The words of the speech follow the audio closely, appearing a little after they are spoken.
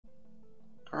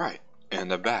Alright,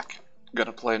 and I'm back.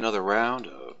 Gonna play another round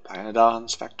of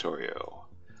Pyanodon's Factorio.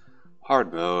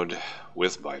 Hard mode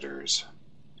with biters.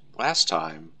 Last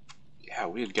time, yeah,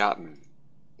 we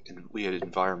had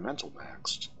environmental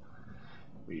maxed.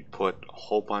 We put a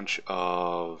whole bunch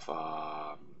of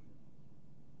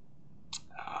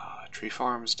tree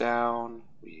farms down.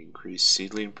 We increased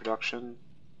seedling production.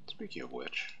 Speaking of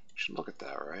which, we should look at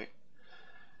that, right?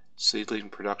 Seedling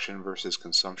production versus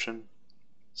consumption.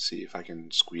 See if I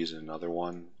can squeeze in another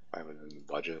one if I have it in the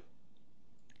budget.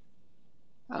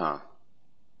 Ah,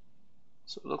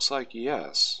 so it looks like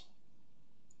yes.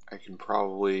 I can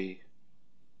probably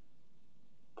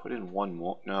put in one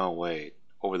more. No, wait.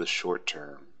 Over the short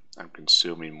term, I'm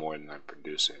consuming more than I'm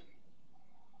producing.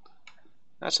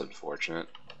 That's unfortunate.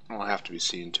 It'll have to be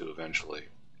seen to eventually.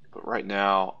 But right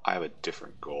now, I have a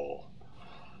different goal.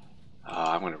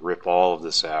 I'm going to rip all of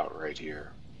this out right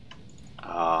here.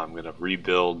 I'm going to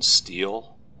rebuild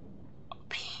steel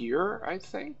up here, I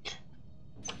think.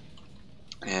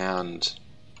 And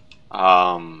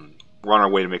run our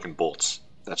way to making bolts.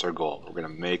 That's our goal. We're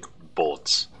going to make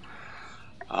bolts.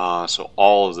 So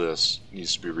all of this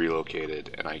needs to be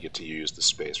relocated, and I get to use the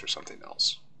space for something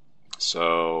else.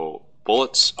 So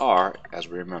bullets are, as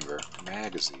we remember,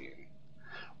 magazine.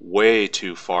 Way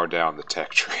too far down the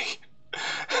tech tree.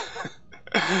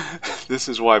 This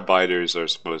is why biters are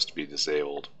supposed to be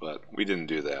disabled, but we didn't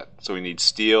do that. So we need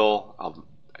steel.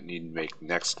 I need to make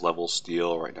next level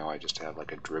steel. Right now I just have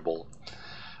like a dribble.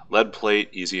 Lead plate,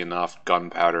 easy enough.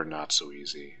 Gunpowder, not so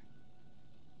easy.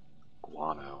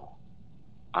 Guano.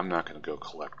 I'm not going to go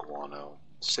collect guano.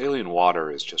 Saline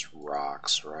water is just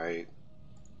rocks, right?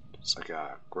 It's like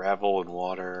a gravel in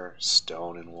water,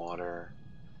 stone in water,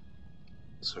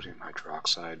 sodium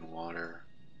hydroxide in water.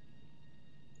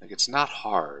 Like, it's not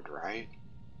hard, right?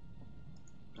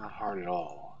 Not hard at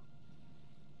all.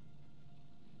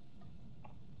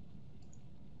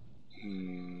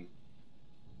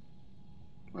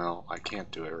 Well, I can't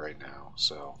do it right now,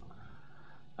 so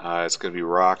it's going to be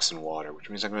rocks and water, which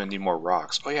means I'm going to need more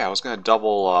rocks. Oh yeah, I was going to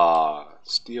double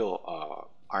steel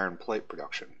iron plate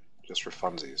production, just for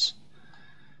funsies.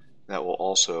 That will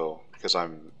also, because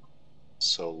I'm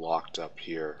so locked up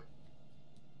here,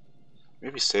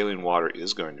 maybe saline water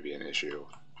is going to be an issue,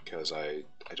 because I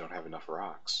don't have enough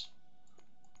rocks.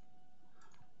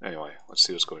 Anyway, let's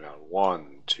see what's going on.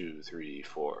 1, 2, 3,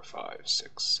 4, 5,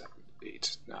 6, 7,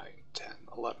 8, 9, 10,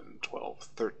 11, 12,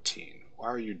 13. Why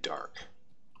are you dark?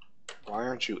 Why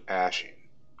aren't you ashing?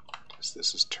 Because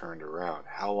this is turned around.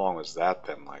 How long has that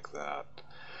been like that?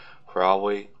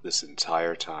 Probably this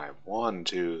entire time. 1,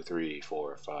 2, 3,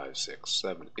 4, 5, 6,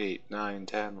 7, 8, 9,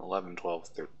 10, 11, 12,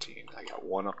 13. I got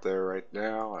one up there right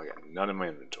now. I got none in my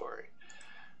inventory.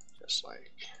 Just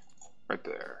like right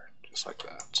there. Just like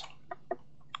that.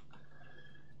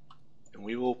 And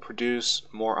we will produce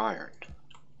more iron.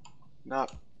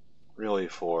 Not really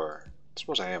for... I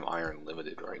suppose I am iron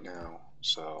limited right now,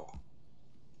 so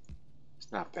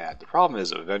it's not bad. The problem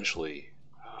is eventually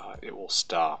it will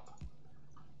stop.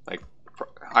 Like,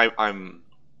 I'm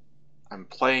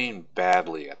playing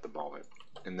badly at the moment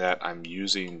in that I'm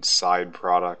using side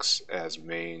products as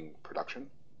main production.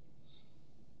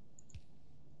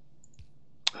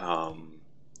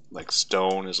 Like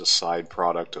stone is a side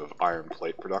product of iron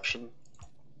plate production.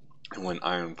 And when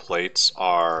iron plates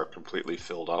are completely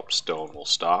filled up, stone will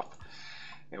stop.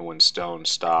 And when stone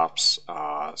stops,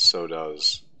 so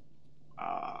does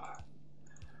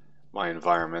my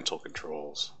environmental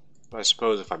controls. But I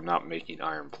suppose if I'm not making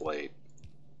iron plate,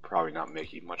 probably not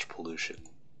making much pollution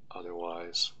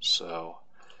otherwise. So,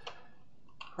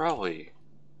 probably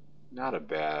not a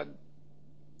bad...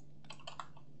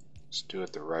 Let's do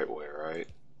it the right way, right?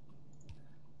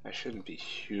 I shouldn't be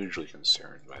hugely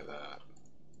concerned by that.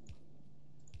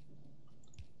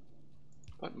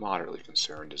 But moderately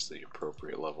concerned is the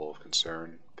appropriate level of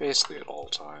concern, basically at all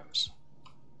times.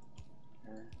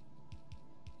 Okay.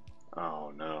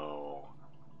 Oh no.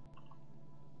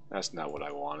 That's not what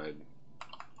I wanted.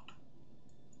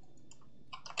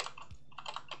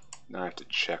 Now I have to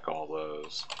check all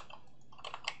those.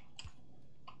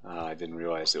 I didn't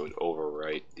realize it would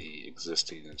overwrite the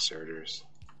existing inserters.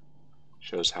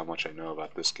 Shows how much I know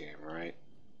about this game, right?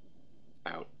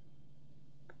 Out.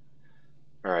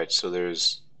 Alright, so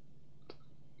there's...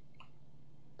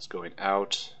 It's going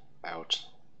out, out,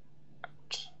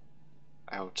 out,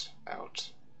 out,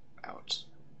 out, out,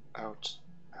 out,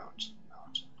 out,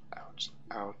 out,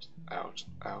 out, out,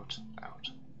 out, out,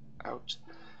 out.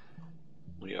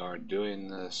 We are doing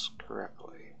this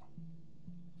correctly.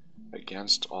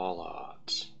 Against all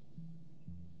odds.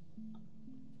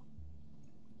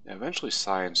 Now, eventually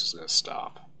science is going to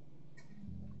stop.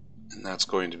 And that's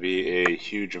going to be a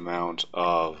huge amount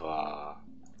of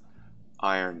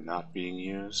iron not being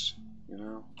used, you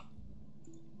know?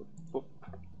 Whoop,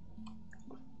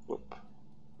 whoop,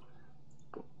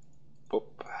 whoop,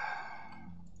 whoop,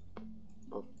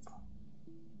 whoop.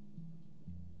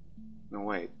 No,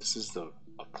 wait, this is a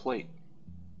plate.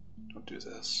 Don't do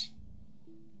this.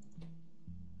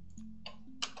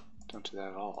 Don't do that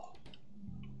at all.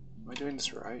 Am I doing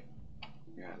this right?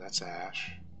 Yeah, that's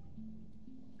ash.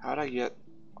 How'd I get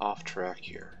off track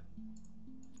here?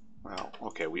 Well,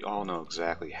 okay, we all know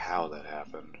exactly how that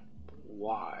happened.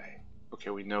 Why? Okay,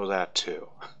 we know that too.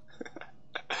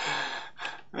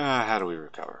 How do we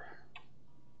recover?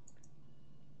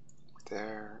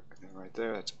 There, and then right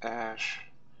there, that's ash.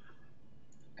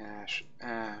 Ash,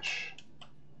 ash.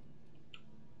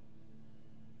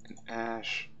 And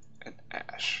ash, and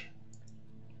ash.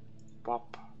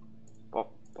 Bop,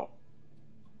 bop, bop.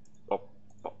 Bop,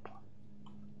 bop.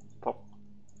 Bop.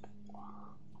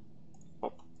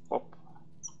 Bop, bop.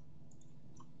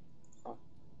 Bop.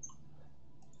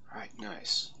 Alright,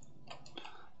 nice.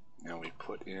 Now we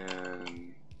put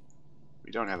in...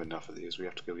 We don't have enough of these, we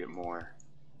have to go get more.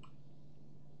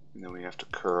 And then we have to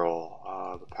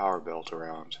curl the power belt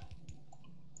around.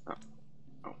 Oh.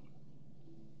 Oh.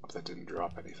 Hope that didn't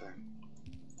drop anything.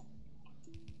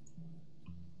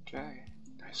 Okay.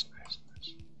 Nice, nice,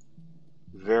 nice.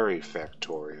 Very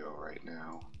Factorio right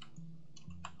now.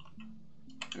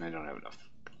 And I don't have enough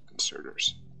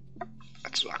inserters.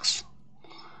 That sucks.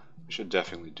 We should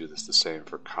definitely do this the same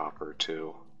for copper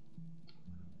too.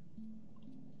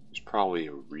 There's probably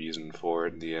a reason for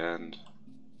it in the end.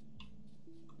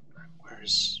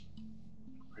 Where's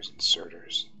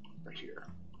inserters? Right here.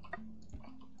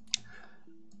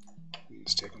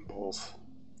 Let's take them both.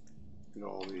 And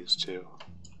all these too.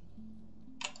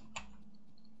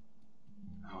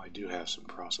 Oh, I do have some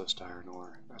processed iron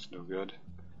ore. That's no good.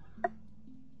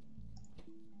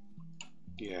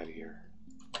 Get out of here.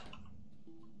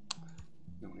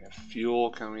 Then we have fuel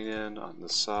coming in on the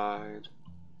side.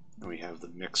 And we have the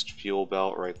mixed fuel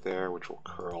belt right there, which will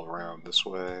curl around this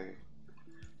way.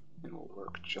 And will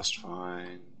work just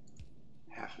fine.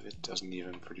 Half of it doesn't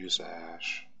even produce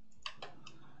ash.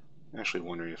 I'm actually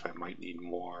wondering if I might need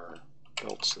more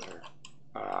belts there.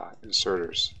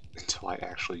 Inserters, until I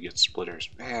actually get splitters.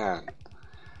 Man!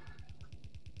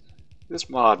 This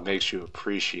mod makes you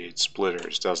appreciate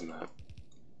splitters, doesn't it?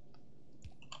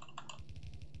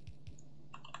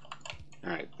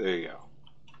 Alright, there you go.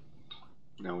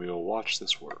 Now we will watch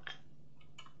this work.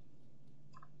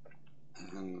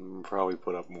 And probably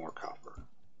put up more copper.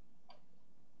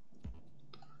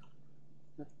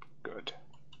 Good.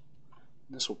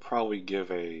 This will probably give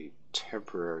a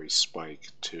temporary spike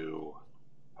to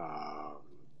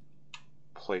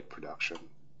plate production.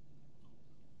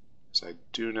 So I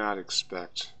do not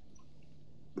expect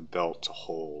the belt to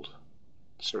hold.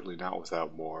 Certainly not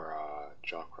without more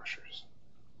jaw crushers.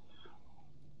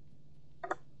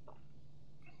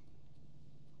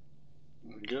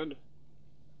 Good.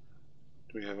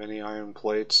 Do we have any iron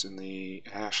plates in the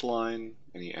ash line?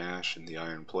 Any ash in the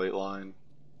iron plate line?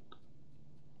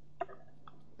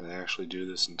 Did I actually do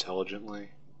this intelligently?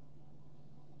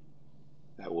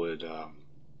 That would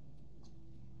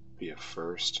be a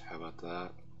first. How about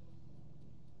that?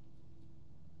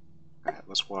 Alright,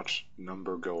 let's watch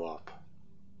number go up.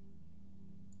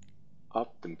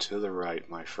 Up and to the right,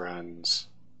 my friends.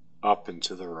 Up and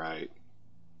to the right.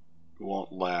 It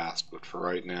won't last, but for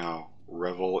right now,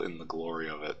 revel in the glory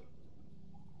of it.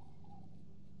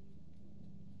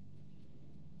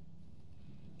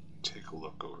 Take a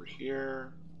look over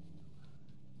here.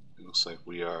 It looks like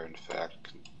we are in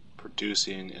fact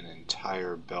producing an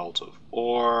entire belt of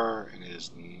ore, and it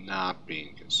is not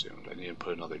being consumed. I need to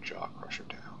put another jaw crusher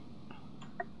down.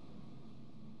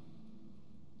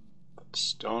 But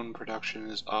stone production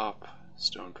is up.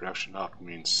 Stone production up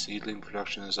means seedling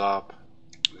production is up.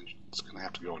 It's going to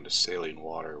have to go into saline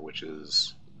water, which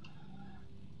is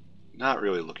not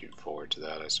really looking forward to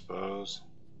that, I suppose.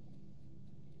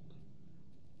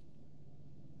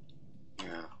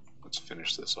 Yeah, let's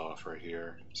finish this off right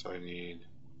here. So I need...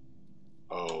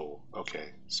 Oh,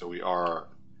 okay. So we are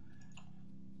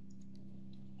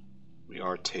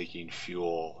taking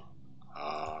fuel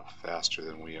faster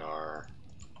than we are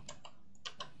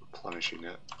replenishing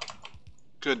it.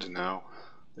 Good to know.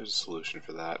 There's a solution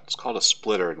for that. It's called a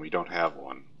splitter, and we don't have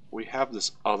one. We have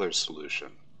this other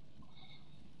solution.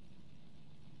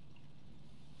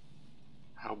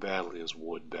 How badly is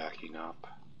wood backing up?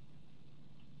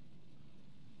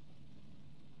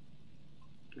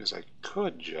 Because I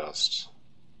could just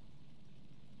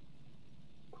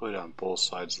put it on both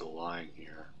sides of the line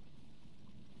here.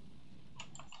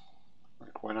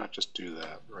 Why not just do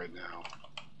that right now?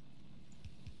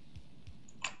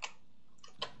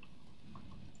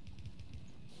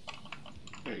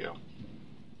 There you go.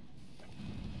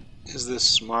 Is this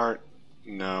smart?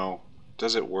 No.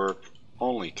 Does it work?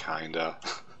 Only kinda.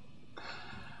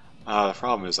 The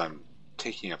problem is I'm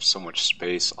taking up so much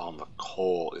space on the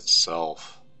coal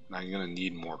itself. And I'm gonna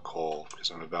need more coal because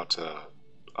I'm about to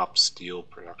up steel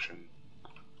production.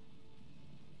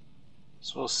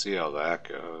 So we'll see how that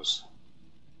goes.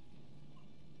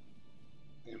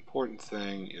 The important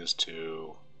thing is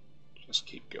to just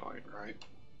keep going, right?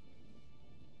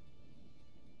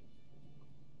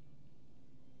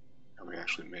 Are we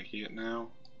actually making it now?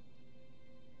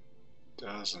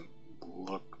 Doesn't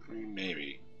look, I mean,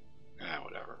 maybe.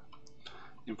 Whatever.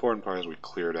 The important part is we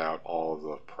cleared out all of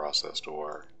the processed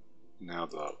ore. Now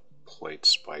the plate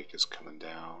spike is coming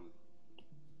down.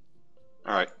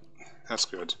 Alright, that's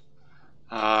good.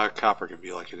 Copper can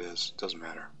be like it is. Doesn't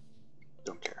matter.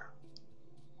 Don't care.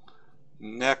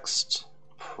 Next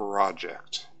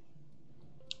project.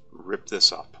 Rip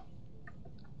this up.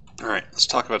 Alright, let's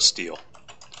talk about steel.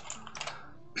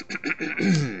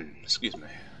 Excuse me.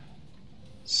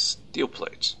 Steel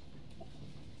plates.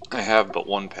 I have but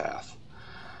one path.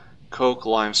 Coke,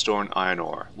 limestone, iron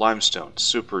ore. Limestone,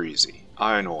 super easy.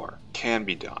 Iron ore, can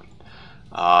be done.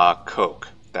 Coke,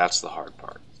 that's the hard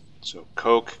part. So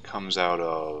coke comes out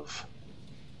of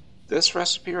this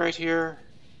recipe right here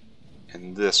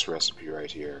and this recipe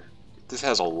right here. This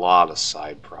has a lot of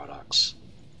side products.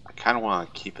 I kind of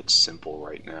want to keep it simple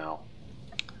right now.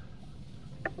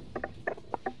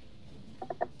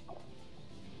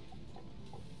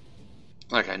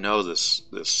 Like, I know this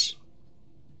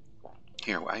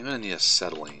here, I'm gonna need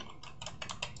acetylene.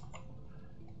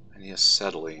 I need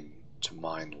acetylene to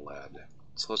mine lead.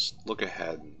 So let's look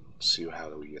ahead and see how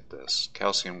do we get this.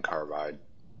 Calcium carbide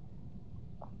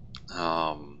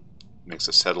makes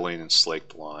acetylene and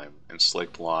slaked lime. And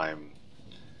slaked lime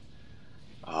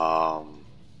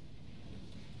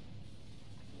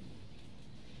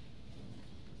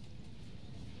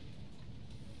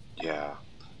yeah,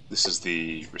 this is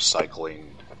the recycling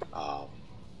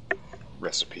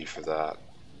recipe for that.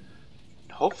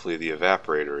 Hopefully the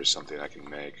evaporator is something I can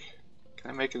make.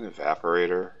 Can I make an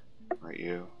evaporator? Right,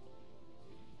 you?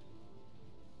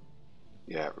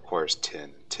 Yeah, it requires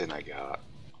tin. Tin I got.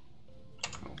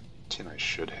 Well, tin I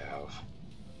should have.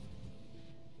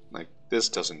 Like, this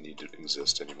doesn't need to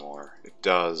exist anymore. It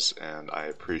does, and I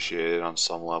appreciate it on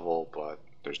some level, but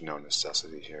there's no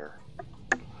necessity here.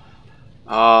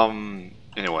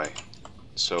 Anyway,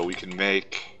 so we can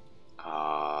make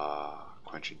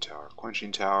quenching tower.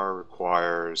 Quenching tower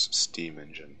requires steam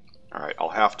engine. Alright, I'll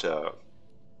have to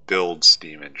build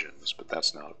steam engines, but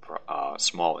that's not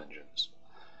small engines.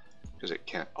 Because it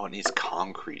can't, oh, it needs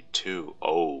concrete too.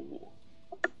 Oh.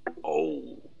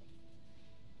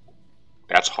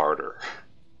 That's harder.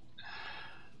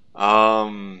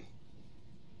 So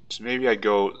maybe I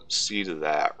go see to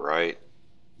that, right?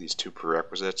 These two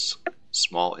prerequisites,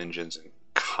 small engines and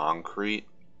concrete.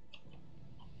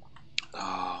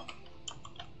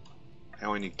 I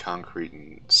only need concrete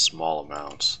in small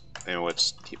amounts. Anyway,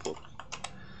 let's keep looking.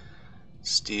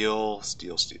 Steel.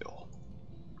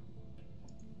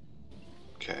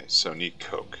 Okay, so need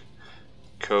coke.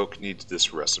 Coke needs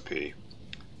this recipe.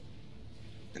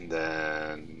 And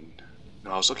then...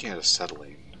 No, I was looking at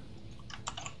acetylene.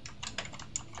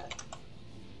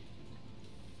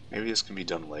 Maybe this can be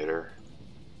done later.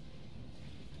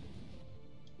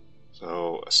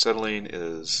 So acetylene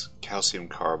is calcium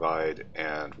carbide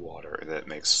and water, and that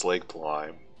makes slaked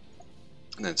lime.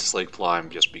 And then slaked lime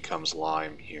just becomes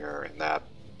lime here, and that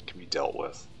can be dealt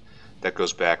with. That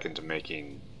goes back into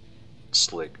making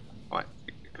slick.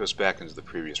 It goes back into the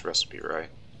previous recipe, right?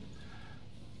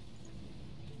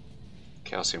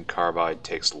 Calcium carbide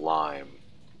takes lime.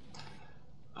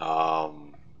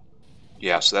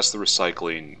 Yeah, so that's the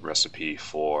recycling recipe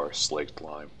for slaked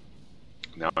lime.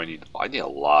 Now I need a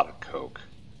lot of coke,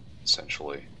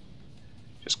 essentially.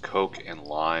 Just coke and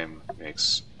lime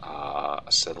makes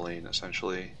acetylene,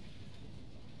 essentially.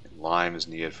 And lime is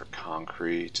needed for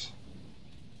concrete.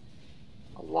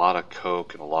 A lot of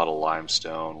coke and a lot of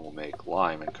limestone will make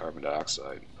lime and carbon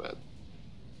dioxide, but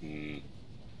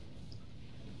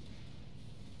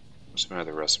what's my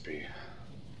other recipe?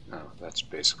 No, that's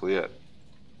basically it.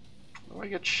 Where do I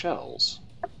get shells?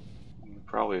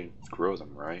 Probably grow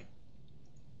them, right?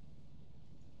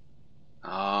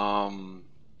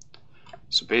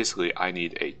 So basically I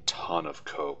need a ton of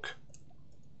coke.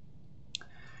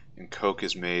 And coke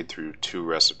is made through two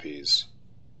recipes.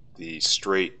 The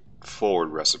straightforward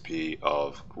recipe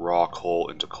of raw coal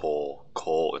into coal,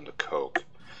 coal into coke.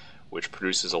 which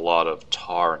produces a lot of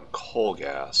tar and coal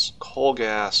gas. Coal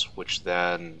gas, which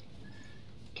then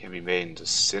can be made into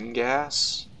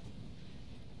syngas,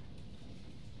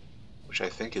 which I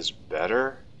think is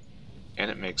better,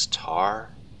 and it makes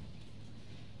tar.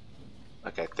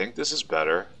 Like, I think this is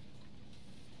better.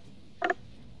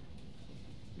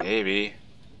 Maybe.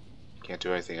 Can't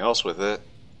do anything else with it.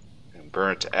 And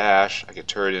burn it to ash. I could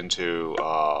turn it into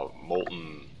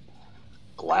molten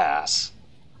glass.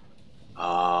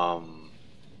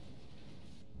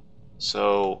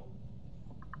 So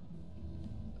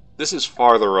this is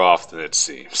farther off than it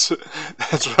seems.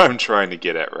 That's what I'm trying to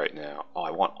get at right now. Oh, I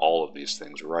want all of these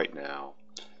things right now.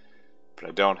 But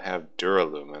I don't have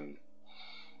duralumin.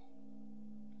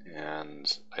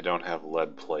 And I don't have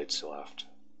lead plates left.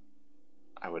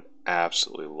 I would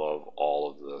absolutely love all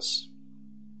of this.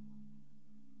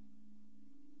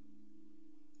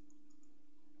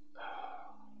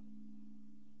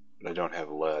 But I don't have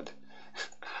lead.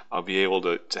 I'll be able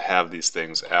to have these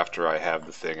things after I have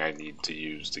the thing I need to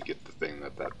use to get the thing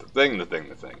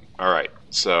the thing. Alright,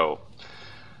 so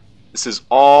this is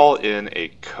all in a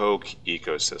coke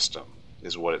ecosystem,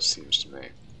 is what it seems to me.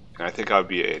 And I think I'd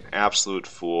be an absolute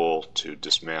fool to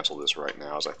dismantle this right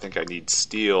now, as I think I need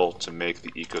steel to make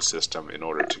the ecosystem in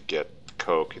order to get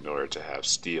coke, in order to have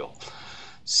steel.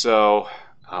 So,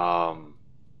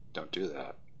 don't do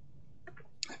that.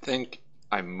 I think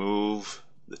I move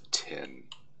the tin.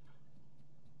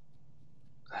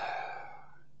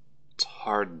 It's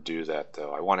hard to do that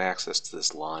though. I want access to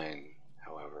this line,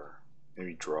 however.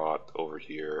 Maybe draw it over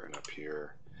here and up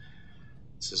here.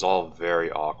 This is all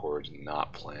very awkward and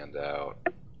not planned out.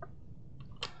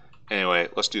 Anyway,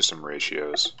 let's do some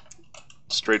ratios.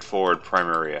 Straightforward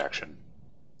primary reaction.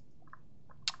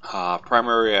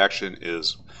 Primary reaction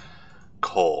is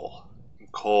coal.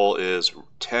 Coal is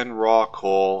 10 raw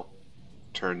coal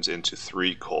turns into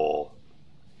 3 coal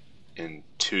in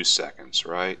 2 seconds,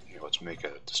 right? Here, let's make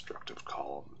a destructive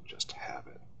column and just have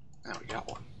it. Now we got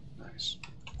one. Nice.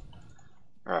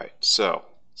 Alright, so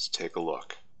let's take a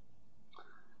look.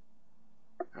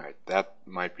 Alright, that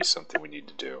might be something we need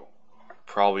to do.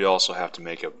 Probably also have to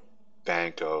make a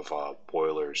bank of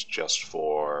boilers just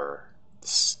for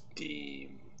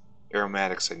steam.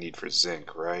 Aromatics I need for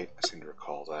zinc, right? I seem to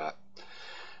recall that.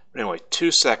 But anyway,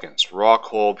 2 seconds. Raw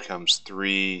coal becomes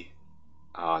 3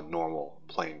 normal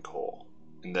plain coal.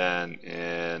 And then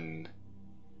in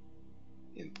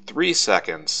 3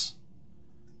 seconds,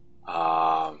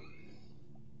 so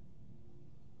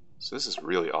this is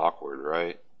really awkward,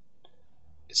 right?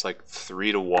 It's like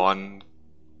 3 to 1,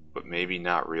 but maybe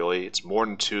not really. It's more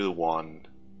than 2 to 1,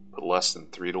 but less than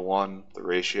 3 to 1, the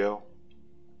ratio.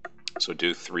 So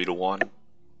do 3 to 1.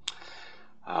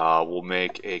 We'll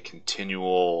make a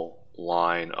continual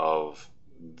line of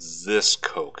this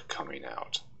coke coming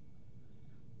out.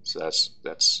 So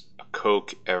that's a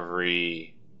coke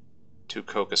every 2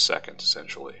 coke a second,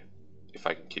 essentially, if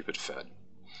I can keep it fed.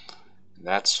 And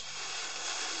that's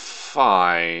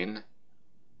fine.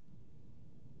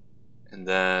 And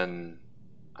then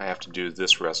I have to do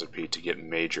this recipe to get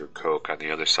major coke on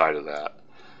the other side of that,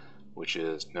 which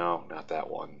is, no, not that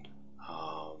one.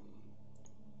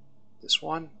 This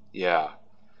one? Yeah.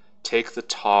 Take the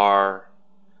tar.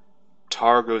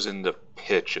 Tar goes into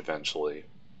pitch eventually.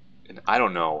 And I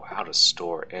don't know how to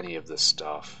store any of this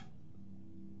stuff.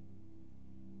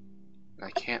 And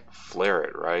I can't flare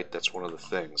it, right? That's one of the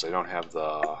things. I don't have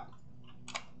the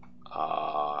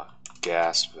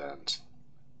gas vent.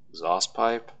 Exhaust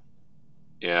pipe?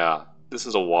 Yeah, this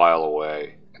is a while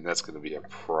away, and that's going to be a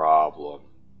problem.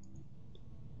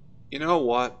 You know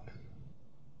what?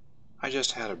 I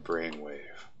just had a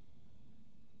brainwave.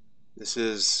 This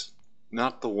is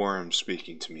not the worm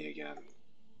speaking to me again.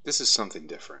 This is something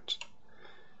different.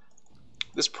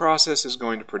 This process is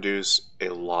going to produce a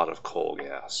lot of coal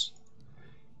gas.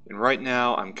 And right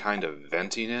now I'm kind of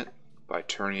venting it by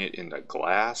turning it into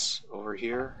glass over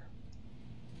here,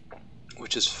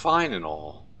 which is fine and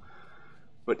all,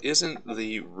 but isn't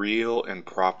the real and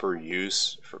proper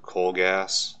use for coal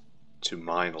gas to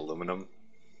mine aluminum?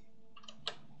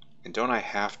 And don't I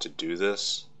have to do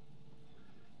this?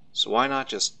 So why not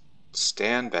just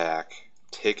stand back,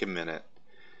 take a minute,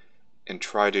 and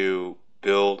try to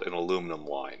build an aluminum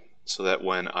line so that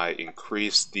when I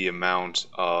increase the amount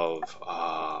of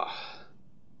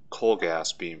coal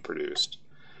gas being produced,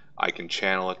 I can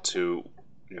channel it to,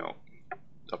 you know,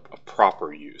 a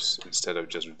proper use instead of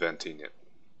just venting it.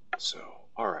 So,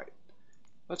 alright,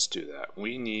 let's do that.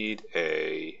 We need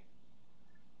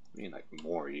like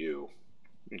more you.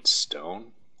 We need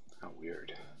stone? How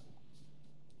weird.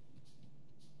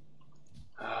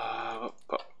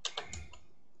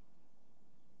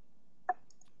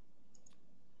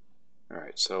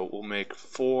 Alright, so we'll make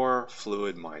 4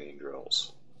 fluid mining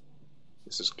drills.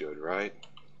 This is good, right?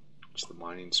 What's the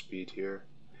mining speed here?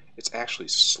 It's actually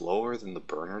slower than the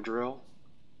burner drill?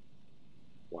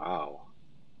 Wow.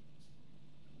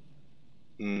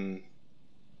 Alright,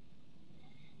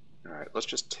 let's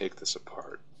just take this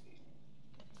apart.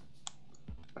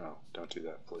 Oh, don't do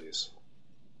that, please.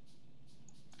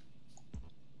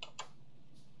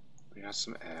 We got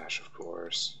some ash, of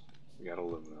course. We got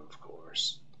aluminum, of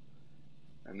course.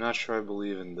 I'm not sure I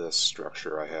believe in this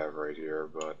structure I have right here,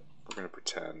 but we're going to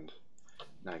pretend.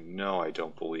 And I know I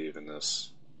don't believe in this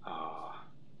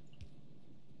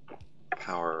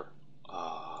power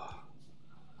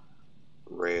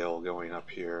rail going up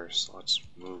here, so let's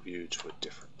move you to a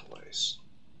different place.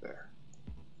 There.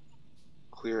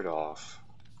 Clear it off.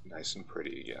 Nice and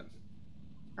pretty again.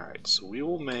 Alright, so we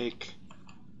will make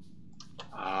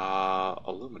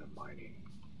aluminum mining.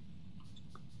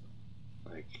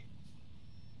 Like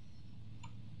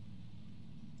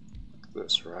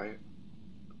this, right?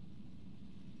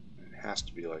 It has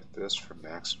to be like this for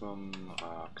maximum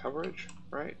coverage,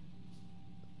 right?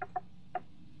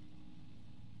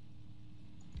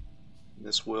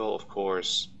 This will, of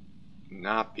course,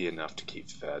 not be enough to keep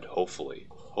fed. Hopefully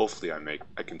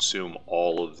I consume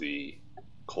all of the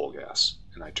coal gas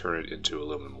and I turn it into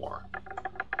aluminum ore.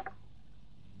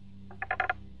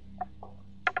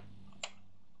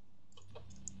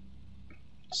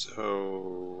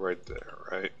 So right there,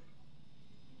 right?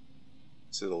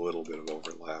 See a little bit of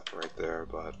overlap right there,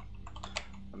 but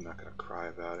I'm not going to cry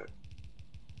about it.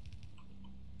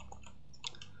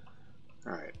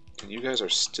 Alright, and you guys are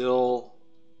still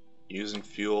using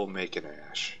fuel making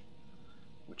ash,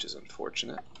 which is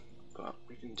unfortunate, but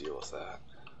we can deal with that.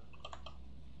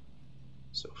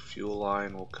 So fuel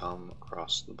line will come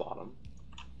across the bottom.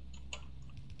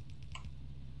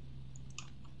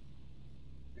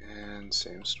 And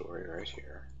same story right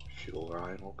here. Fuel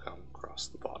line will come across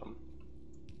the bottom.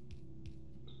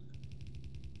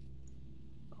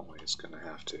 Only it's going to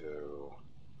have to...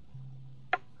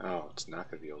 Oh, it's not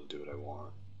going to be able to do what I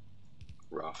want.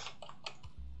 Rough.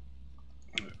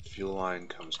 Fuel line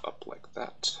comes up like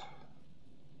that.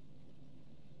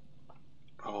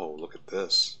 Oh, look at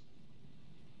this.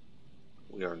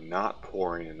 We are not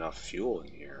pouring enough fuel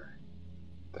in here.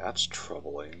 That's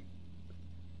troubling.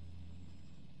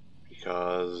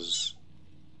 Because...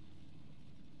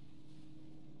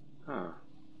 I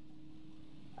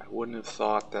wouldn't have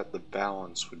thought that the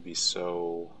balance would be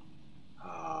so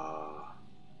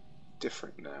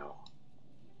different now.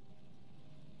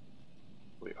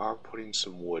 We are putting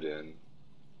some wood in,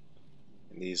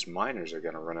 and these miners are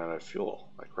going to run out of fuel,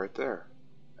 like right there,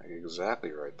 like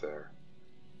exactly right there.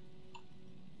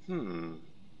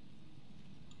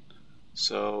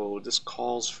 So this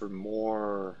calls for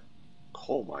more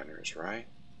coal miners, right?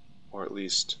 Or at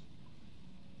least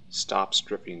stop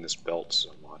stripping this belt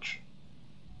so much.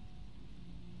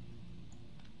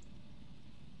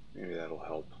 Maybe that'll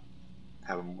help.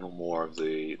 Have a little more of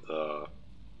the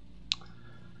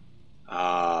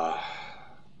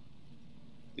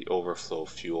overflow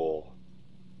fuel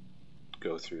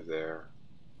go through there.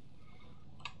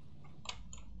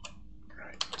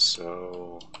 Right,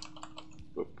 so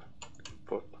boop,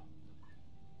 boop.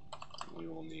 We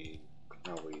will need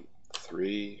probably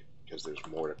 3 because there's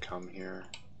more to come here.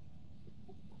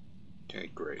 Okay,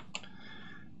 great.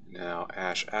 Now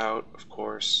ash out, of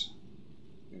course.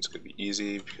 It's going to be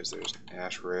easy because there's an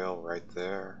ash rail right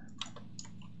there.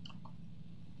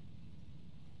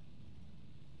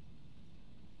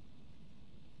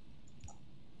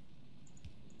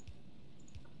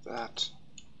 That.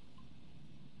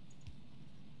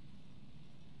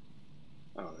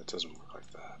 Oh, that doesn't work like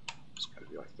that. It's got to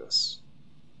be like this.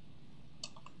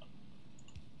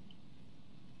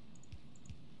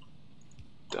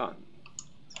 Done.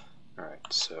 Alright,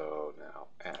 so now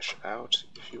ash out,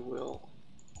 if you will.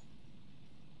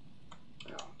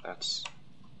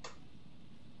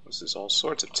 This is all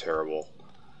sorts of terrible.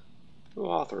 Who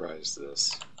authorized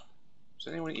this? Is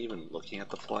anyone even looking at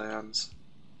the plans?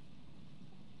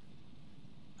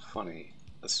 Funny,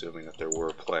 assuming that there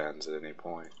were plans at any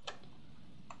point.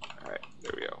 Alright,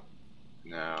 there we go.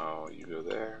 Now you go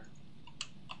there.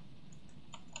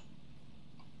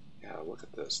 Yeah, look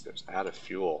at this. There's out of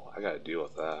fuel. I gotta deal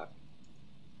with that.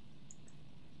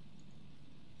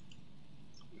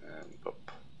 And boop,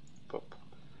 boop.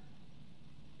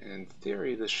 In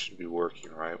theory, this should be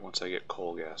working, right? Once I get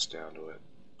coal gas down to it.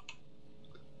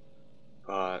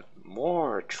 But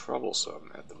more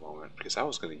troublesome at the moment, because I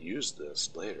was going to use this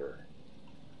later.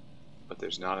 But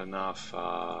there's not enough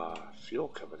fuel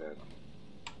coming in.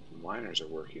 The miners are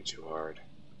working too hard.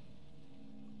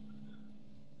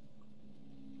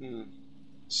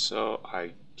 So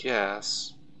I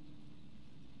guess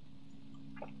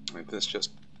like this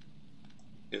just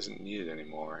isn't needed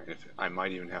anymore. If I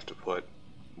might even have to put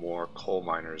more coal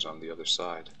miners on the other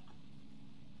side.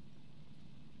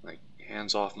 Like,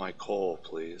 hands off my coal,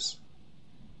 please.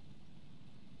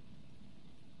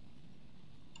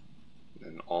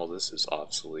 And all this is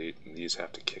obsolete, and these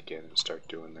have to kick in and start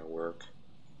doing their work.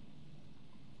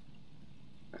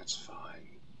 That's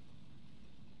fine.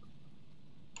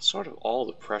 Sort of all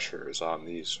the pressure is on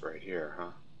these right here,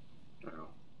 huh? No,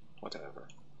 whatever.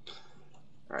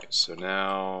 Alright, so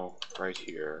now, right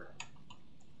here,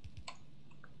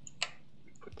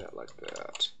 put that like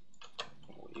that.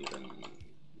 We'll even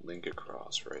link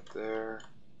across right there,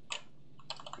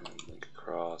 and link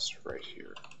across right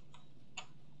here.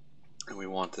 And we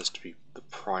want this to be the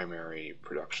primary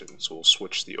production, so we'll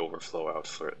switch the overflow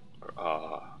outfit,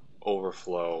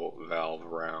 overflow valve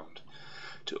around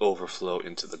to overflow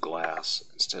into the glass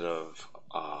instead of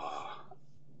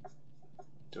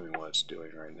doing what it's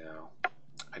doing right now.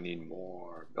 I need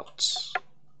more belts.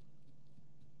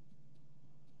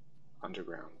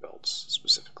 Underground belts,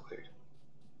 specifically.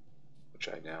 Which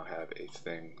I now have a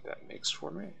thing that makes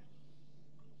for me.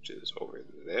 Which is over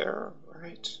there,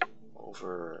 right?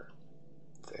 Over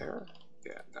there?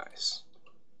 Yeah, nice.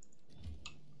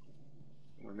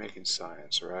 We're making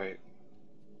science, right?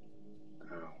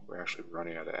 Oh, we're actually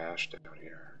running out of ash down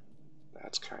here.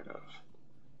 That's kind of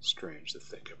strange to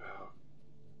think about.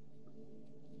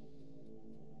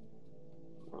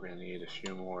 We're going to need a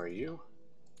few more of you,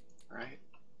 right?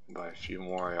 And by a few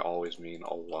more, I always mean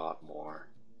a lot more.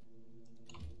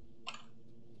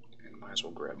 And might as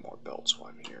well grab more belts while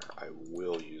I'm here. I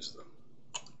will use them.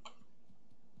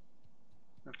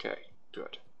 Okay,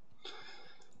 good.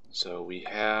 So we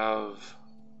have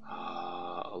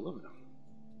aluminum.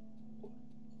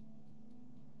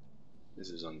 This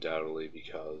is undoubtedly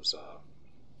because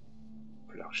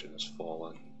production has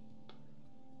fallen.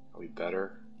 Are we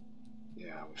better?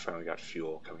 Yeah, we finally got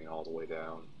fuel coming all the way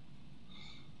down.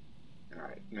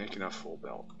 Alright, making a full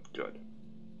belt. Good.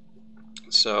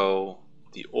 So,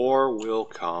 the ore will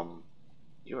come.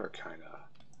 You are kind of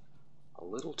a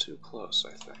little too close,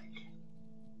 I think.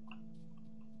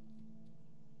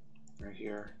 Right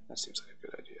here? That seems like a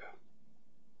good idea.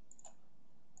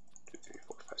 2, 3,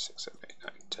 4, 5, 6, 7, 8,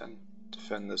 9, 10.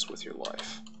 Defend this with your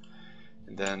life.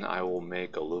 And then I will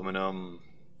make aluminum.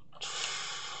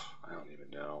 I don't even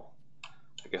know.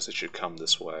 I guess it should come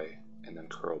this way and then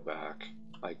curl back.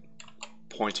 Like,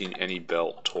 pointing any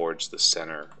belt towards the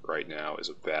center right now is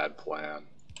a bad plan.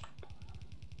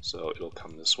 So it'll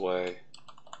come this way.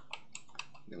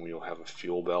 Then we will have a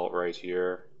fuel belt right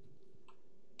here.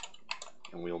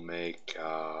 And we'll make,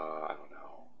 I don't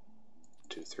know,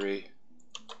 2, 3.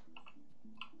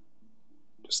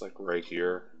 Just like right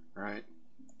here, right?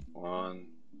 1.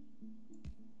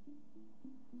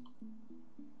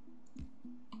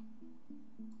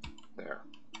 There.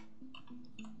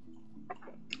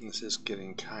 And this is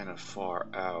getting kind of far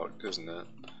out, isn't it?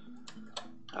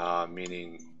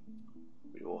 Meaning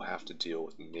we will have to deal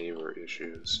with neighbor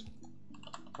issues.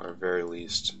 Or at very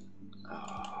least,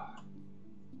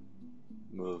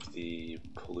 move the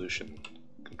pollution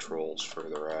controls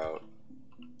further out.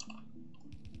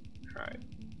 Alright,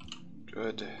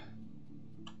 good.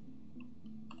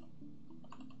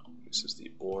 This is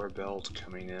the ore belt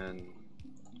coming in.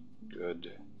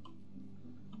 Good.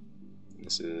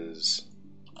 This is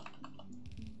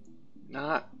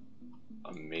not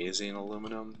amazing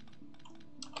aluminum.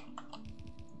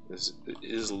 This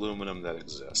is aluminum that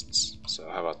exists, so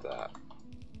how about that?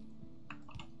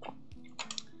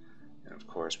 And of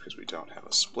course, because we don't have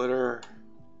a splitter,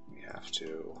 we have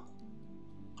to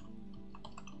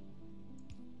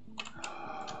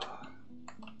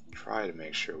try to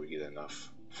make sure we get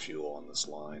enough fuel on this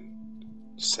line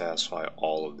to satisfy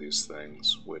all of these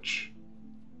things, which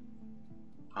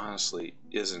honestly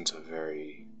isn't a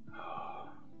very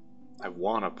I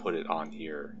want to put it on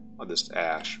here on this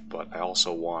ash, but I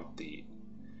also want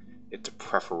it to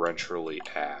preferentially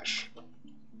ash,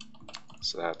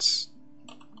 so that's,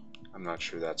 I'm not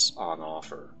sure that's on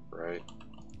offer, right?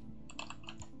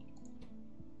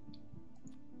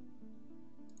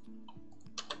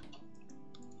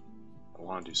 I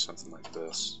want to do something like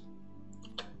this,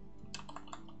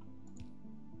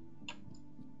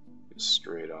 just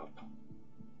straight up.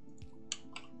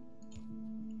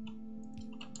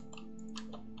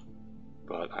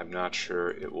 But I'm not sure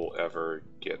it will ever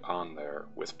get on there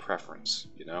with preference,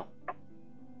 you know?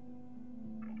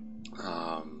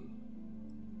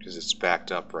 Because it's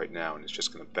backed up right now, and it's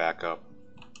just going to back up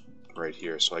right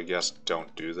here. So I guess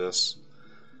don't do this.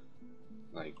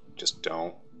 Like, just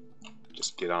don't.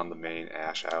 Just get on the main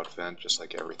ash out vent just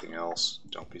like everything else.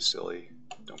 Don't be silly.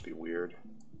 Don't be weird.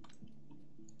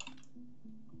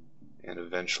 And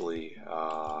eventually,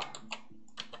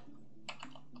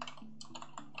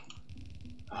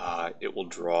 it will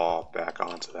draw back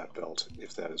onto that belt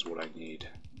if that is what I need.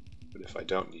 But if I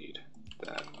don't need,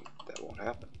 then that won't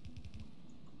happen.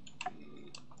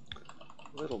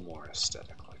 A little more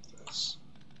aesthetic like this.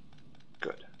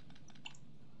 Good.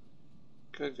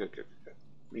 Good, good, good, good.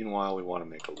 Meanwhile, we want to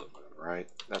make aluminum, right?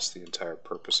 That's the entire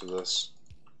purpose of this.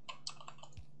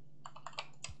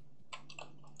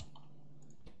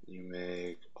 You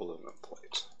make aluminum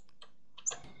plate.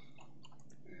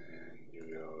 And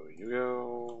you go, you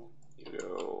go, you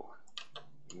go.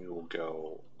 We will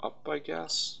go up, I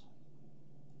guess.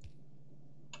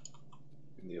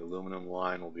 And the aluminum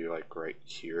line will be like right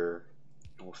here.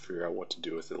 And we'll figure out what to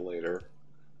do with it later.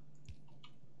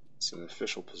 It's an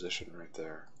official position right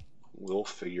there. We'll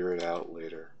figure it out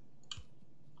later.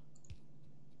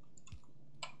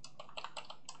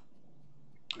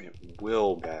 It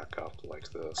will back up like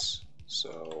this,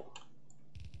 so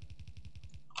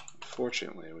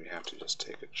unfortunately we have to just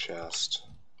take a chest,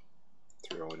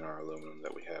 throw in our aluminum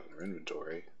that we have in our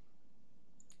inventory,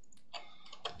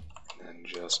 and then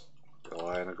just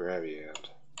rely on a grabby hand.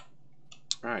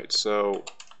 Alright, so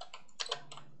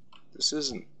this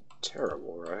isn't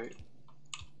terrible, right?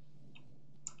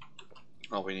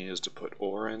 All we need is to put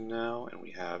ore in now, and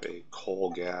we have a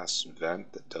coal gas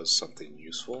vent that does something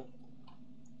useful.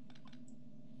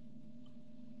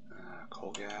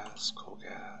 Coal gas, coal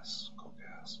gas, coal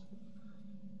gas.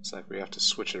 It's like we have to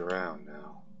switch it around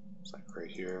now. It's like right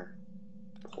here,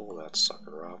 pull that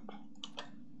sucker up.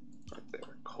 Right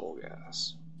there, coal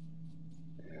gas.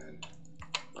 And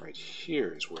right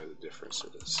here is where the difference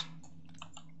is.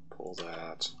 Pull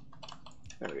that.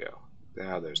 There we go.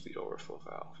 Now there's the overflow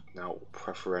valve. Now it will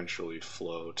preferentially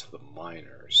flow to the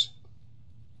miners.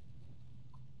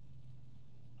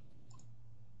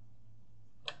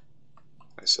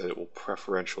 I said it will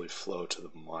preferentially flow to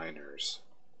the miners.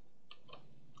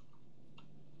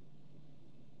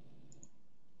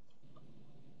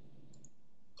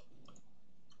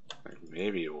 Like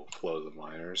maybe it will flow to the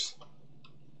miners.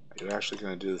 Are you actually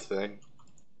going to do the thing?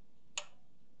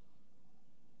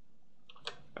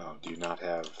 Oh, do you not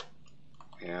have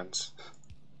hands?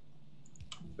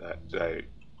 Did I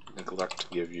neglect to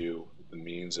give you the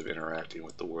means of interacting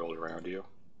with the world around you?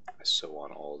 I so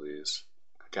want all these.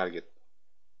 I gotta get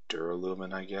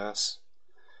Duralumin, I guess.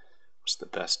 What's the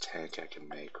best tank I can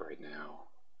make right now?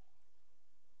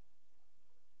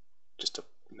 Just a...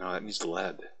 no, that needs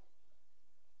lead.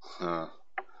 Huh.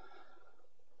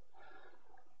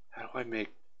 How do I make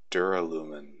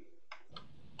Duralumin?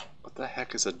 What the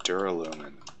heck is a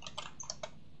Duralumin?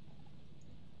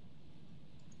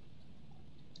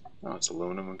 Oh, it's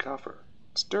aluminum and copper.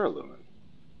 It's Duralumin.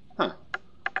 Huh.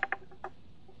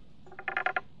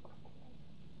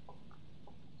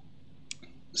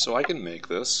 So I can make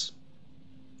this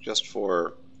just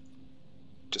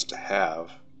to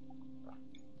have.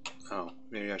 Oh,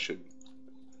 maybe I should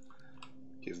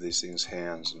give these things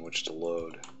hands in which to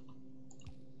load.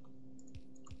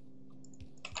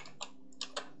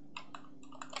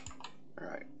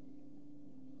 Alright.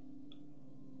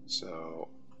 So,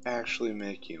 actually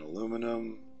making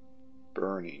aluminum,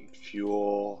 burning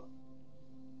fuel.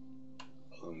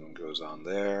 Aluminum goes on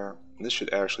there. This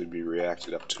should actually be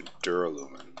reacted up to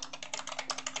Duralumin.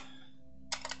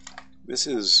 This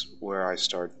is where I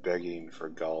start begging for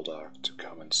Galdock to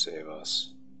come and save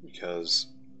us, because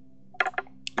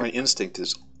my instinct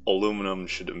is aluminum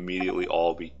should immediately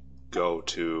all go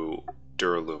to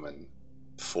Duralumin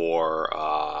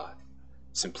for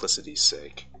simplicity's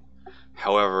sake.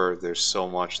 However, there's so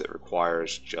much that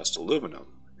requires just aluminum,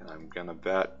 and I'm gonna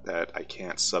bet that I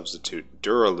can't substitute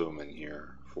Duralumin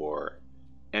here for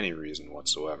any reason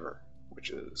whatsoever, which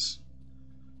is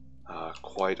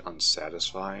quite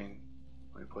unsatisfying,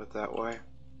 let me put it that way.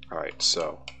 Alright,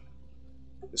 so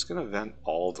it's going to vent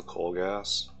all the coal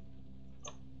gas.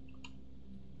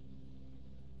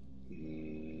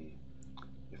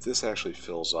 If this actually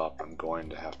fills up, I'm going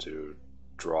to have to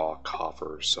draw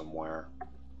copper somewhere,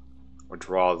 or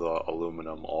draw the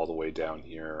aluminum all the way down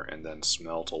here and then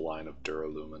smelt a line of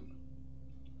Duralumin.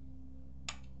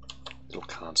 It'll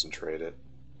concentrate it.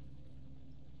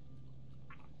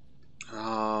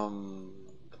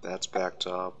 That's backed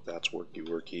up, that's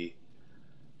worky.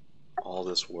 All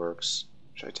this works.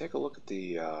 Should I take a look at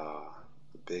the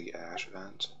big ash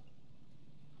vent?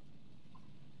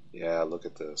 Yeah, look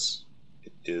at this.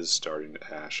 It is starting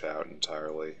to ash out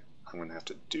entirely. I'm going to have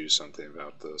to do something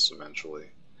about this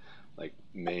eventually. Like,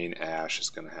 main ash is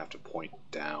going to have to point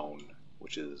down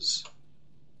which is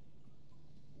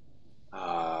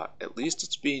at least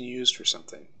it's being used for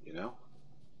something, you know?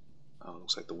 Oh,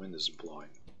 looks like the wind isn't blowing.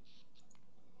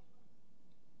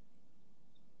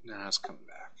 Nah, it's coming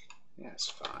back. Yeah, it's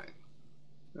fine.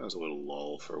 There was a little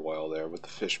lull for a while there, but the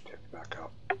fish picked back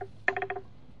up.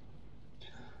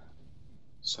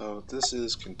 So this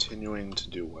is continuing to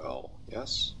do well,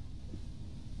 yes?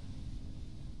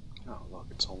 Oh, look,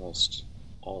 it's almost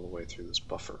all the way through this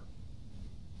buffer.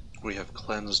 We have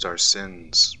cleansed our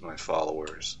sins, my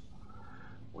followers.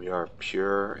 We are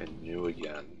pure and new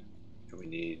again, and we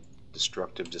need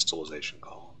destructive distillation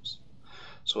columns.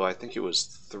 So I think it was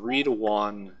 3 to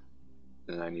 1,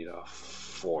 and I need a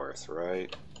 4th,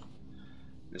 right?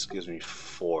 This gives me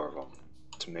 4 of them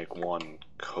to make one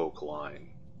coke line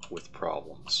with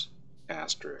problems.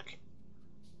 Asterisk.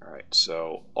 Alright,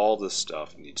 so all this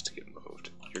stuff needs to get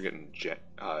moved. You're getting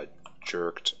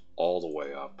jerked all the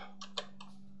way up.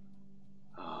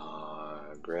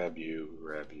 Grab you,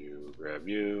 grab you, grab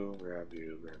you, grab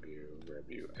you, grab you, grab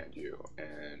you, and you,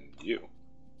 and you.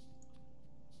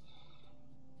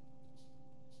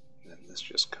 And then this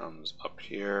just comes up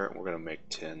here. We're going to make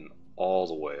tin all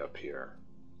the way up here,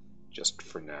 just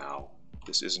for now.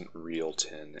 This isn't real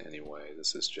tin anyway.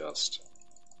 This is just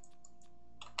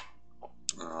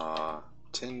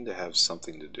tin to have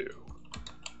something to do.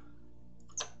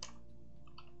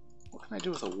 What can I do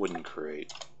with a wooden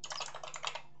crate?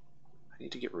 I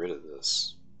need to get rid of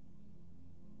this.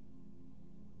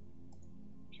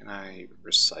 Can I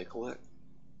recycle it?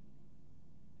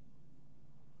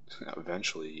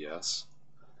 Eventually, yes.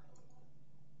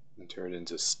 And turn it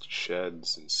into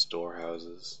sheds and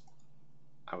storehouses.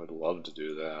 I would love to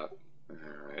do that.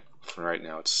 Alright, for right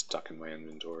now it's stuck in my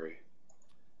inventory.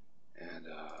 And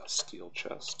a steel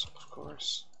chest, of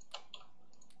course.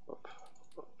 Oop,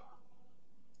 oop.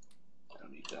 I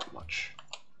don't need that much.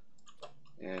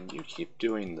 And you keep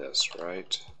doing this,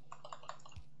 right?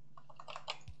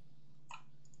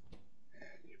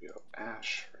 And you go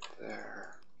ash right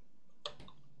there.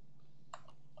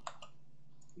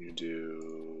 You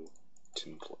do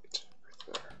tin plate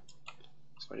right there.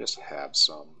 So I just have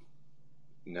some.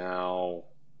 Now,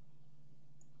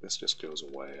 this just goes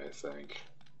away, I think.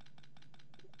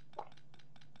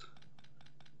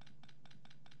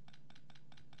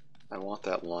 I want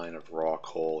that line of raw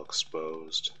coal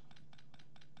exposed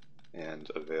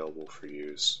and available for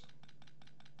use.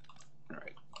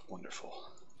 Alright,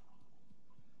 wonderful.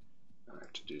 Now I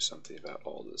have to do something about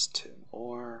all this tin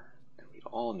ore, and we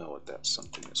all know what that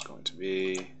something is going to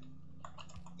be.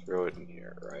 Throw it in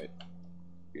here, right?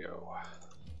 Go.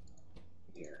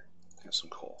 In here, have some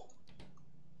coal.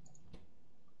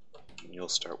 And you'll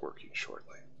start working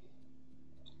shortly.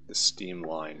 This steam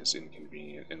line is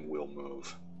inconvenient and will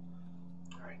move.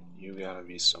 Alright, you gotta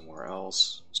be somewhere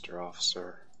else, Mr.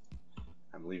 Officer.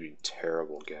 I'm leaving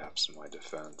terrible gaps in my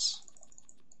defense,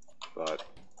 but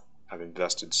I've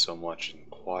invested so much in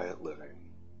quiet living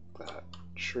that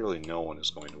surely no one is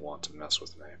going to want to mess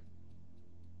with me.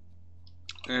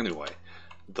 Anyway,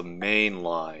 the main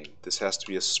line, this has to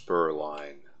be a spur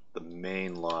line. The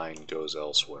main line goes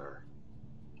elsewhere.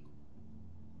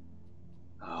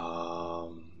 I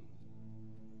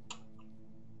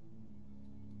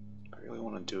really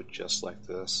want to do it just like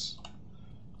this,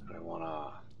 but I want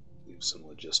to leave some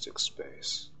logistics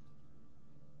space.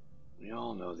 We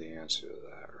all know the answer to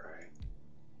that, right?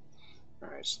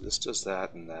 Alright, so this does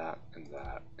that and that and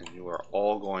that, and you are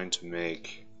all going to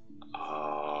make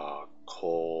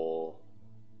coal.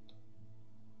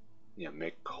 Yeah,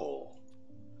 make coal.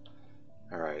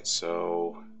 Alright,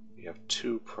 so you have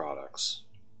 2 products.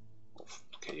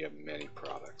 Okay, you have many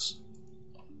products.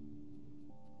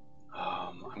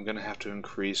 I'm going to have to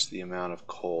increase the amount of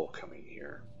coal coming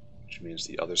here, which means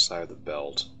the other side of the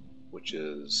belt, which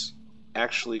is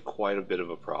actually quite a bit of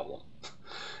a problem.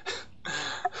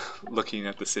 Looking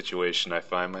at the situation I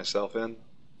find myself in.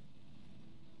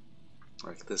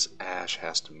 Like, this ash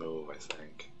has to move, I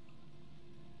think.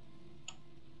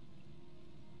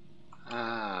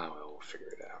 Well, we'll figure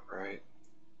it out, right?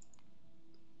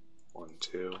 1,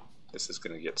 2. This is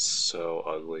going to get so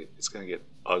ugly. It's going to get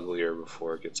uglier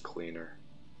before it gets cleaner.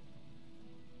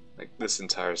 Like, this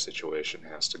entire situation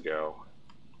has to go.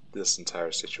 This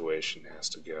entire situation has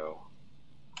to go.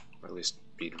 Or at least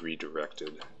be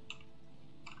redirected.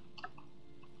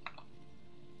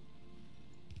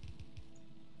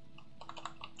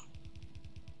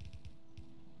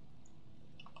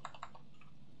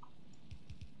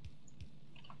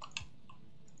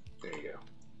 There you go.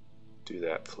 Do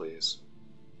that, please.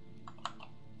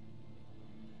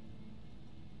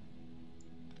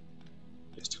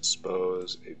 Just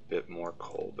expose a bit more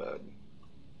coal bed.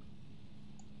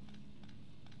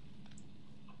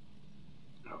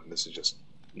 This is just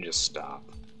stop.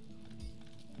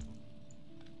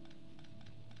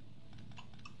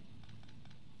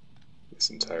 This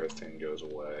entire thing goes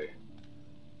away.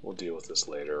 We'll deal with this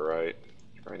later, right?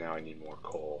 Right now I need more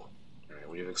coal. Alright,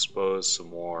 we've exposed some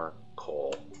more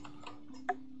coal.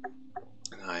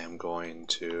 And I am going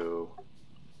to...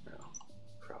 No,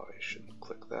 probably shouldn't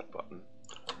click that button.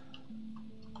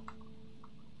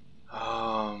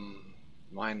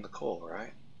 Mine the coal,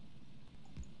 right?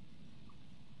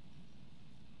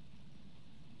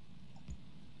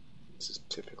 This is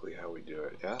typically how we do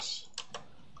it, yes?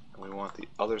 And we want the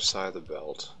other side of the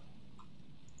belt.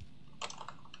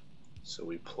 So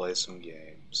we play some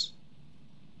games.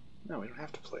 No, we don't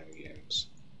have to play any games.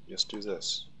 Just do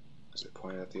this, because they're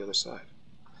pointing at the other side.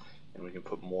 And we can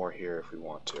put more here if we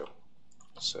want to.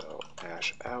 So,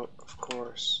 ash out, of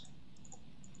course.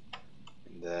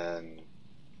 And then...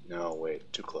 No,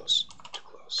 wait, too close. Too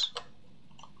close.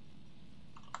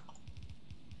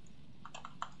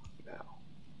 Now.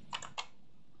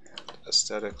 And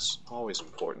aesthetics, always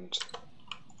important.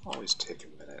 Always take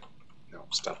a minute. No,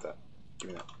 stop that. Give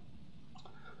me that.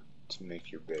 To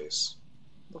make your base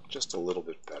look just a little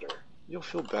bit better. You'll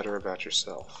feel better about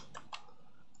yourself.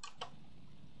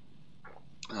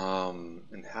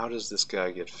 And how does this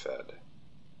guy get fed?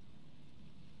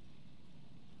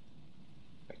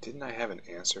 Didn't I have an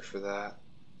answer for that?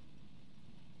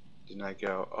 Didn't I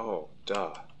go, oh,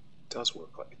 duh. It does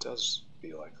work like, it does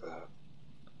be like that.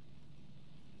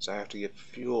 So I have to get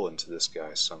fuel into this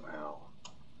guy somehow.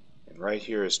 And right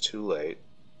here is too late.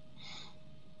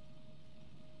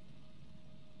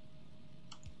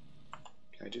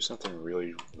 Can I do something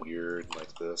really weird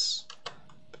like this?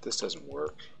 But this doesn't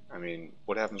work. I mean,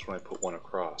 what happens when I put one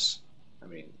across? I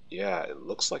mean, yeah, it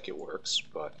looks like it works,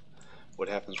 but what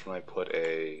happens when I put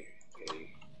a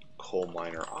coal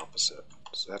miner opposite?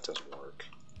 So that doesn't work.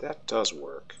 That does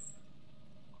work.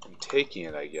 And taking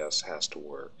it, I guess, has to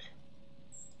work.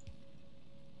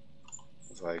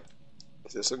 It's like,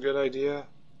 is this a good idea?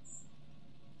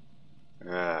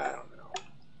 I don't know.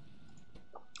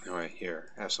 Alright,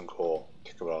 here, have some coal.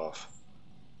 Kick it off.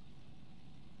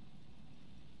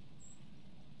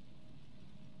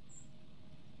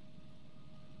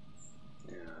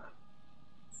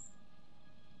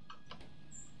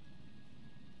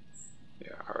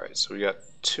 Alright, so we got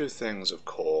two things of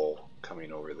coal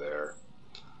coming over there.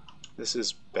 This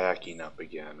is backing up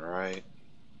again, right?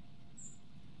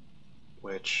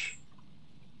 Which,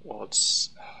 well,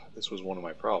 this was one of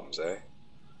my problems, eh?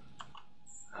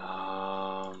 Yeah,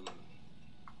 I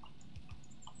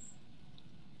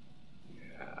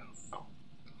don't know.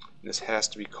 This has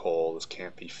to be coal, this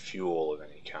can't be fuel of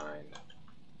any kind.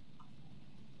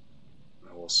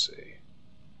 We'll see.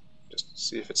 Just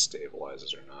see if it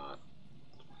stabilizes or not.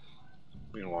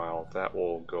 Meanwhile, that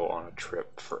will go on a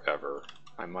trip forever.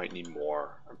 I might need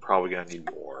more. I'm probably going to need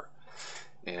more.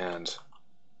 And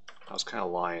I was kind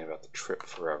of lying about the trip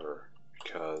forever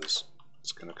because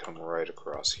it's going to come right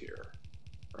across here,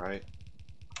 right?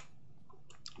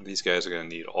 These guys are going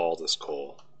to need all this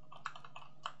coal.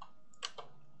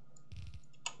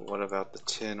 What about the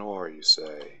tin ore, you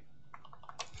say?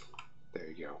 There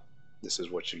you go. This is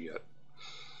what you get.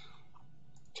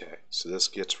 Okay, so this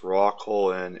gets raw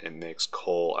coal in and makes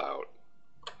coal out.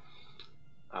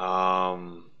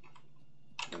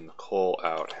 And the coal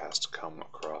out has to come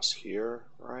across here,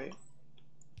 right?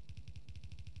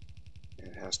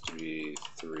 It has to be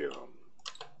 3 of them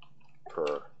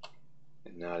per,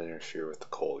 and not interfere with the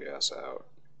coal gas out.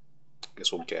 I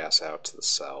guess we'll gas out to the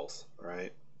south,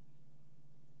 right?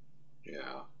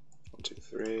 Yeah. 1, 2,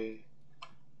 3.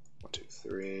 1, 2,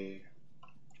 3.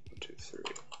 1, 2, 3.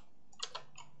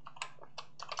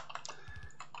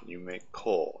 You make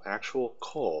coal, actual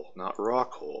coal, not raw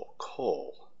coal,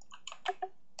 coal,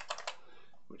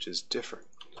 which is different.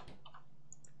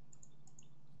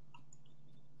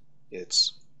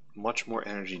 It's much more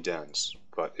energy dense,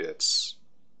 but it's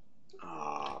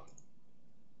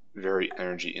very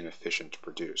energy inefficient to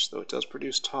produce, though it does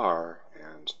produce tar,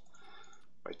 and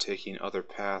by taking other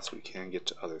paths we can get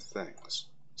to other things.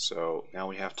 So now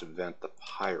we have to vent the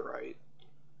pyrite,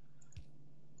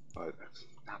 but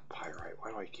not pyrite, why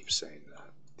do I keep saying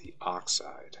that? The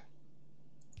oxide.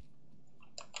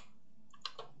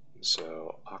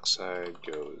 So oxide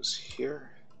goes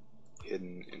here,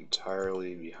 hidden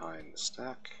entirely behind the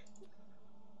stack.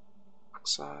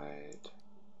 Oxide,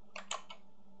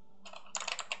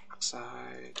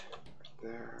 oxide, right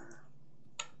there.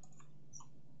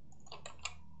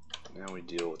 Now we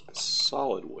deal with the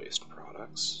solid waste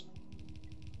products.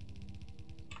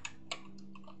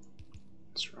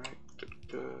 That's right. Good,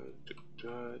 good, good,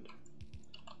 good.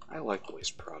 I like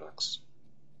waste products.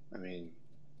 I mean,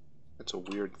 it's a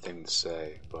weird thing to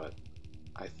say, but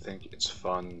I think it's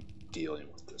fun dealing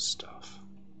with this stuff.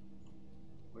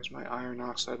 Where's my iron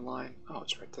oxide line? Oh,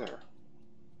 it's right there.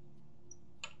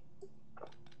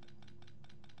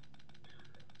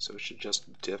 So it should just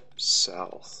dip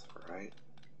south, right?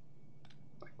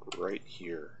 Like right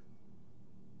here.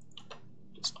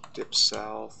 Just dip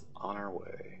south on our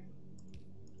way.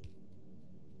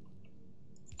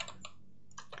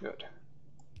 Good.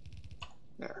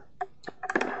 There.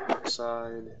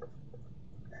 Oxide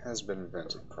has been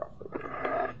vented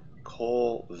properly.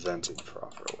 Coal vented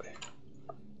properly.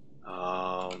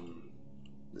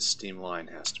 The steam line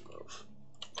has to move.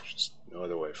 There's just no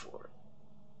other way for it.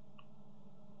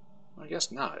 Well, I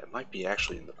guess not. It might be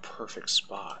actually in the perfect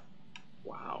spot.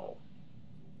 Wow.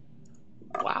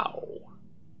 Wow.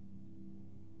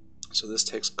 So this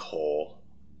takes coal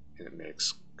and it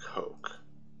makes coke.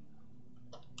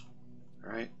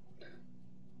 Right? Then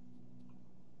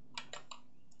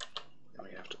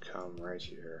we have to come right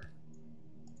here.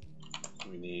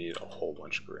 We need a whole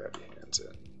bunch of gravity hands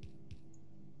in.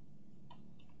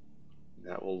 And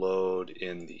that will load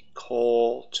in the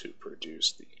coal to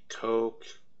produce the coke.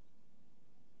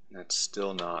 And that's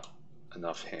still not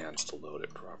enough hands to load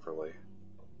it properly.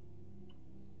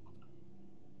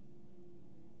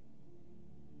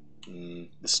 The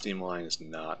steam line is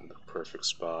not in the perfect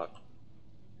spot.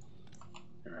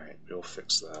 Alright, we'll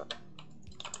fix that.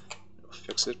 We'll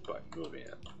fix it by moving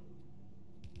it.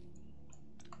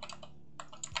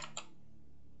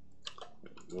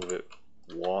 Move it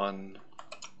one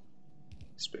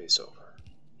space over.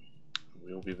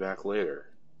 We will be back later,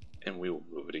 and we will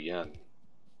move it again.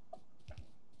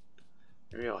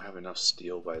 Maybe I'll have enough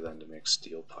steel by then to make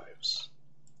steel pipes.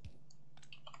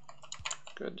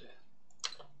 Good.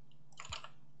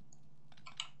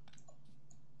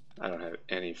 I don't have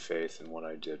any faith in what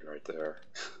I did right there.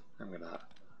 I'm gonna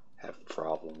have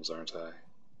problems, aren't I?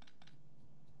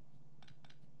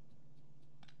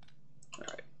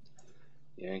 Alright.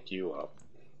 Yank you up.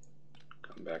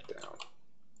 Come back down.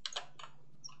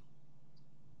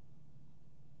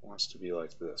 Wants to be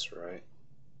like this, right?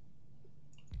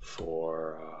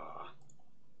 For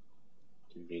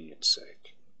convenience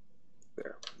sake.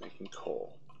 There, making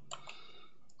coal.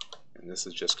 And this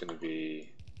is just going to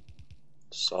be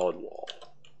solid wall.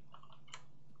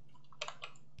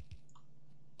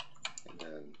 And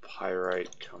then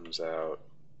pyrite comes out,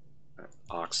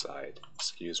 oxide,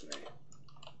 excuse me.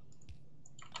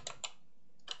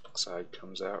 Oxide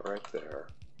comes out right there.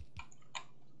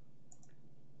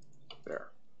 There.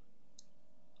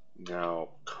 Now,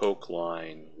 coke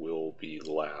line will be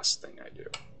the last thing I do.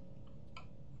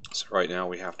 So right now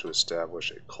we have to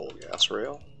establish a coal gas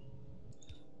rail,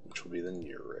 which will be the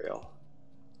near rail.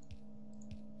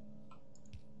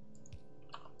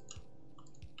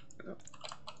 Yep.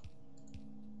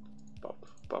 Bop,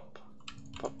 bop,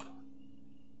 bop.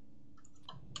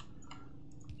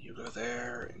 You go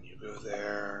there, and you go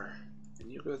there,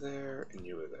 and you go there, and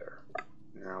you go there.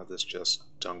 Now this just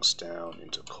dunks down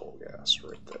into coal gas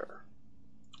right there.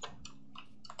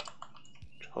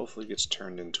 Which hopefully gets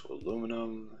turned into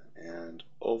aluminum and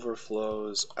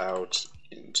overflows out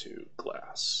into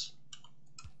glass.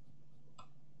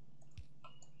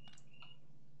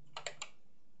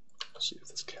 See if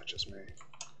this catches me.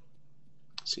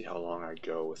 See how long I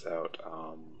go without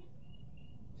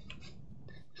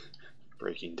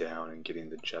breaking down and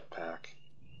getting the jetpack.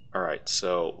 Alright,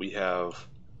 so we have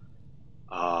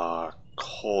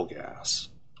coal gas.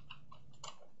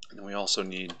 And then we also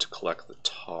need to collect the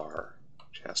tar,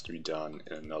 which has to be done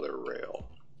in another rail.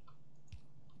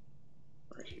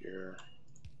 Right here.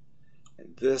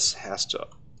 And this has to,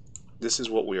 this is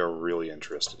what we are really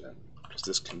interested in, because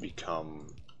this can become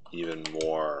even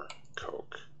more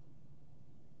coke.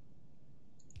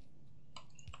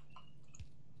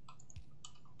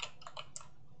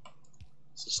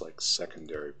 This is like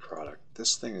secondary product.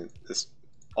 This thing,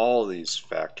 all these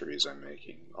factories I'm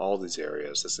making, all these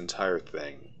areas, this entire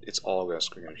thing, it's all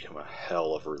just going to become a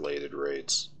hell of related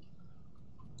rates.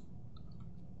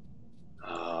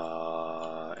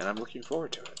 And I'm looking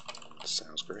forward to it.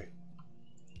 Sounds great.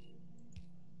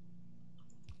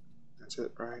 That's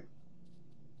it, right?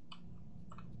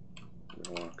 We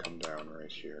don't want to come down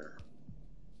right here.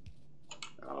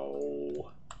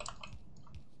 Oh.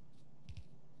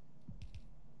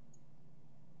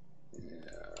 Yeah,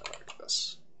 like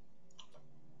this.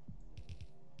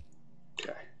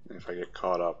 Okay, and if I get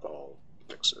caught up, I'll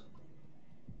fix it.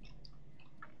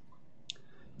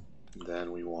 And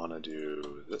then we want to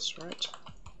do this, right?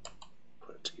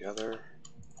 Put it together.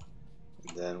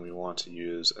 And then we want to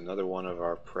use another one of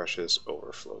our precious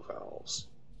overflow valves.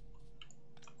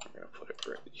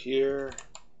 right here,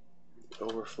 the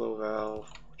overflow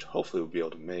valve, which hopefully we'll be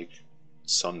able to make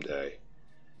someday,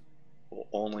 will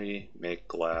only make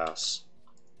glass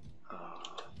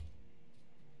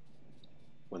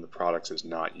when the product is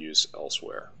not used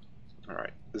elsewhere.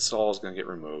 Alright, this all is going to get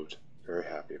removed. Very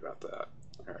happy about that.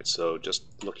 Alright, so just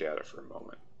look at it for a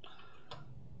moment.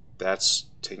 That's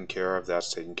taken care of,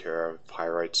 that's taken care of.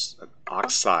 Pyrites,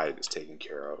 oxide is taken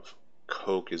care of.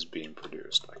 Coke is being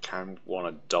produced. I kind of want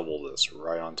to double this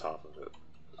right on top of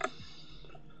it.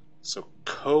 So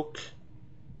Coke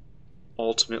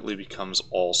ultimately becomes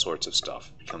all sorts of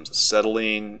stuff. It becomes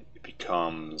acetylene, it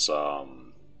becomes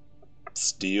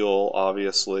steel,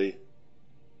 obviously.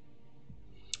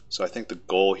 So I think the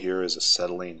goal here is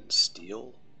acetylene and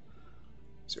steel.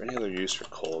 Is there any other use for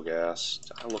coal gas?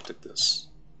 I looked at this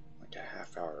like a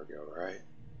half hour ago, right?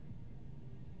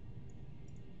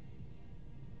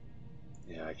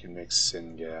 Yeah, I can make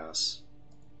syngas.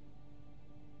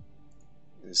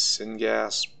 Is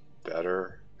syngas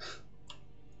better?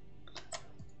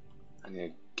 I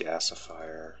need a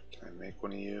gasifier. Can I make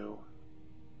one of you?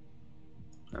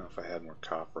 I don't know if I had more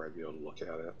copper I'd be able to look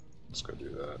at it. Let's go do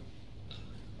that.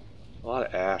 A lot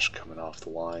of ash coming off the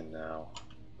line now.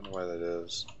 I wonder why that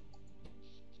is.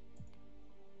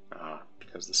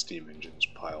 Because the steam engine's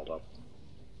piled up.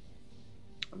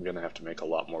 I'm going to have to make a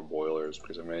lot more boilers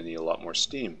because I'm going to need a lot more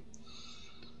steam.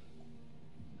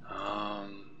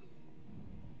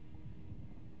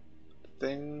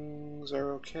 Things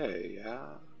are okay, yeah?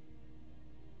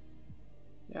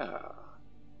 Yeah.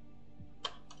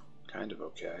 Kind of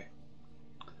okay.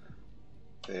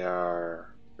 They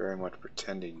are very much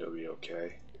pretending to be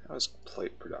okay. How's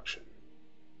plate production?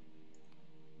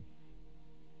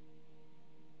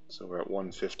 So we're at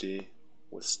 150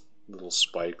 with little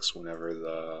spikes whenever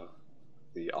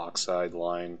the oxide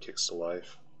line kicks to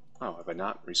life. Oh, have I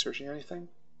not researching anything?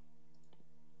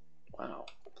 Wow.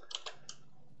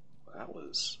 That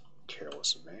was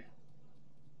careless of me.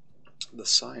 The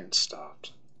science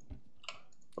stopped,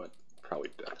 but probably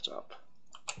backed up.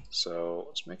 So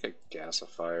let's make a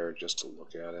gasifier just to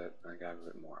look at it. I got a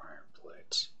bit more iron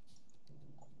plates.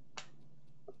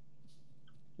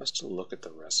 Just to look at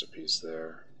the recipes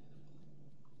there.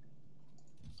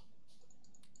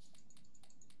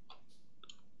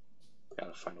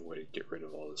 Gotta find a way to get rid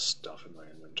of all this stuff in my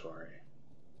inventory.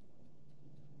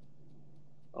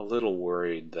 A little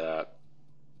worried that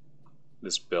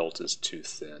this belt is too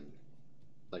thin.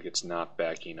 Like it's not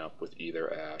backing up with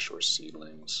either ash or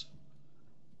seedlings.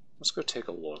 Let's go take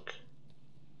a look.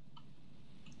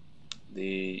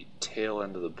 The tail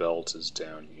end of the belt is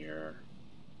down here.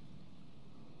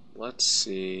 Let's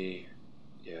see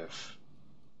if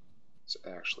it's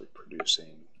actually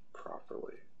producing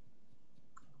properly.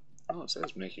 Oh, it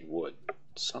says making wood.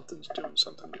 Something's doing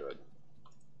something good.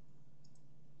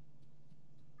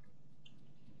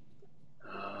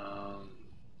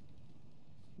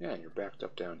 Yeah, you're backed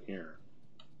up down here.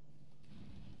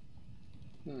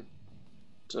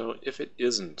 So if it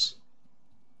isn't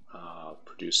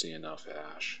producing enough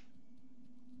ash,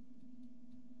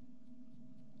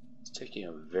 it's taking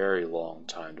a very long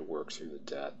time to work through the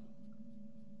debt,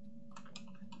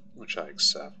 which I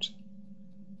accept.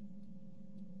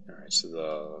 Alright,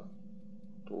 so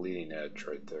the leading edge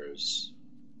right there is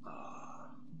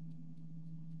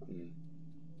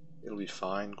it'll be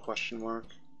fine, question mark?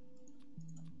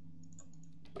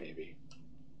 Maybe.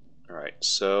 Alright,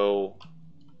 so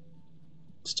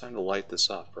it's time to light this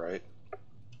up, right?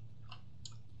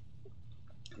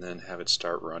 And then have it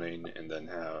start running, and then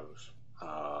have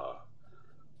I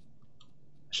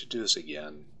should do this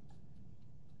again.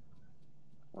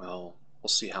 Well, we'll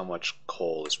see how much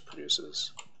coal this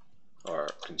produces, or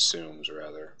consumes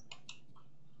rather.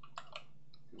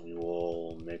 We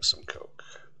will make some coke.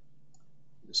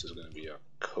 This is going to be a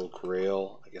coke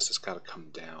rail. I guess it's got to come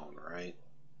down, right?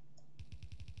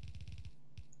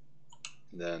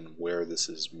 And then where this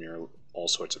is mere all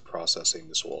sorts of processing,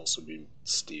 this will also be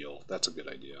steel. That's a good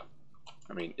idea.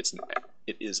 I mean,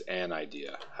 it is an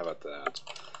idea. How about that?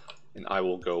 And I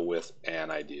will go with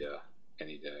an idea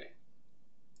any day.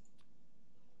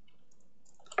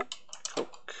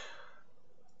 Coke.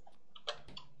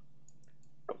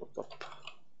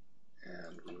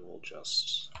 And we will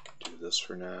just do this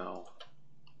for now.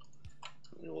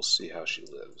 And we will see how she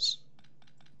lives.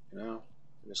 You know,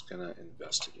 I'm just gonna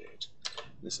investigate.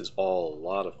 This is all a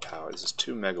lot of power. This is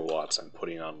 2 megawatts I'm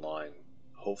putting online,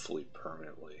 hopefully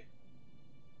permanently.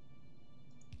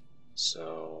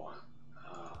 So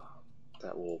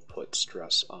that will put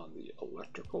stress on the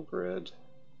electrical grid,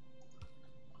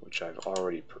 which I've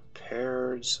already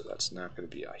prepared, so that's not going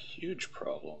to be a huge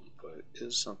problem, but it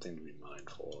is something to be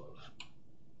mindful of.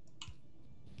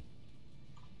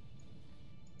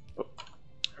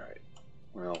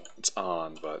 it's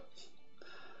on, but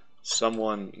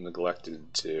someone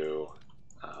neglected to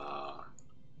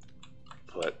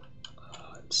put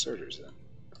inserters in.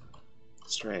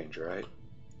 Strange, right?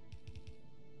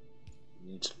 It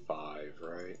needs 5,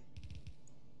 right?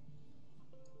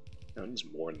 No, it needs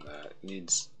more than that. It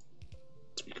needs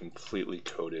to be completely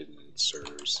coated in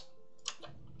inserters.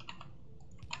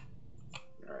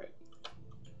 Alright.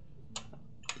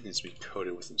 It needs to be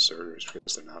coated with inserters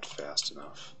because they're not fast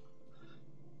enough.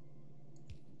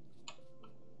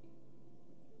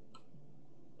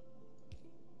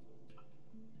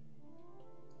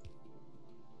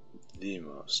 The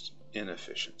most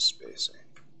inefficient spacing.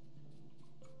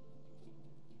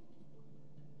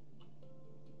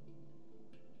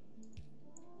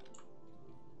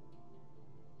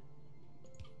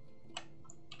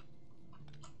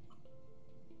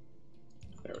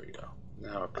 There we go.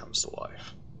 Now it comes to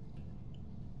life.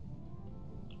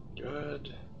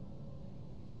 Good.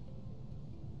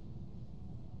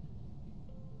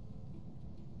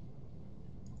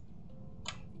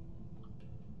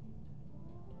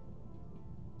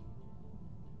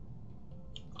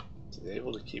 Is it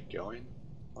able to keep going?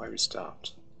 Why have you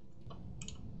stopped?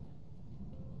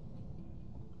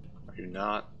 Are you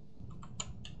not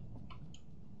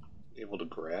able to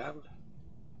grab?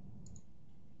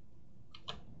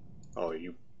 Oh,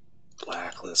 you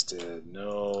blacklisted.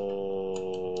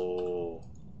 No.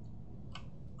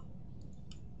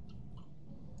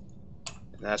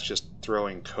 And that's just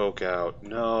throwing Coke out.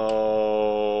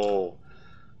 No.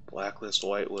 Blacklist,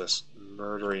 whitelist,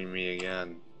 murdering me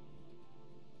again.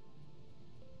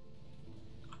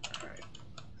 Alright.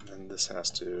 And then this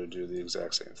has to do the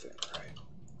exact same thing, right?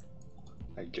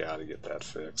 I gotta get that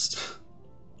fixed.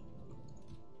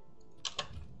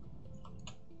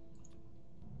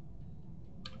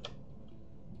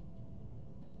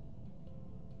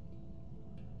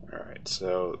 Alright,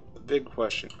 so the big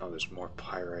question... Oh, there's more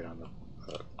pyrite on the...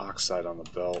 oxide on the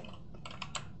belt.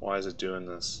 Why is it doing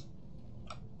this?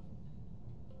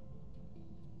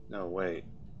 No, wait.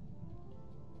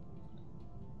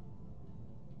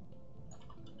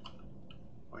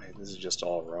 Wait, this is just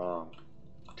all wrong.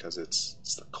 Because it's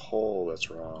the coal that's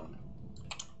wrong.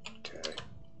 Okay.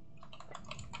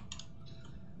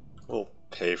 We'll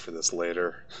pay for this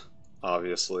later,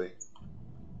 obviously.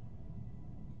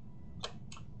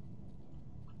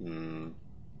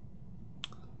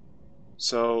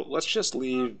 So let's just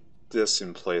leave this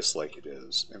in place like it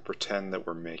is and pretend that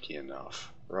we're making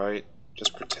enough, right?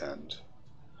 Just pretend.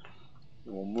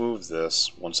 And we'll move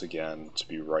this once again to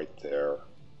be right there.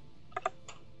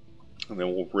 And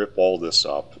then we'll rip all this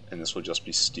up and this will just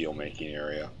be steel making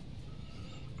area.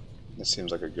 This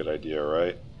seems like a good idea,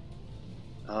 right?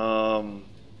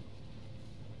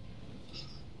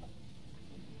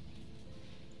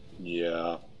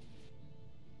 Yeah.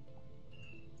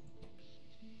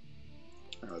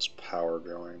 How's power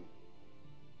going?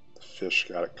 The fish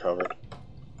got it covered.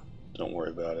 Don't worry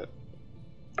about it.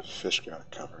 The fish got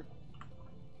it covered.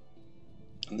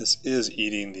 And this is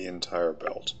eating the entire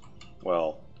belt.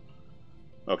 Well,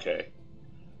 okay.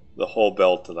 The whole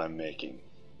belt that I'm making.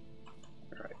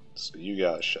 Alright, so you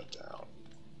gotta shut down.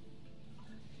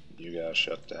 You gotta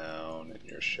shut down, and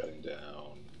you're shutting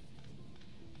down.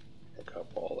 Pick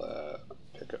up all that.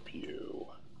 Pick up you.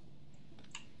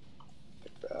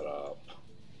 Pick that up.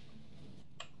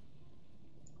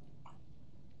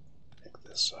 Pick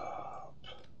this up.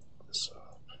 This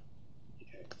up.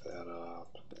 Yank that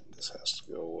up. Then this has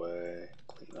to go away.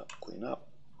 Clean up, clean up.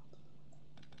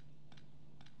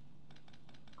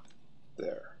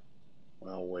 There.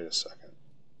 Well, wait a second.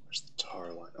 Where's the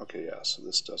tar line? Okay, yeah, so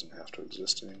this doesn't have to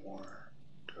exist anymore.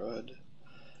 Good.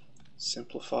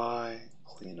 Simplify,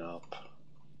 clean up,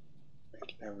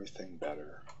 make everything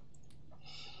better.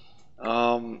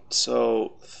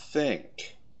 So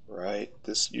think, right?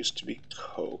 This used to be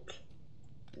Coke.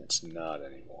 It's not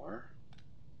anymore.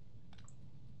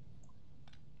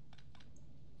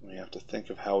 We have to think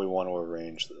of how we want to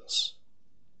arrange this.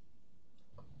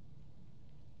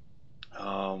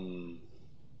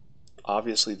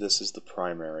 Obviously this is the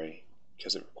primary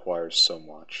because it requires so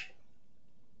much.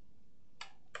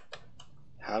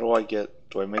 How do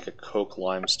I make a Coke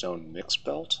limestone mix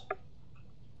belt?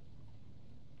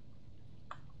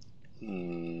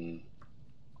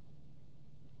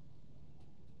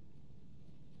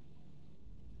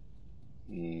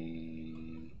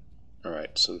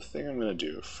 Alright, so the thing I'm going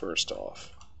to do first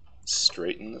off,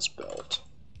 straighten this belt.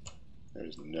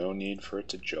 There's no need for it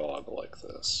to jog like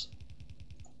this.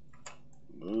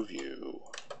 Move you.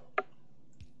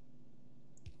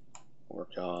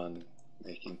 Work on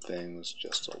making things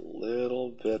just a little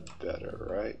bit better,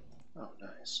 right? Oh,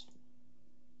 nice.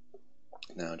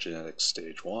 Now genetics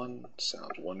stage 1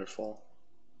 sounds wonderful.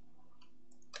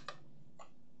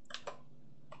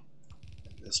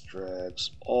 And this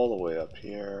drags all the way up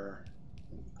here.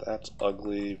 That's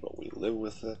ugly, but we live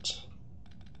with it.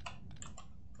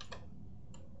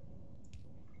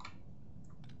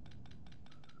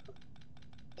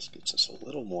 This gets us a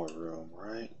little more room,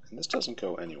 right? And this doesn't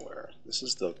go anywhere. This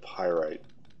is the pyrite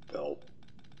belt,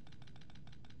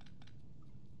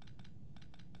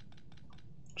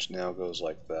 which now goes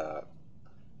like that,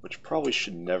 which probably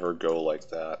should never go like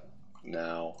that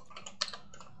now.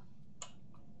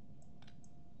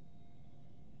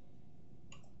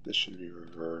 This should be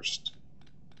reversed.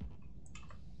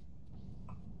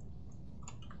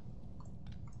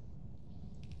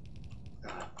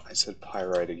 I said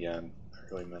pyrite again. I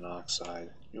really meant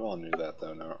oxide. You all knew that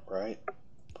though, no, right?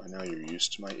 By now you're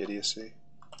used to my idiocy.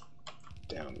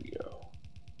 Down we go.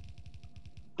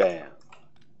 Bam.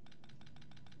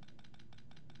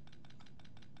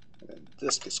 And then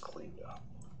this gets cleaned up.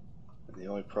 And the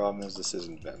only problem is this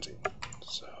isn't venting.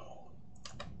 So,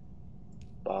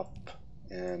 bop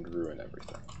and ruin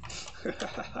everything.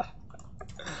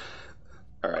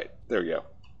 Alright, there we go.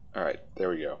 Alright, there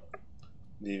we go.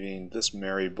 Leaving this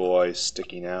merry boy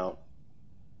sticking out.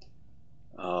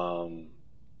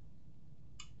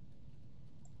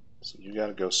 So you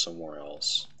gotta go somewhere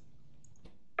else.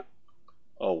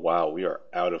 Oh wow, we are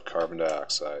out of carbon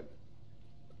dioxide.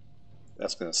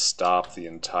 That's gonna stop the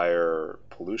entire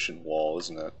pollution wall,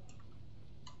 isn't it?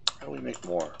 How do we make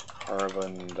more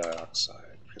carbon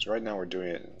dioxide? Because right now we're doing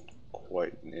it in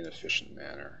quite an inefficient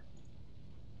manner.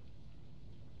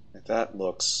 If that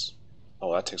looks...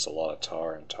 Oh, that takes a lot of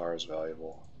tar, and tar is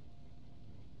valuable.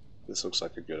 This looks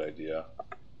like a good idea.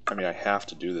 I mean, I have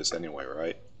to do this anyway,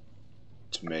 right?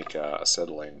 To make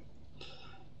acetylene.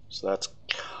 So that's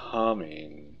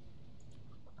coming.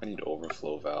 I need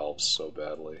overflow valves so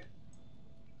badly.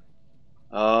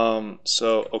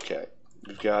 Okay.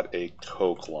 We've got a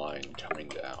coke line coming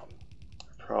down. I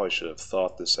probably should have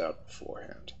thought this out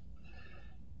beforehand.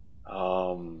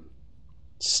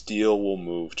 Steel will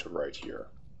move to right here.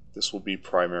 This will be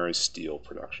primary steel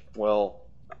production. Well.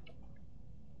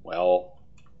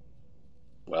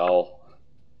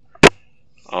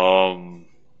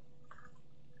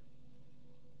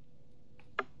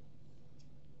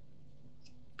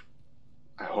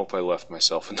 I hope I left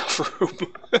myself enough room.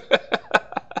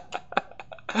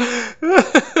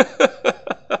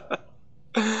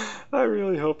 I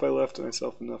really hope I left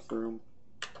myself enough room.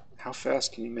 How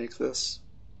fast can you make this?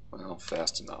 Well,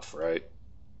 fast enough, right?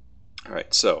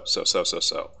 Alright, so.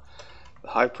 The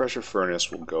high pressure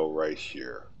furnace will go right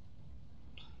here.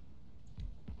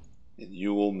 And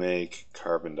you will make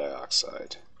carbon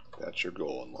dioxide. That's your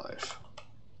goal in life.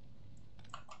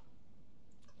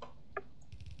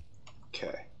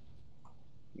 Okay.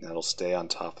 And that'll stay on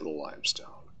top of the limestone.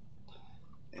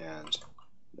 And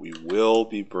we will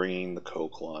be bringing the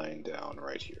coke line down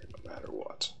right here, no matter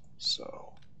what.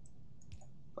 So,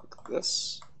 like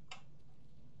this.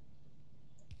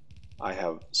 I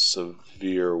have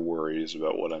severe worries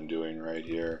about what I'm doing right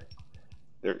here.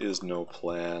 There is no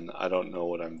plan. I don't know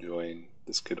what I'm doing.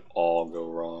 This could all go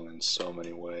wrong in so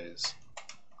many ways.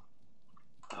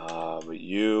 But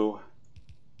you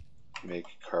make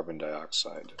carbon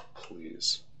dioxide,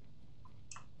 please.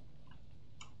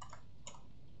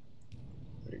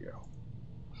 There you go.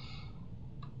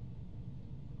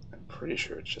 I'm pretty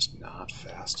sure it's just not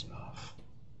fast enough.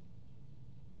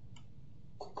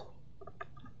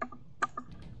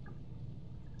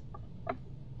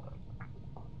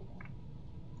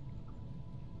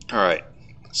 Alright,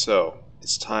 so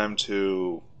it's time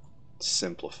to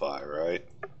simplify, right?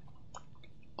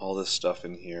 All this stuff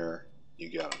in here, you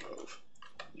gotta move.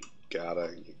 You gotta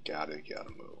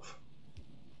move.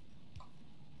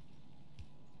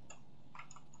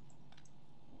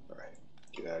 Alright,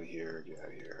 get out of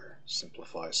here,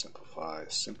 simplify.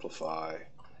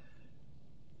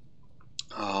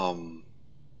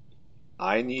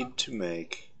 I need to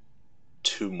make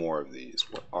 2 more of these.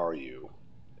 What are you?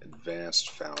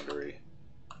 Advanced foundry.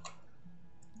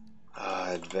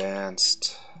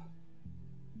 Advanced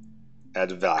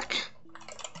advac.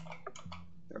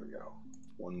 There we go.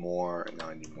 1 more, and now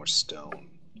I need more stone.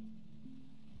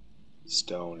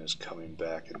 Stone is coming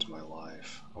back into my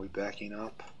life. Are we backing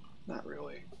up? Not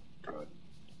really. Good.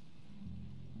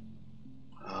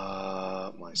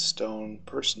 My stone,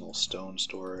 personal stone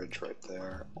storage right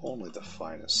there. Only the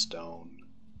finest stone.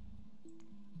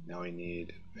 Now we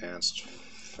need advanced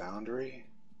foundry.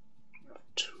 I have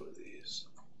 2 of these.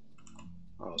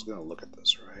 Oh, I was gonna look at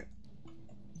this, right?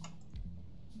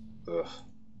 Ugh.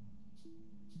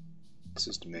 This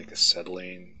is to make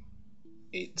acetylene.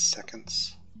 8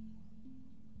 seconds.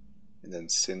 And then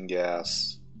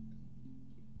syngas.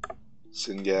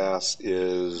 Syngas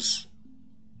is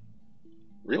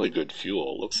really good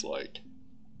fuel, looks like.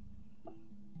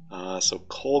 So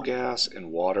coal gas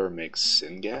and water makes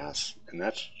syngas, and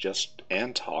that's just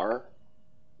tar.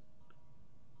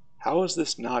 How is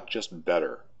this not just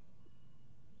better?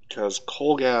 Because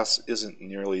coal gas isn't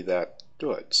nearly that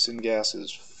good. Syngas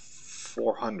is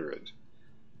 400.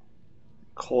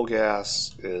 Coal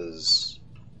gas is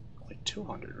like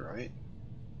 200, right?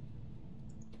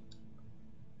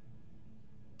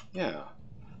 Yeah.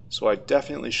 So I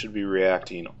definitely should be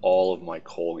reacting all of my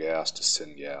coal gas to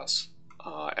syngas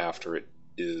after it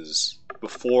is,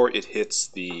 before it hits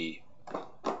the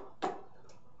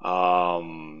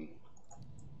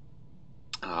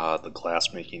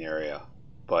glass making area,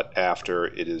 but after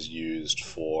it is used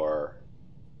for.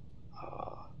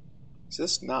 Is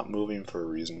this not moving for a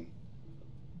reason?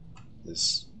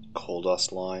 This coal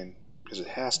dust line, because it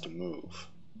has to move.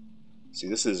 See,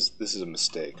 this is a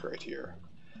mistake right here.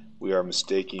 We are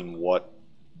mistaking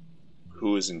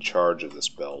who is in charge of this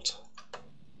belt.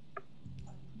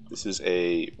 This is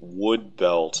a wood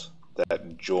belt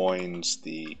that joins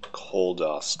the coal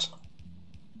dust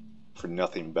for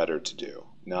nothing better to do,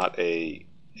 not a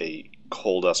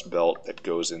coal dust belt that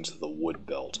goes into the wood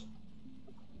belt.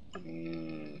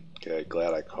 Okay,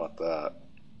 glad I caught that.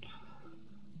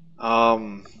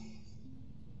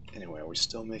 Anyway, are we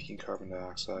still making carbon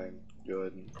dioxide?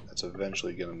 Good. That's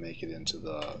eventually going to make it into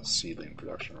the seedling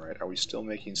production, right? Are we still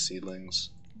making seedlings?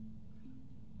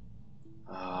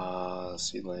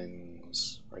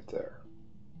 Seedlings right there.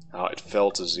 Oh, it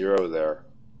fell to 0 there.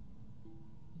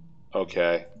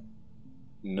 Okay.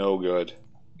 No good.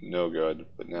 No good.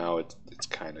 But now it's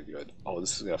kind of good. Oh,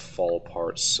 this is going to fall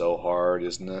apart so hard,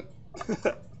 isn't it?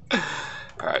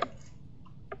 Alright.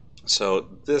 So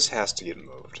this has to get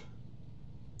moved.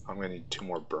 I'm going to need 2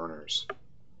 more burners.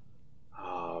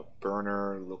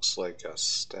 Burner looks like a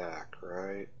stack,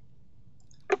 right?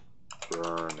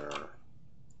 Burner.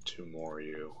 2 more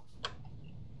you.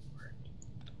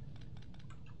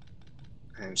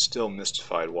 I'm still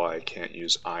mystified why I can't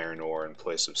use iron ore in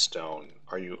place of stone.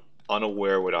 Are you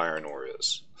unaware what iron ore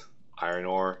is? Iron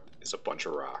ore is a bunch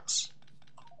of rocks.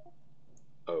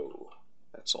 Oh,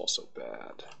 that's also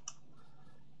bad.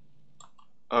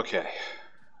 Okay.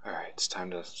 Alright, it's time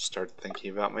to start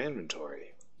thinking about my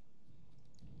inventory.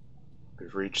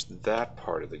 We've reached that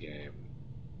part of the game.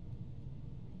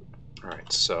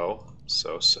 Alright, so.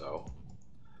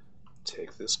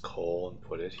 Take this coal and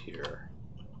put it here.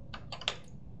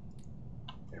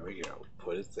 There we go,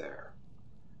 put it there.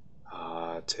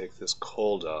 Take this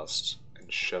coal dust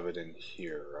and shove it in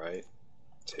here, right?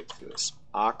 Take this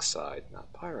oxide,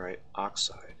 not pyrite,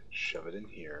 oxide, shove it in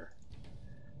here.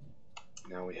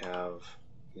 Now we have,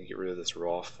 we get rid of this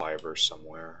raw fiber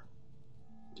somewhere.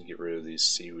 To get rid of these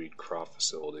seaweed crop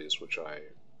facilities, which I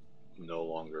no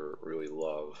longer really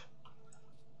love.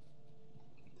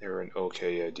 They were an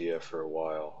okay idea for a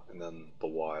while, and then the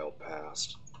while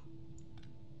passed.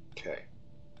 Okay.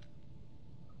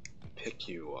 Pick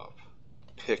you up.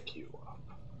 Pick you up.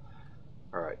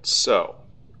 Alright, so,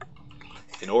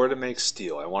 in order to make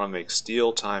steel, I want to make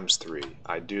steel times 3.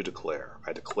 I declare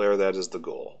that as the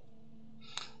goal.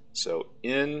 So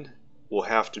in will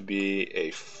have to be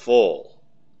a full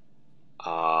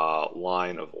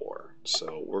line of ore.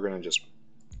 So we're going to just,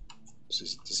 this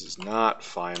is not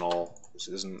final. This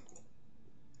isn't,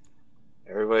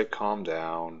 everybody calm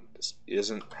down. This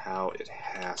isn't how it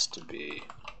has to be.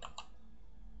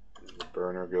 And the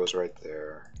burner goes right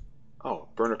there. Oh,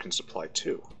 burner can supply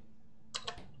 2.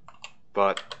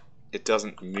 But it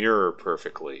doesn't mirror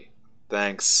perfectly.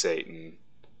 Thanks, Satan.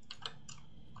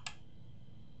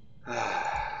 I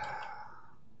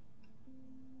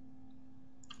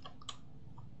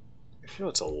feel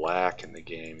it's a lack in the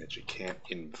game that you can't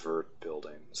invert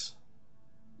buildings.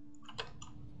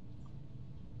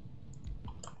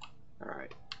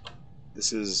 Alright.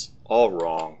 This is all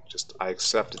wrong. Just, I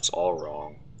accept it's all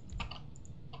wrong.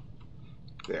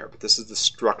 There, but this is the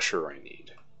structure I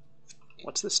need.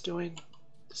 What's this doing?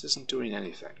 This isn't doing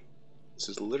anything. This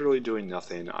is literally doing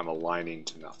nothing. I'm aligning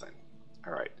to nothing.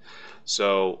 Alright.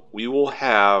 So, we will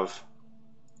have...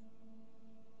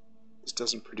 This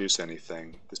doesn't produce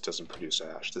anything. This doesn't produce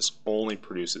ash. This only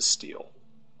produces steel.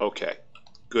 Okay.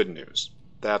 Good news.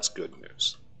 That's good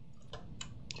news.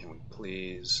 Can we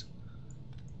please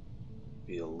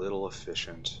be a little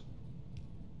efficient?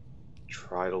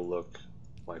 Try to look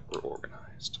like we're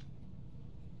organized.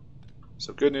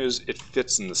 So good news, it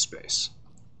fits in the space.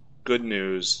 Good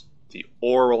news, the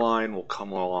ore line will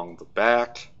come along the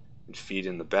back, and feed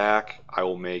in the back. I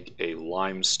will make a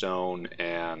limestone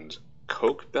and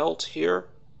coke belt here.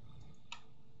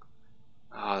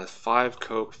 5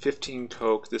 coke, 15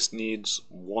 coke. This needs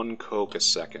 1 coke a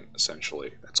second,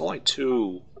 essentially. That's only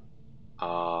 2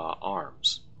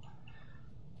 arms.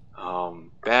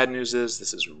 Bad news is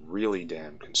this is really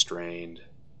damn constrained.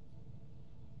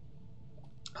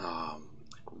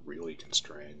 Really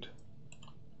constrained.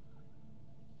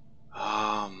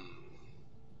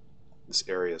 This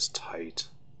area is tight.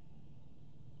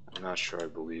 I'm not sure I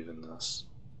believe in this.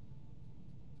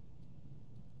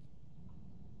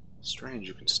 Strange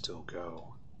you can still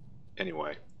go.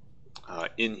 Anyway,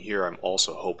 in here I'm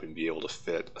also hoping to be able to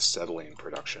fit acetylene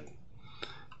production,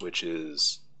 which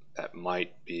is, that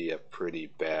might be a pretty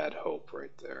bad hope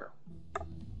right there.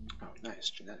 Oh, nice,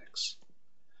 genetics.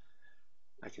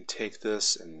 I can take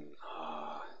this and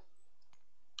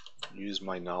use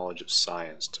my knowledge of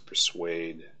science to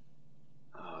persuade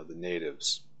the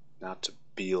natives not to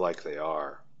be like they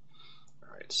are.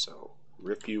 Alright, so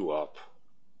rip you up.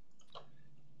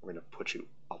 We're going to put you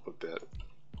up a bit.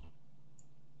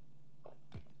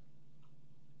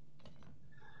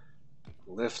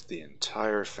 Lift the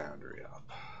entire foundry up.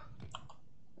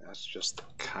 That's just the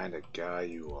kind of guy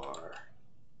you are.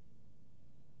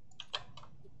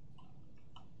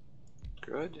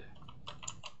 Good.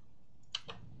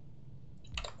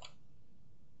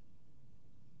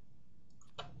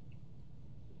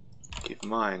 Keep in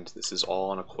mind, this is all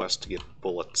on a quest to get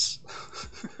bullets.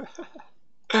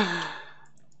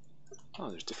 Oh,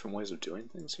 there's different ways of doing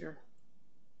things here.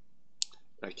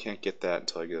 I can't get that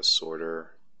until I get a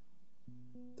sorter.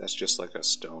 That's just like a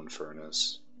stone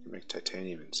furnace. You can make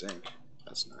titanium and zinc.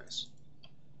 That's nice.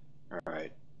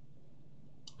 Alright.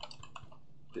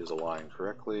 Please align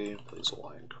correctly. Please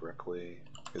align correctly.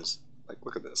 Because, like,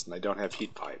 look at this. And I don't have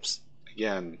heat pipes.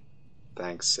 Again,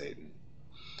 thanks, Satan.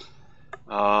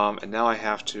 And now I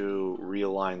have to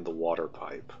realign the water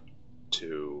pipe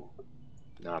to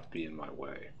not be in my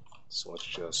way. So let's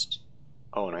just...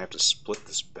 Oh, and I have to split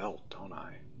this belt, don't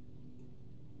I?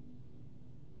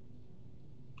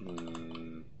 I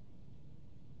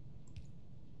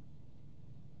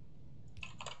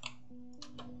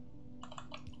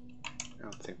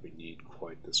don't think we need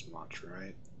quite this much,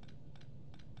 right?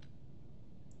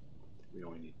 We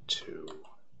only need 2.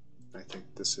 I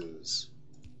think this is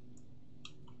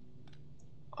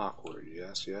awkward.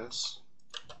 Yes, yes.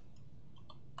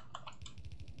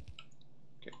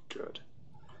 Okay, good.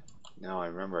 Now I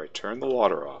remember I turned the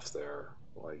water off there.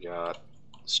 Well, I got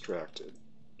distracted.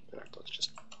 In fact, let's just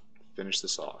finish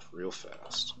this off real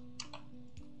fast.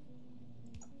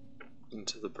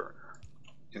 Into the burner.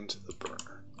 Into the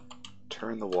burner.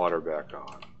 Turn the water back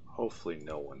on. Hopefully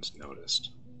no one's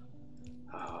noticed.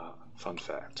 Fun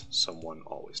fact, someone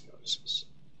always notices.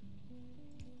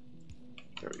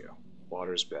 There we go.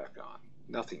 Water's back on.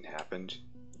 Nothing happened.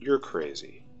 You're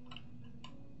crazy.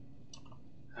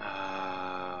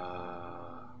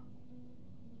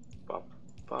 Bop,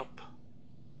 bop.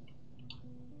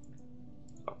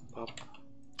 Bop, bop.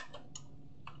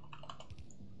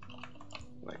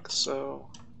 Like so.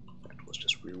 Let's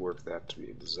just rework that to be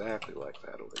exactly like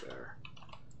that over there.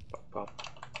 Bop, bop.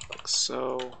 Like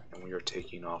so. And we are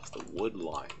taking off the wood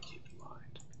line, keep in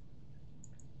mind.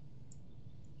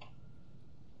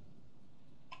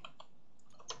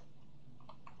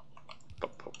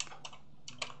 Bop, bop.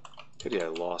 Pity I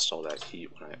lost all that heat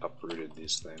when I uprooted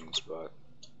these things, but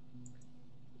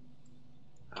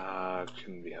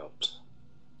couldn't be helped.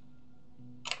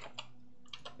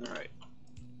 Alright.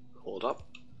 Hold up,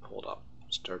 hold up.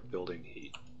 Start building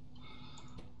heat.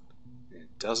 It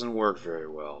doesn't work very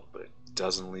well, but it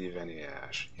doesn't leave any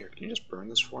ash. Here, can you just burn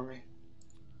this for me?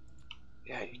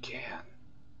 Yeah, you can.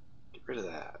 Get rid of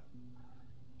that.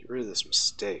 Get rid of this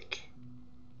mistake.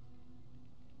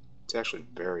 It's actually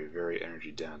very, very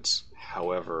energy dense.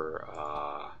 However,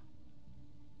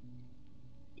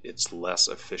 it's less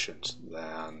efficient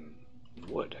than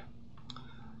wood.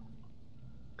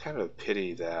 Kind of a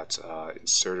pity that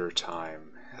inserter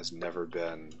time has never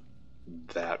been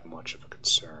that much of a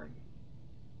concern.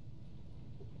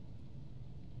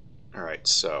 Alright,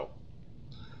 so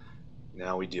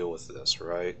now we deal with this,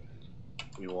 right?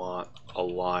 We want a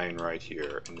line right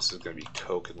here, and this is going to be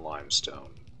coke and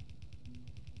limestone.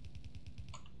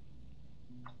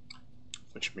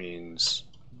 Which means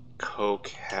coke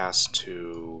has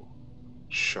to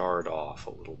shard off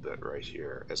a little bit right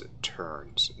here as it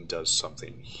turns and does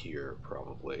something here,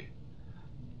 probably.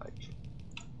 Like,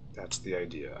 that's the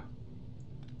idea.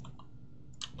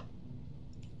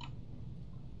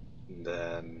 And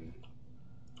then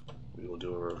we will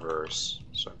do a reverse.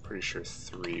 So I'm pretty sure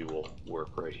 3 will work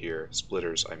right here.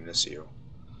 Splitters, I miss you.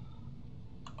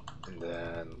 And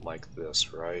then like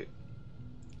this, right?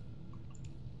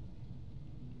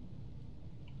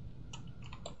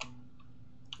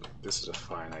 This is a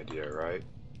fine idea, right?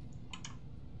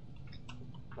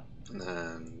 And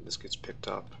then this gets picked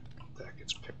up, that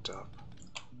gets picked up.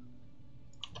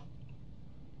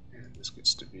 And this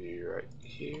gets to be right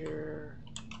here.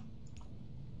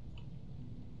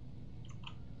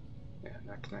 And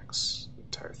that connects, the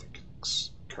entire thing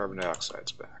connects. Carbon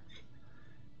dioxide's back.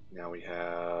 Now we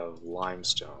have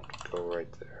limestone, go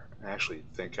right there. I actually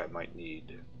think I might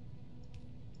need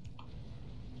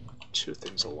 2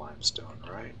 things of limestone,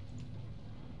 right?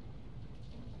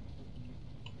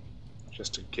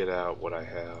 Just to get out what I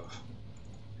have.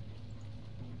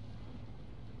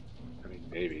 I mean,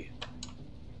 maybe.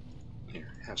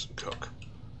 Here, have some coke.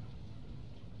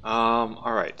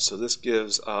 Alright, so this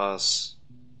gives us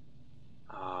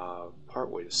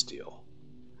partway to steel.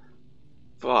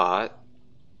 But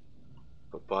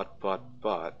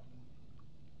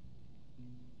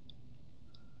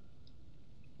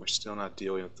we're still not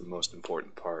dealing with the most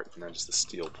important part, and that is the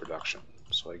steel production.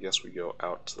 So I guess we go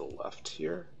out to the left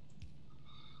here.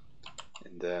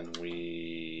 And then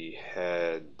we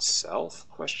head south,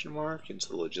 question mark, into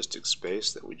the logistics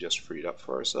space that we just freed up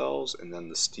for ourselves. And then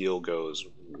the steel goes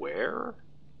where?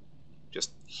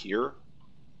 Just here?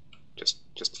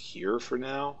 Just here for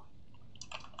now?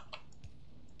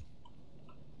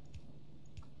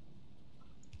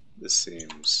 This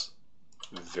seems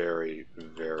very,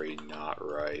 very not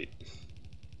right.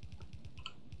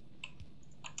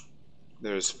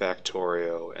 There's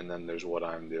Factorio, and then there's what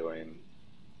I'm doing.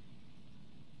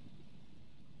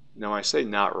 Now, I say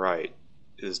not right,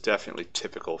 it is definitely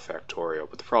typical Factorio,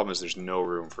 but the problem is there's no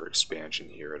room for expansion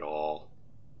here at all.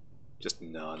 Just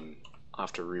none. I'll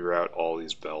have to reroute all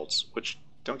these belts, which,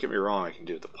 don't get me wrong, I can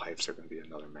do. The pipes are going to be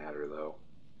another matter, though.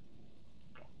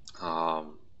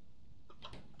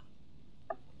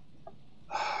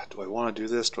 Do I want to do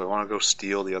this? Do I want to go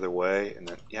steel the other way? And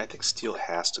then, yeah, I think steel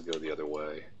has to go the other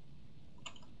way.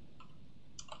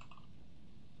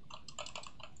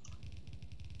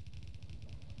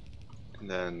 And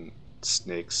then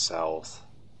snake south.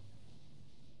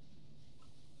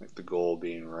 Like the goal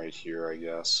being right here, I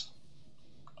guess.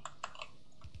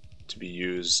 To be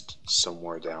used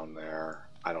somewhere down there.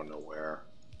 I don't know where.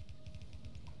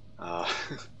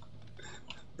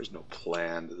 There's no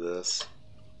plan to this.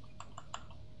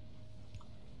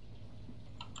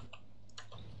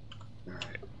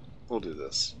 Alright, we'll do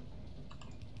this.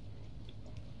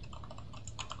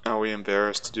 Are we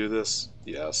embarrassed to do this?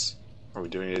 Yes. Are we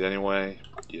doing it anyway?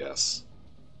 Yes.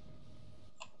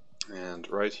 And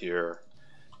right here,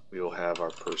 we will have our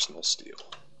personal steel.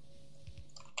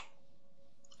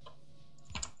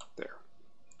 There.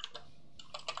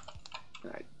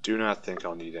 And I do not think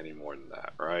I'll need any more than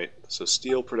that, right? So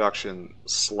steel production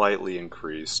slightly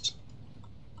increased.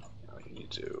 Now you need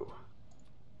to...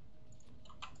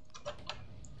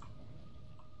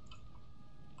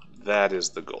 That is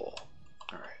the goal.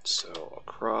 Alright, so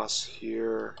across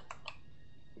here,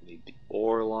 we need the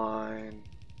ore line,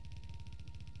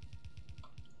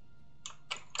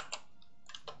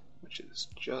 which is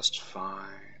just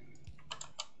fine,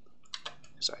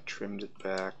 because I trimmed it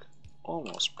back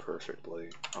almost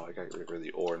perfectly. Oh, I got rid of the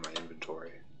ore in my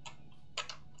inventory.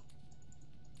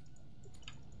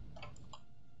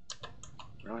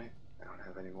 Really? I don't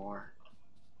have any more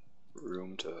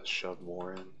room to shove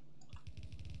more in.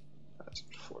 That's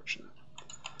unfortunate.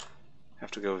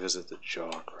 Have to go visit the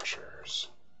jaw crushers.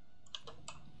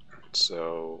 Alright,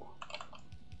 so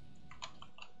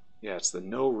yeah, it's the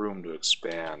no room to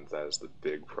expand that is the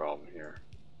big problem here.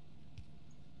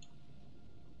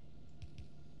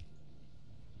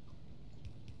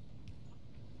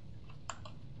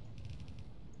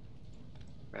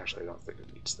 Actually, I don't think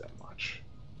it needs that much.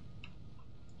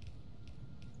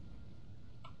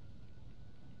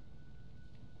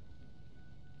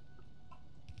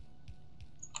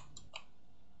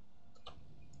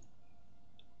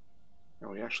 Are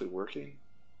we actually working?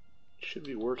 It should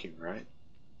be working, right?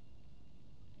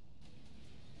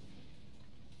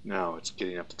 No, it's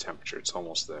getting up to temperature. It's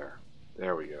almost there.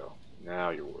 There we go. Now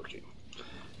you're working.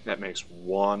 That makes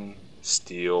 1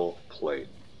 steel plate.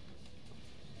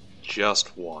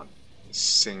 Just 1.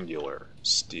 Singular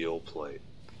steel plate.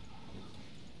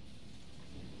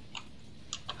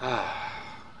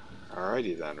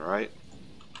 Alrighty then, right?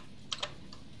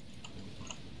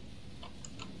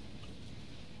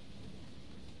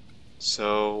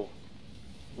 So,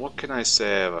 what can I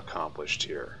say I've accomplished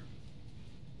here?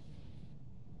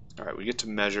 Alright, we get to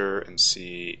measure and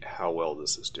see how well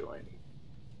this is doing.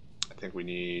 think we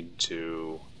need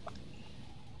to...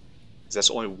 That's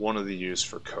only one of the use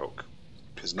for coke.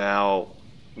 Because now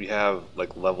we have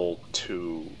like level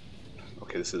 2.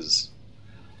 Okay, this is...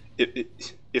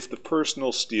 If the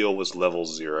personal steel was level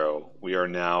 0, we are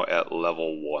now at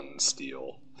level 1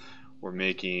 steel. We're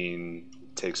making...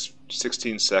 It takes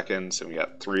 16 seconds, and we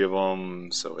got 3 of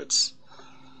them, so it's...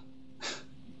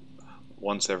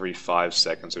 Once every 5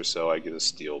 seconds or so I get a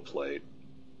steel plate.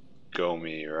 Go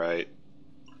me, right?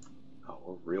 Oh,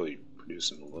 we're really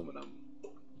producing aluminum.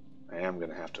 I am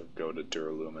going to have to go to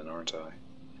duralumin, aren't I?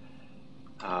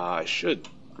 I should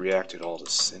react it all to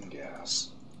syngas.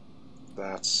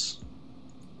 That's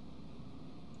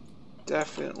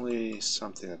definitely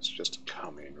something that's just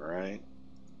coming, right?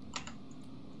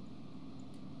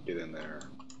 Get in there.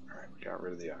 Alright, we got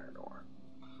rid of the iron ore.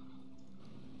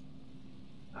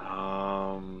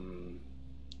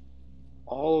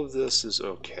 All of this is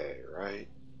okay, right?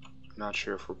 I'm not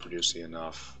sure if we're producing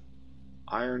enough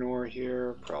iron ore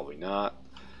here. Probably not.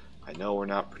 I know we're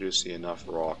not producing enough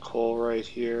raw coal right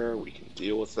here. We can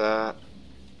deal with that.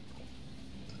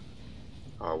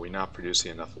 Are we not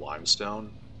producing enough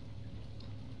limestone?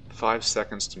 5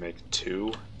 seconds to make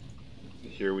 2.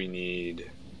 Here we need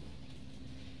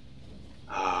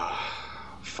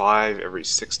 5 every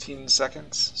 16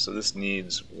 seconds. So this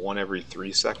needs 1 every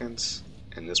 3 seconds.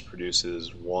 And this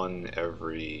produces 1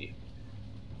 every...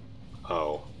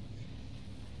 Oh.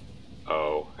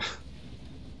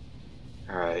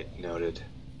 Alright, noted.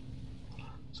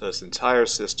 So this entire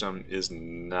system is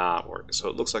not working. So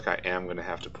it looks like I am going to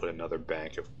have to put another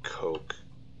bank of coke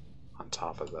on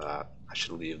top of that. I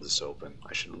should leave this open.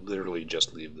 I should literally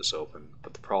just leave this open.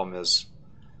 But the problem is,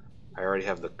 I already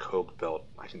have the coke belt.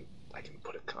 I can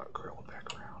put a grill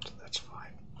back around. That's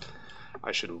fine.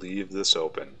 I should leave this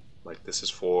open. Like, this is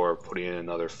for putting in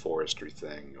another forestry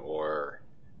thing, or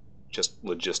just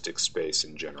logistics space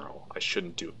in general. I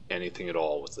shouldn't do anything at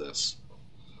all with this.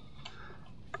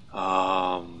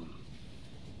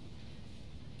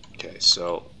 Okay,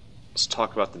 so let's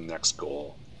talk about the next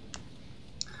goal.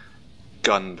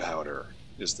 Gunpowder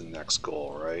is the next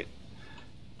goal, right?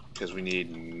 Because we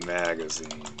need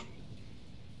magazine,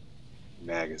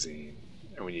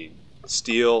 and we need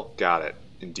steel, got it,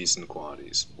 in decent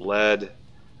quantities. Lead,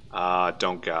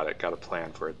 don't got it, got a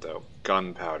plan for it though.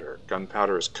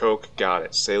 Gunpowder is coke, got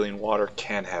it. Saline water,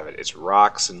 can't have it, it's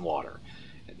rocks and water.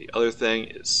 And the other thing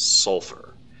is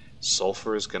sulfur.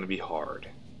 Sulfur is going to be hard.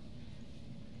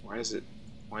 Why is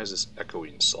this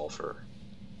echoing sulfur?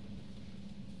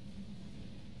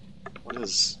 What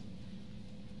is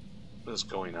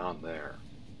going on there?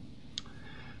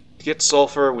 To get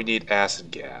sulfur, we need acid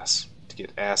gas. To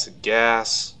get acid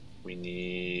gas, we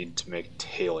need to make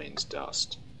tailings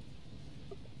dust.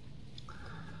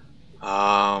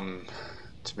 To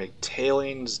make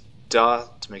tailings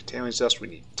dust, we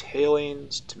need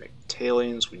tailings. To make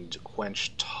tailings, we need to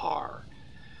quench tar.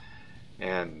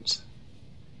 And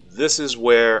this is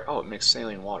where... Oh, it makes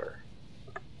saline water.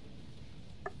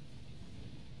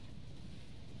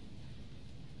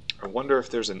 I wonder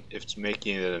if if it's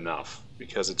making it enough,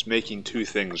 because it's making 2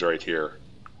 things right here.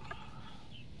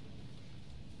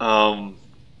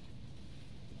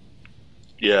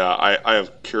 Yeah, I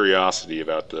have curiosity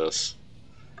about this.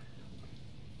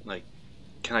 Like,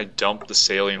 can I dump the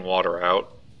saline water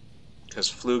out? Because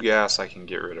flue gas I can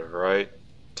get rid of, right?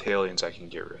 Tailings I can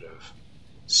get rid of.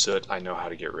 Soot I know how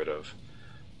to get rid of.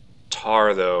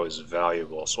 Tar, though, is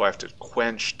valuable, so I have to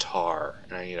quench tar,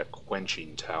 and I need a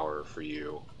quenching tower for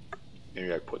you.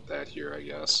 Maybe I put that here, I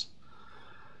guess.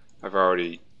 I've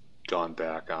already gone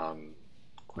back on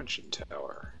quenching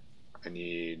tower. I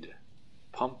need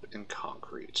pump and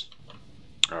concrete.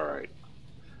 Alright.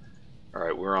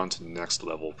 Alright, we're on to next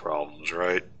level problems,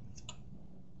 right?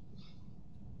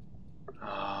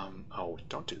 Oh,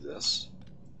 don't do this.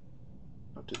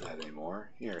 Don't do that anymore.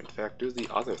 Here, in fact, do the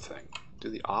other thing. Do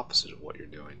the opposite of what you're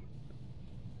doing.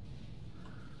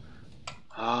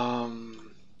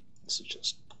 This is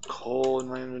just coal in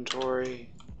my inventory.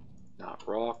 Not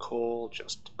raw coal,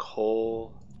 just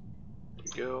coal. There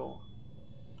we go.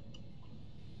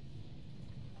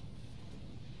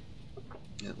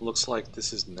 It looks like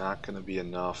this is not going to be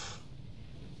enough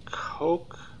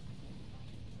coke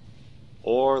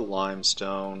or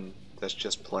limestone. That's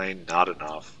just plain not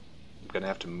enough. I'm going to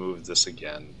have to move this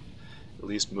again. At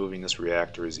least moving this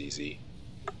reactor is easy.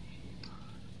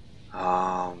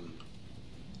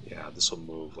 Yeah, this will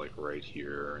move like right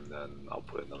here, and then I'll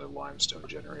put another limestone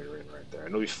generator in right there, and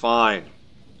it'll be fine.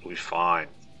 It'll be fine.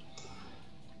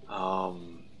 I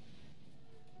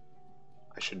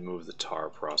should move the tar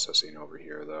processing over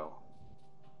here, though.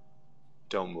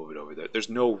 Don't move it over there. There's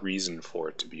no reason for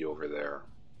it to be over there,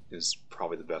 is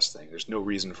probably the best thing. There's no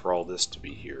reason for all this to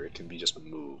be here. It can be just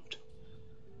moved.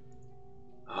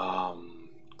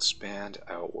 Expand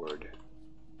outward.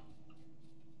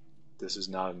 This is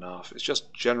not enough. It's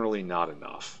just generally not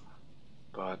enough.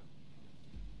 But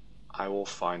I will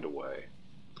find a way.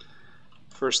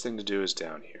 First thing to do is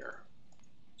down here.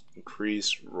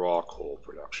 Increase raw coal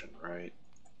production, right?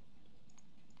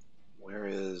 Where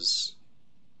is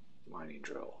mining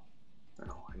drill?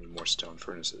 Oh, I need more stone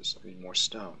furnaces. I need more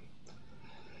stone.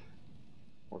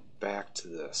 We're back to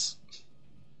this.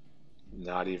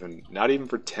 Not even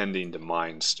pretending to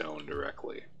mine stone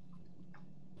directly.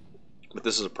 But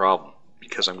this is a problem,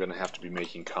 because I'm going to have to be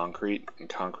making concrete, and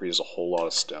concrete is a whole lot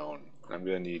of stone. And I'm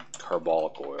going to need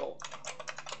carbolic oil.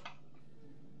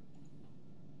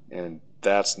 And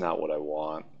that's not what I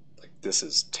want. Like, this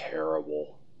is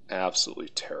terrible. Absolutely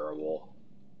terrible.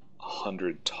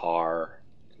 100 tar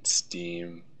and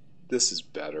steam. This is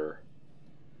better.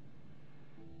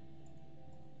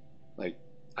 Like,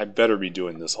 I better be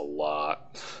doing this a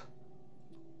lot.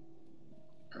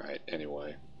 Alright,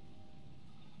 anyway.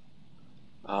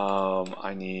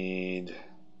 I need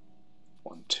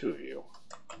 2 of you.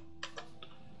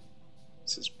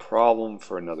 This is problem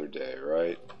for another day,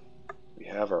 right? We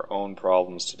have our own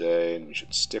problems today, and we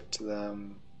should stick to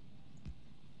them.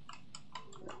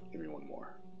 No, give me 1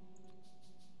 more.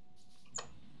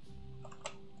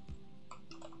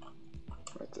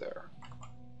 Right there.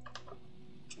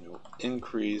 We'll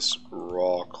increase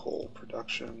raw coal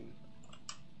production.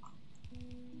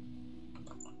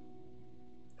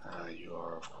 You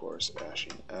are, of course,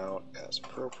 ashing out as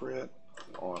appropriate.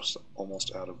 I'm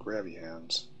almost out of grabby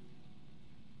hands.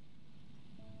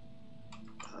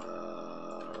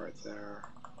 Right there.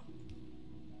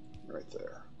 Right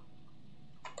there.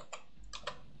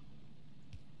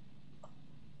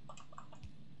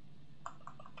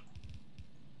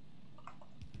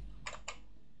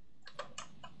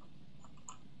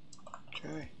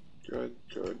 Okay, good,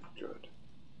 good, good.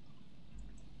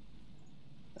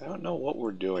 I don't know what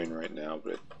we're doing right now,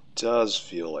 but it does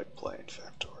feel like playing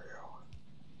Factorio.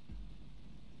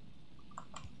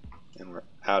 And we're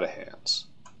out of hands.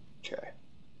 Okay.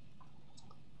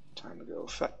 Time to go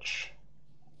fetch.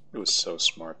 It was so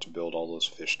smart to build all those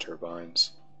fish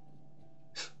turbines.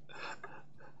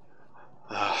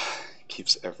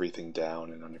 Keeps everything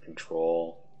down and under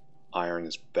control. Iron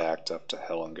is backed up to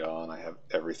hell and gone. I have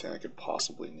everything I could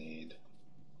possibly need.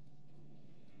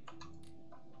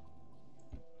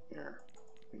 Here,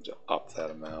 I need to up that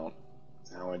amount.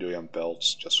 How am I doing on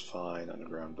belts? Just fine.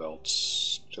 Underground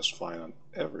belts, just fine on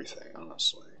everything,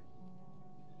 honestly.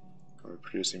 Are we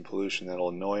producing pollution that'll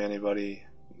annoy anybody?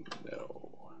 No.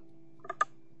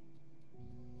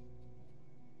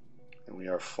 And we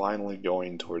are finally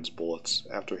going towards bullets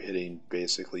after hitting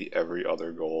basically every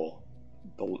other goal.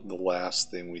 The last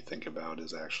thing we think about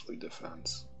is actually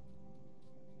defense.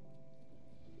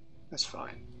 That's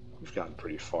fine. We've gotten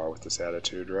pretty far with this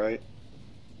attitude, right?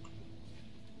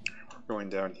 We're going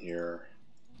down here.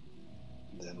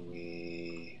 Then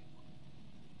we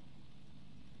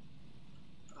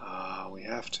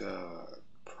have to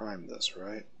prime this,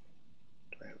 right?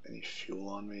 Do I have any fuel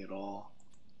on me at all?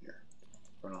 Here,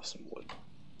 run off some wood.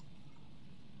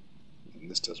 And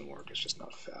this doesn't work, it's just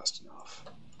not fast enough.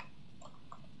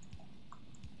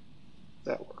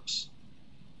 That works.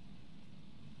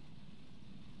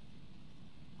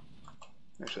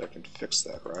 Actually, I can fix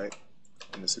that, right?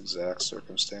 In this exact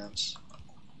circumstance.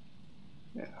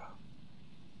 Yeah.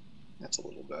 That's a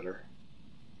little better.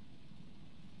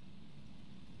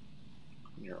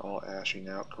 You're all ashing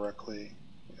out correctly.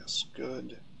 Yes,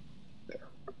 good. There.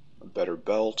 A better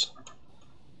belt.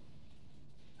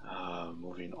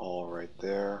 Moving all right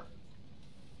there.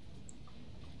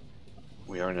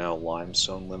 We are now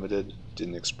limestone limited.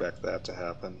 Didn't expect that to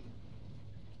happen.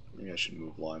 Maybe I should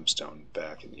move limestone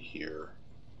back into here.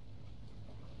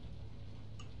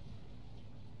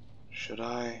 Should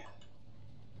I?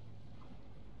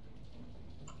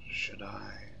 Should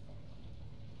I?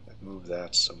 I've moved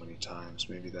that so many times.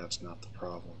 Maybe that's not the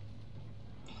problem.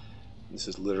 This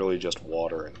is literally just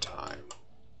water and time.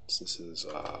 So this is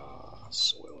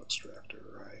soil extractor,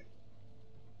 right?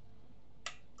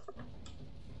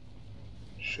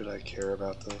 Should I care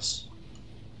about this?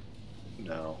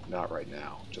 No, not right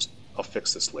now. I'll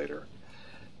fix this later.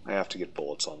 I have to get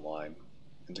bullets online.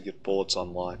 And to get bullets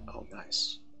online... Oh,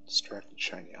 nice. Distracted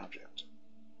shiny object.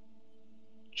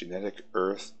 Genetic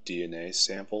Earth DNA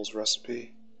samples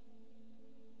recipe.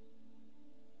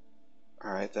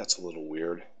 Alright, that's a little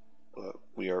weird. But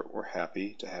we're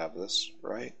happy to have this,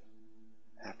 right?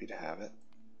 Happy to have it.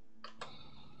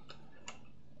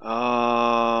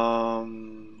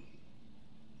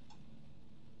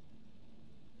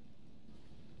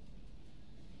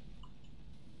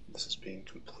 This is being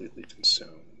completely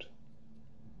consumed.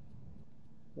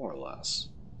 More or less.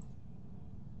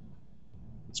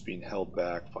 It's being held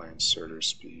back by inserter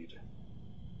speed,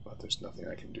 but there's nothing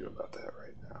I can do about that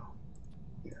right now.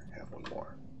 Here, have one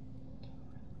more.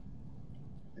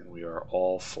 And we are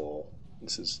all full.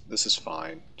 This is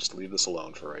fine. Just leave this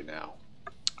alone for right now.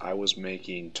 I was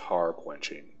making tar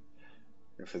quenching.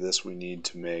 And for this we need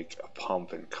to make a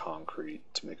pump and concrete.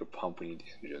 To make a pump we need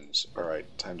engines.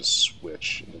 Alright, time to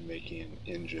switch into making an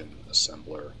engine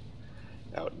assembler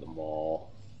out in the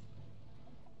mall.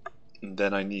 And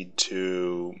then I need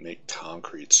to make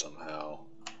concrete somehow.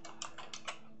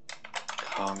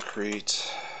 Concrete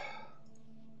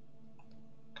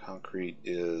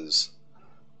is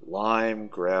lime,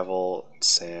 gravel,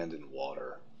 sand, and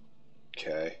water.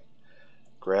 Okay.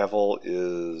 Gravel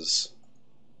is...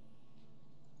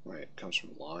 Wait, it comes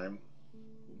from lime?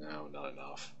 No, not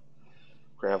enough.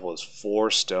 Gravel is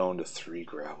 4 stone to 3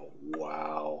 gravel.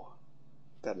 Wow.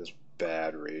 That is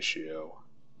bad ratio.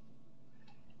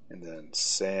 And then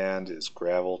sand is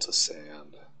gravel to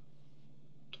sand.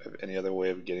 Do I have any other way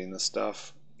of getting this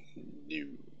stuff? No.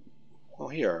 Well,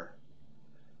 here.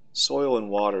 Soil and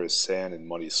water is sand and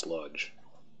muddy sludge.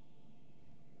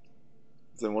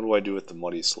 Then what do I do with the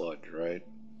muddy sludge, right?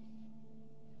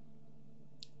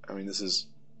 I mean, this is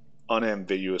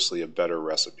unambiguously a better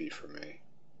recipe for me,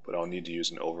 but I'll need to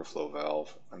use an overflow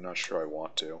valve. I'm not sure I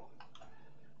want to.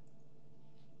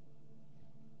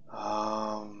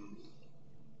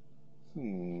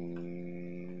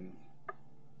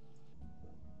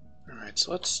 Alright,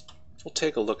 so we'll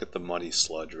take a look at the muddy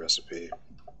sludge recipe,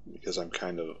 because I'm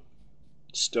kind of...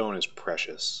 Stone is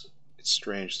precious. It's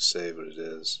strange to say, but it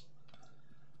is.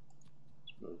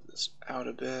 Let's move this out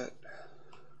a bit.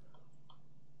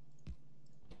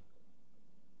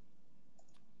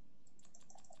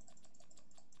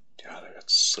 God, I got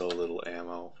so little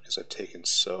ammo because I've taken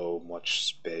so much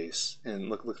space. And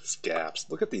look at these gaps.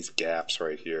 Look at these gaps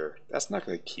right here. That's not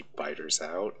going to keep biters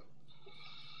out.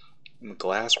 And the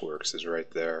glassworks is right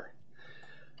there.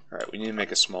 Alright, we need to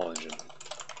make a small engine.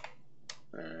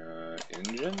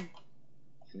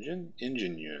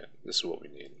 Engine unit. This is what we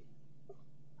need.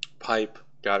 Pipe,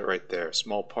 got it right there.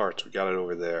 Small parts, we got it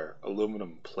over there.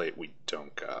 Aluminum plate, we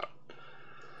don't got.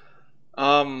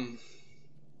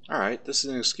 Alright, this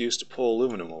is an excuse to pull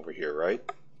aluminum over here, right?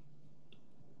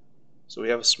 So we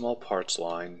have a small parts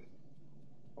line.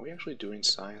 Are we actually doing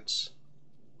science?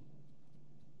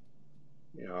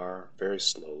 We are, very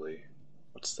slowly.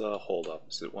 What's the hold up?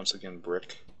 Is it once again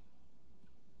brick?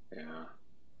 Yeah.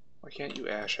 Why can't you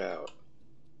ash out?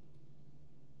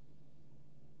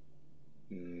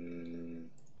 A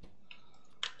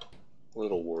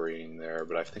little worrying there,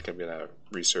 but I think I'm gonna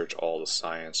research all the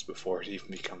science before it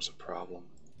even becomes a problem.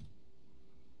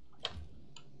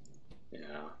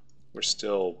 Yeah, we're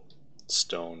still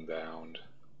stone bound,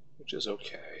 which is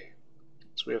okay.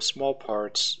 So we have small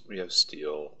parts, we have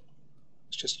steel.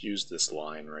 Let's just use this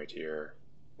line right here.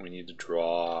 We need to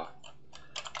draw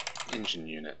engine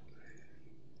unit.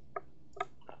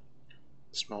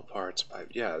 Small parts, pipe.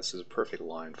 Yeah, this is a perfect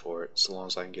line for it, so long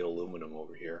as I can get aluminum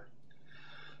over here.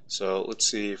 So let's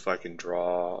see if I can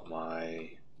draw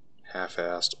my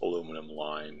half-assed aluminum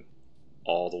line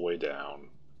all the way down.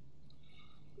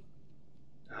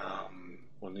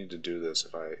 We'll need to do this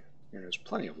if I... there's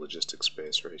plenty of logistic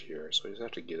space right here, so I just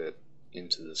have to get it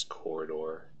into this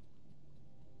corridor.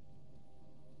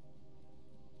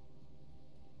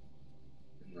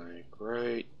 Like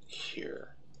right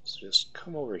here. So just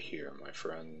come over here, my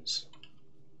friends.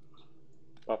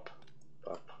 Up,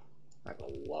 up. I have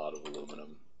a lot of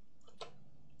aluminum.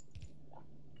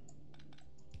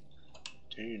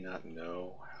 Do you not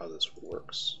know how this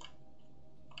works?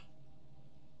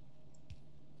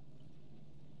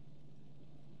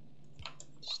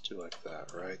 Let's do like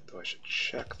that, right? Though I should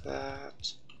check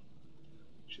that.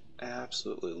 Should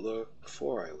absolutely look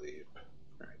before I leave.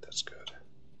 Alright, that's good.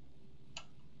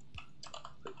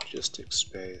 Logistic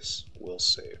space will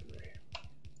save me.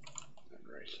 And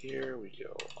right here we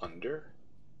go under.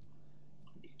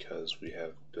 Because we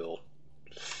have built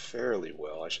fairly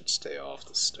well, I should stay off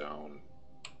the stone.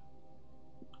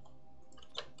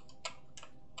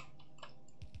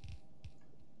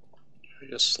 Should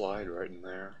I just slide right in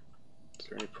there? Is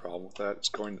there any problem with that?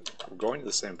 We're going to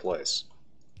the same place.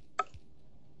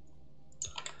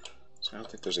 So I don't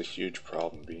think there's a huge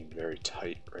problem being very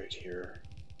tight right here.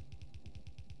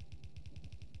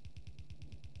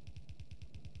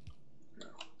 No,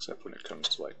 except when it comes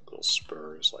to like little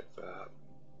spurs like that.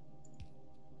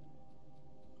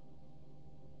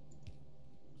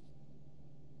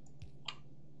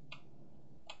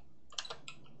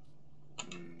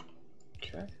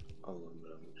 Okay,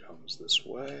 aluminum comes this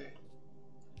way,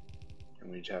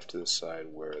 and we'd have to decide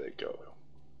where they go,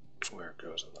 where it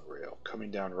goes on the rail.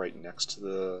 Coming down right next to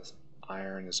the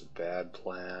iron is a bad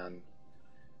plan,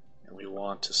 and we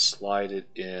want to slide it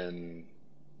in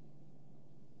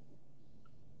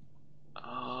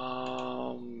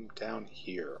down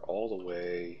here, all the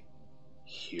way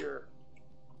here,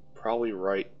 probably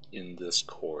right in this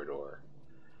corridor.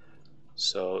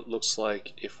 So it looks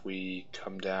like if we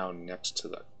come down next to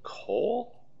the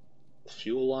coal,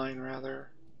 fuel line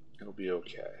rather, it'll be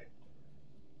okay.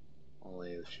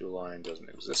 Only the fuel line doesn't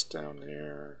exist down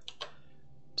there,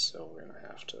 so we're gonna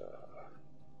have to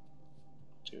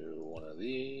do one of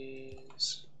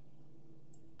these.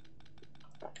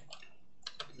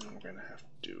 And we're gonna have to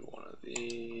do one of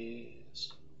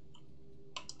these.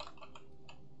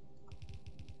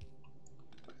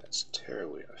 That's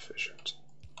terribly inefficient.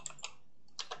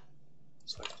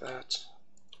 It's like that,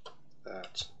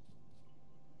 that,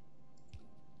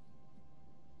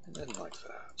 and then like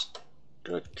that.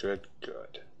 Good, good,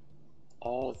 good.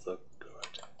 All the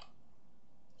good.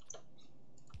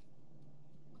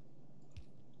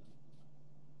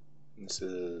 This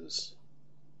is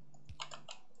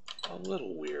a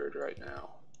little weird right now.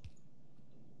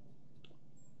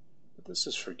 But this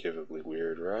is forgivably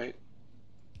weird, right?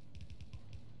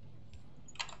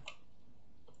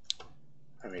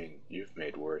 I mean, you've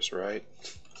made worse, right?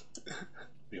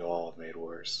 We all have made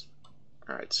worse.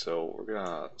 Alright, so we're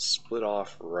gonna split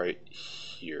off right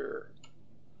here.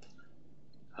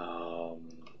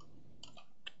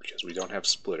 Because we don't have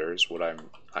splitters,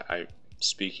 I'm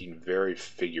speaking very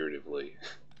figuratively.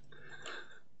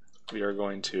 We are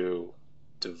going to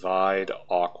divide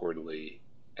awkwardly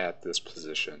at this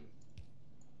position.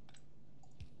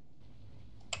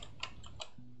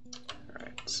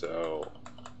 Alright, so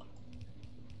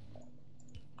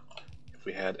if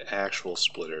we had actual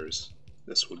splitters,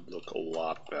 this would look a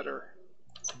lot better.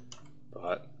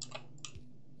 But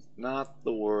not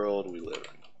the world we live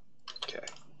in. Okay,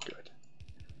 good.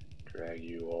 Drag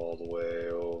you all the way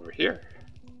over here.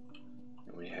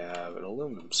 And we have an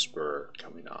aluminum spur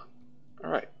coming on.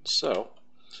 Alright, so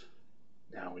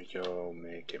now we go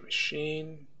make a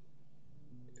machine.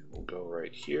 We'll go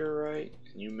right here, right?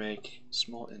 And you make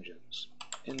small engines.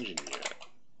 Engine unit.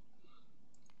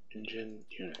 Engine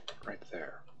unit, right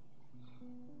there.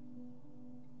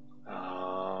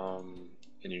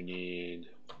 And you need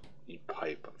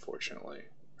pipe, unfortunately.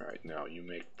 Alright, now you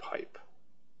make pipe.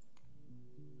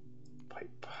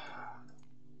 Pipe.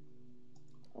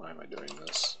 Why am I doing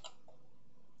this?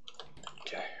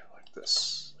 Okay, like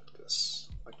this,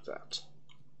 like that.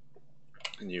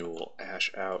 And you will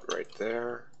ash out right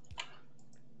there.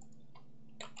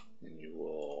 And you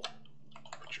will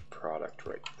put your product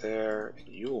right there. And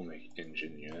you will make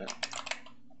engine unit.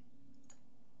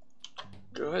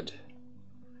 Good.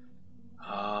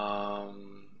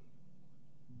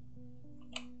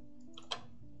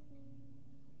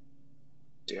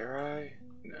 Dare I?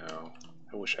 No.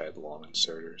 I wish I had long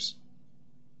inserters.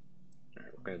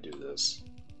 Alright, we're gonna do this.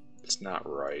 It's not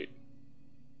right.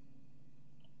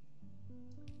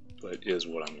 But it is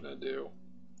what I'm gonna do.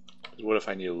 What if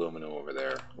I need aluminum over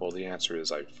there? Well, the answer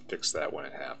is I fix that when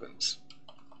it happens.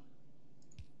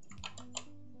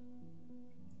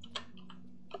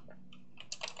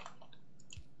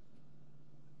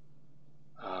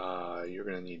 You're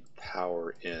gonna need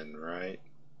power in, right?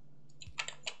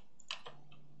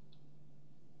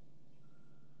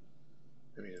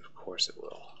 I mean, of course it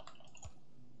will.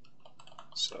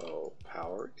 So,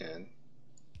 power in.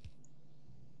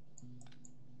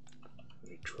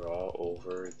 Let me draw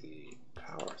over the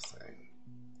power thing.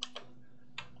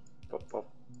 Bop, bop,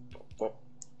 bop, bop.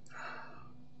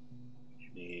 You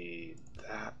need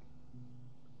that.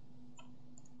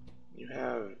 You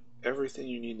have everything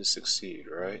you need to succeed,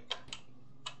 right?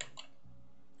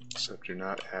 Except you're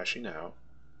not ashing out.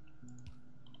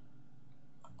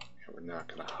 And we're not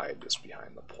going to hide this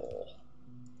behind the pole.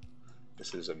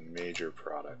 This is a major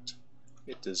product.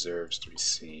 It deserves to be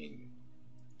seen.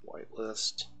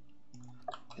 Whitelist.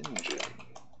 Engine.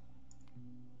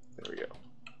 There we go.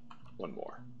 One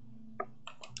more.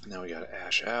 Now we got to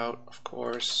ash out, of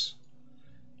course.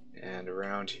 And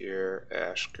around here,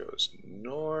 ash goes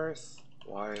north.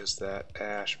 Why is that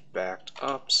ash backed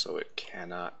up so it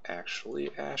cannot actually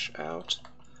ash out?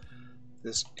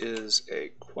 This is a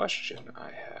question I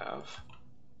have,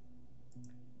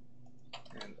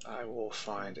 and I will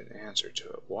find an answer to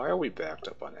it. Why are we backed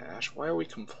up on ash? Why are we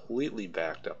completely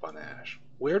backed up on ash?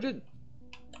 Where did...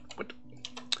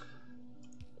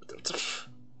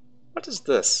 What is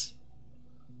this?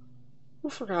 Who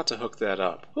forgot to hook that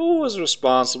up? Who was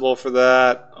responsible for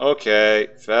that? Okay,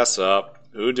 fess up.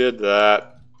 Who did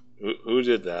that? Who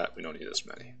did that? We don't need this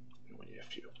many. We need a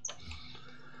few.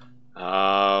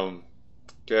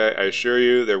 Okay, I assure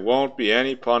you there won't be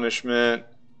any punishment.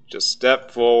 Just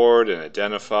step forward and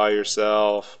identify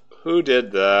yourself. Who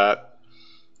did that?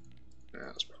 Yeah,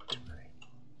 that's probably too many.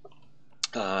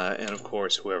 And of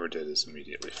course, whoever did is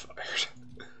immediately fired.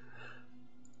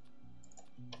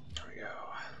 There we go.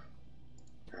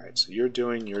 Alright, so you're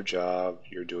doing your job,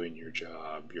 you're doing your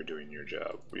job, you're doing your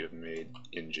job. We have made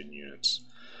engine units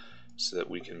so that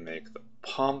we can make the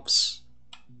pumps.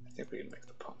 I think we can make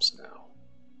the pumps now.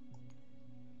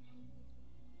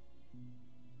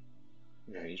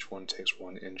 Yeah, each one takes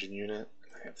one engine unit.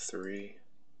 I have 3.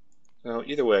 No,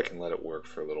 either way I can let it work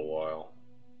for a little while.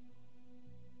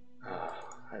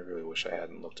 I really wish I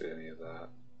hadn't looked at any of that.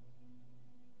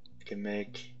 I can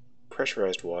make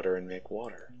pressurized water and make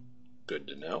water. Good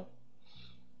to know.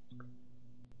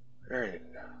 Alright.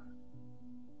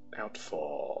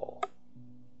 Outfall.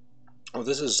 Oh,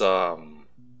 this is how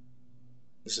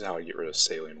I get rid of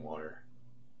saline water.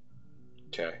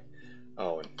 Okay.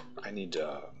 Oh, and I need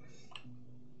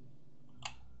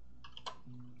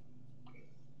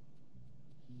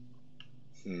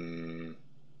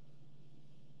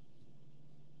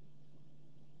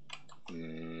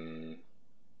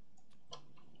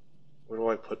Where do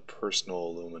I put personal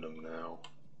aluminum now?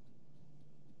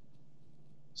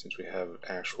 Since we have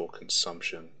actual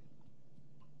consumption.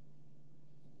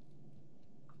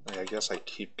 I guess I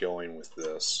keep going with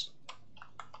this.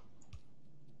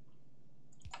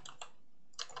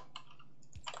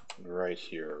 Right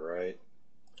here, right?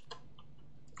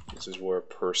 This is where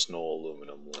personal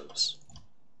aluminum lives.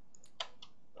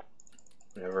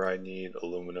 Whenever I need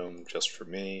aluminum just for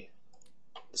me,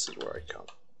 this is where I come.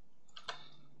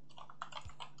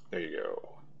 There you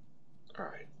go.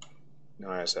 Alright.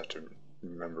 Now I just have to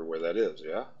remember where that is,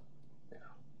 yeah? Yeah.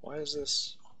 Why is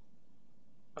this?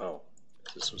 Oh,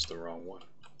 this was the wrong one.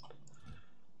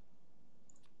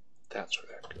 That's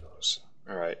where that goes.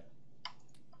 Alright.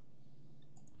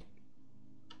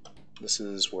 This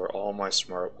is where all my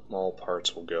small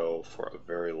parts will go for a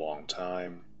very long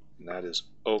time, and that is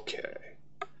okay.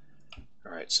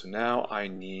 Alright, so now I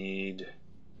need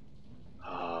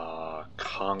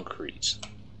concrete.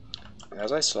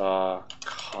 As I saw,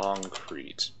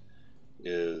 concrete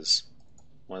is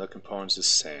one of the components is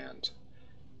sand.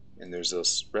 And there's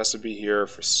this recipe here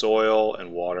for soil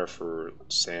and water for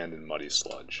sand and muddy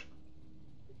sludge.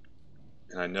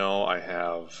 And I know I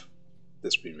have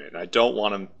this being made. And I don't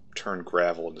want to turn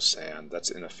gravel into sand.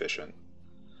 That's inefficient.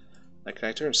 Like, can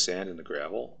I turn sand into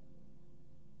gravel?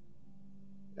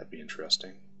 That'd be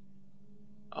interesting.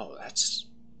 Oh, that's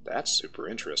super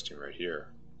interesting right here.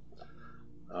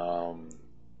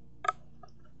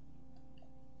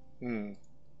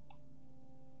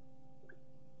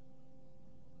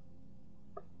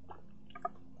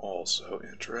 Also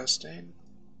interesting.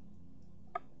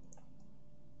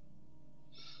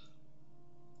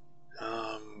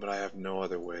 But I have no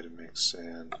other way to make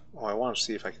sand. Oh, I want to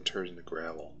see if I can turn it into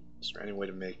gravel. Is there any way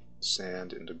to make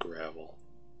sand into gravel?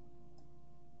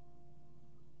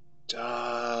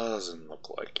 Doesn't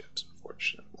look like it,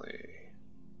 unfortunately.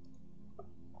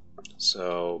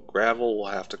 So gravel will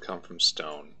have to come from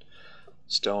stone.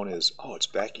 Stone is, oh, it's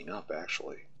backing up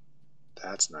actually.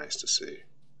 That's nice to see.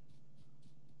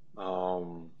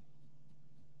 Alright,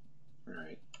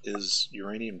 is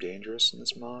uranium dangerous in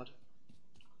this mod?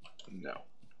 No.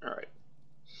 Alright.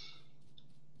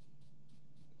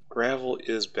 Gravel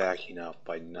is backing up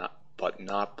but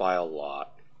not by a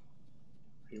lot.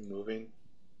 Are you moving?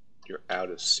 You're out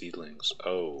of seedlings.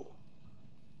 Oh.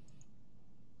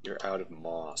 You're out of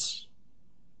moss.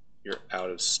 You're out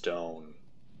of stone.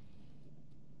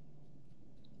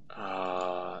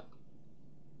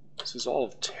 This is all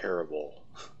terrible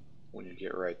when you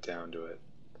get right down to it.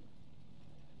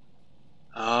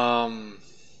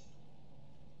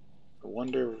 I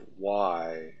wonder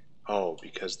why. Oh,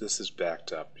 because this is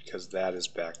backed up. Because that is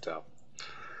backed up.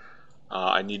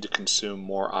 I need to consume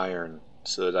more iron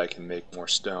so that I can make more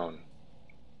stone.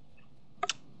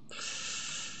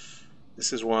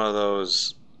 This is one of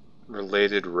those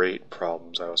related rate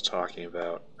problems I was talking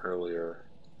about earlier.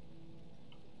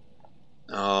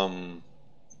 Yeah,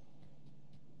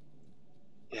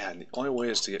 and the only way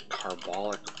is to get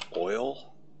carbolic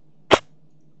oil?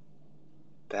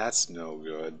 That's no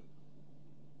good.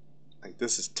 Like,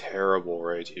 this is terrible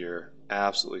right here.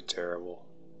 Absolutely terrible.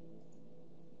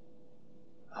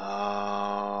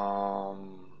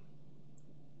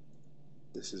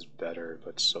 This is better,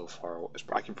 but so far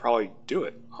I can probably do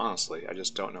it, honestly. I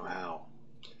just don't know how.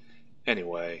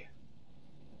 Anyway,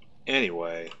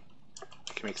 I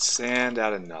can make sand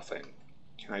out of nothing.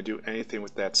 Can I do anything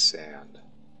with that sand?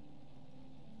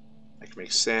 I can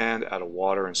make sand out of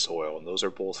water and soil, and those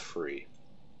are both free.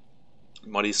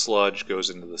 Muddy sludge goes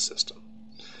into the system.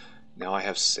 Now I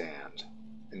have sand.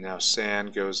 And now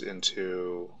sand goes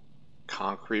into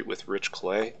concrete with rich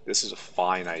clay. This is a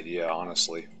fine idea,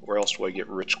 honestly. Where else do I get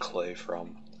rich clay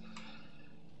from?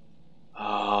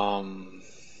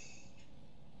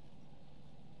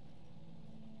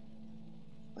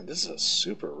 And this is a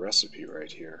super recipe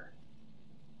right here.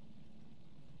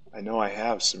 I know I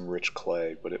have some rich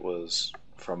clay, but it was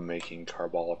from making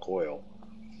carbolic oil.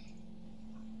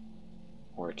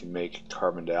 Or I can make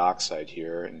carbon dioxide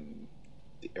here and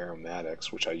the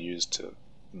aromatics, which I use to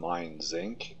mine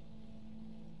zinc.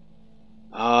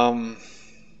 Or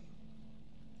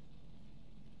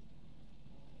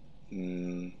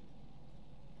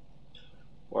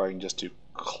I can just do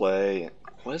clay.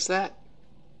 What is that?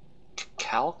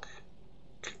 Calc?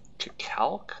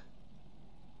 Calc?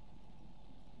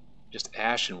 Just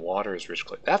ash and water is rich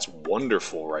clay. That's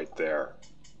wonderful right there.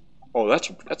 Oh,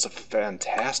 that's a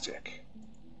fantastic.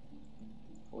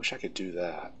 I wish I could do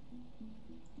that.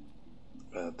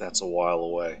 But that's a while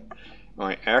away. Am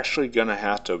I actually gonna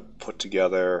have to put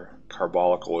together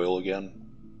carbolic oil again?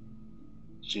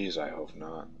 Jeez, I hope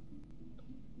not.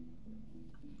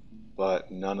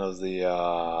 But none of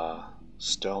the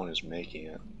stone is making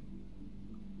it.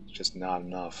 It's just not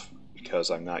enough because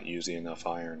I'm not using enough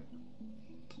iron.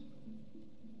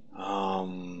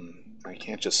 I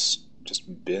can't just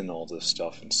bin all this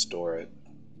stuff and store it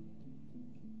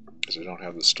because I don't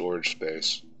have the storage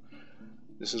space.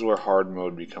 This is where hard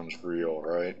mode becomes real,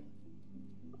 right?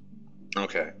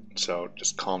 Okay, so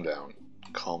just calm down,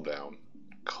 calm down,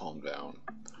 calm down.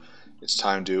 It's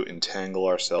time to entangle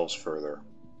ourselves further.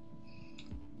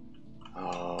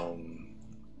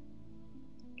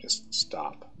 Just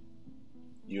stop.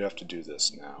 You have to do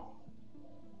this now.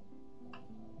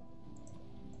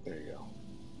 There you go.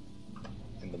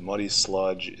 And the muddy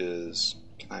sludge is...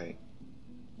 I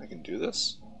can do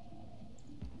this?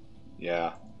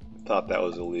 Yeah, I thought that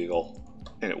was illegal.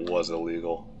 And it was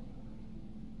illegal.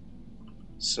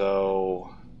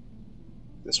 So...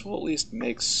 this will at least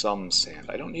make some sand.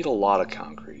 I don't need a lot of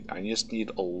concrete. I just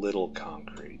need a little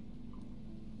concrete.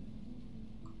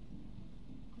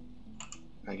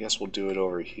 I guess we'll do it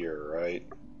over here, right?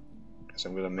 Because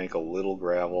I'm going to make a little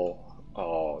gravel.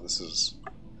 Oh, this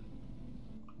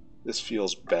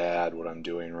feels bad what I'm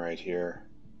doing right here.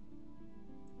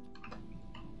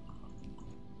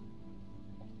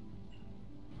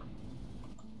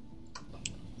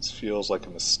 This feels like a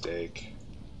mistake.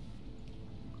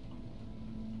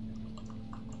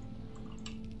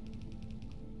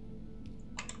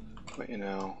 But you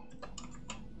know,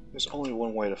 there's only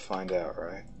one way to find out,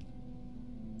 right?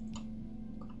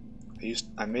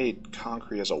 I made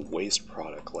concrete as a waste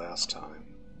product last time.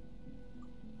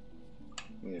 I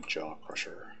need a jaw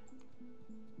crusher.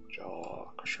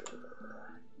 Jaw crusher.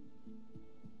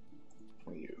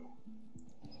 For you.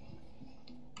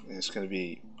 And it's going to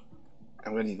be...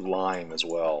 I'm going to need lime as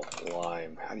well.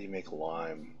 Lime. How do you make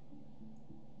lime?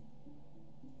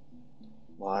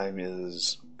 Lime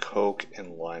is coke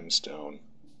and limestone.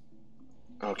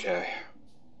 Okay.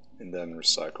 And then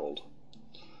recycled.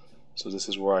 So this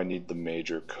is where I need the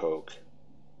major coke.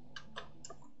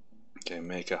 Okay,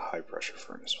 make a high pressure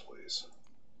furnace, please.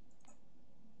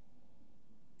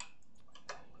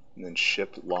 And then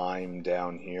ship lime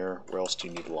down here. Where else do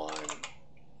you need lime?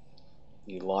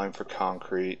 You need lime for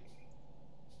concrete.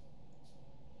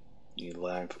 You need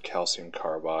lime for calcium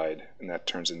carbide, and that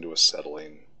turns into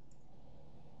acetylene.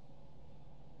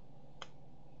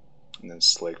 And then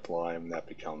slaked lime, that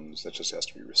just has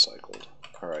to be recycled.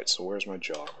 Alright, so where's my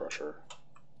jaw crusher?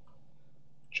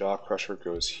 Jaw crusher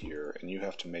goes here, and you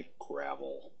have to make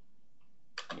gravel.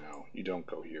 No, you don't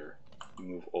go here. You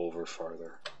move over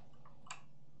farther.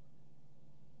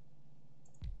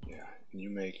 Yeah, and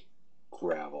you make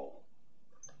gravel.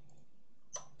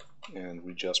 And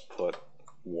we just put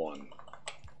one.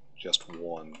 Just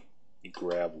one. You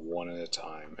grab one at a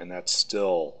time, and that's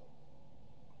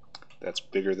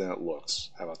bigger than it looks.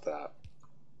 How about that?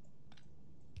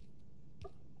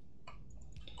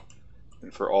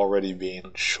 And for already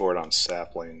being short on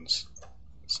saplings,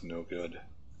 it's no good.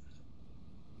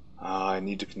 I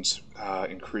need to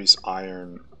increase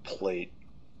iron plate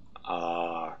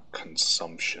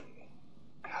consumption.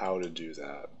 How to do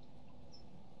that?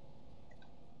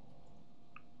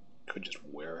 Could just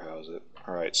warehouse it.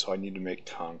 Alright, so I need to make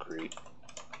concrete.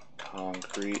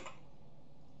 Concrete.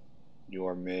 You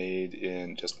are made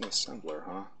in just an assembler,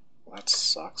 huh? Well, that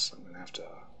sucks. I'm gonna have to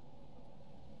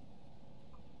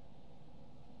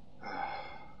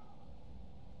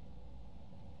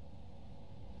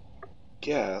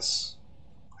guess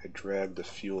I dragged the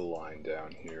fuel line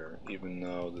down here, even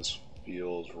though this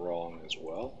feels wrong as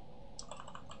well.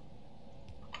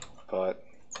 But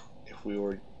if we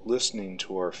were listening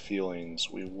to our feelings,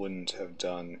 we wouldn't have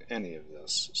done any of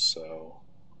this. So,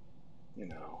 you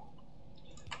know,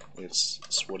 it's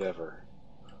whatever.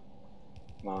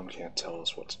 Mom can't tell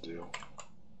us what to do.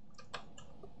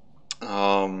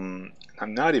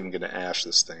 I'm not even going to ash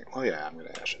this thing. Oh yeah, I'm going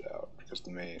to ash it out because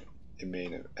the main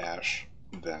ash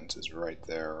vent is right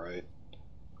there, right?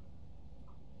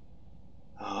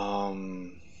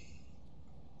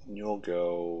 You'll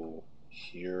go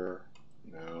here.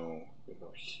 No, you'll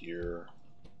go here.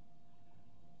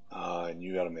 And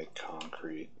you got to make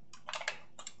concrete.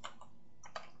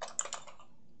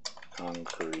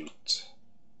 Concrete.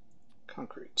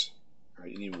 All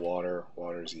right, you need water.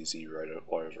 Water's easy.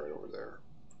 Water's right over there.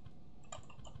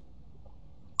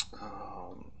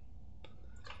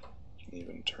 You can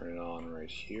even turn it on right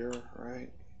here, right?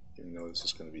 Even though this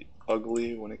is going to be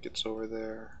ugly when it gets over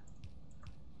there.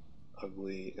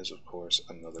 Ugly is, of course,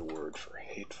 another word for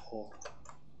hateful.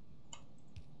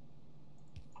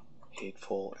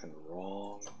 Hateful and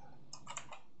wrong.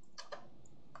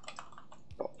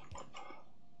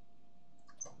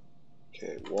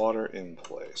 Okay, water in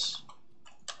place.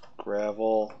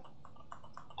 Gravel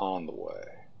on the way.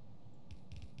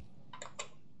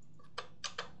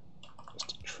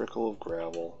 Just a trickle of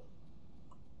gravel.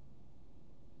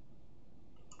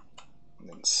 And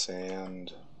then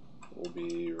sand will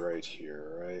be right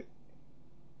here, right?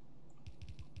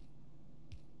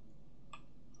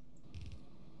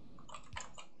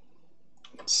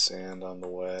 And sand on the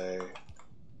way.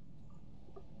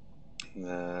 And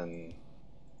then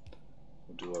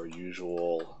we'll do our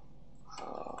usual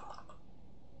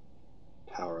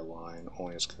power line,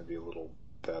 only it's going to be a little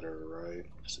better, right?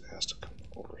 Because it has to come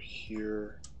over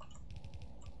here.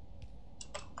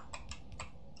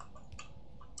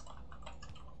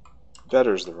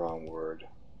 Better is the wrong word.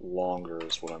 Longer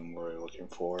is what I'm really looking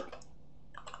for.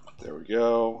 There we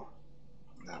go.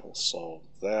 And that will solve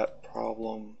that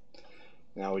problem.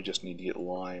 Now we just need to get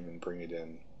lime and bring it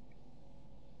in,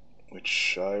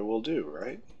 which I will do,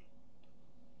 right?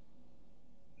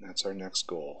 And that's our next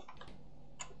goal.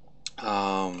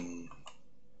 Yeah,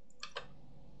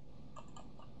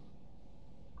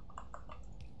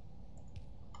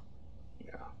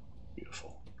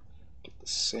 beautiful. Get the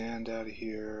sand out of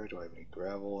here. Do I have any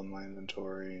gravel in my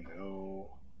inventory? No.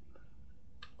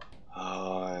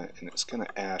 And it's going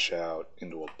to ash out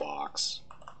into a box.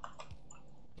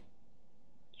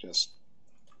 Just,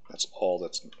 that's all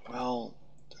that's, well,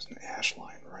 there's an ash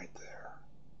line right there.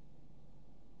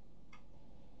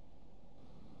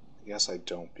 I guess I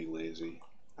don't be lazy.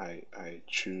 I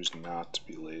choose not to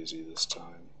be lazy this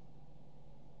time.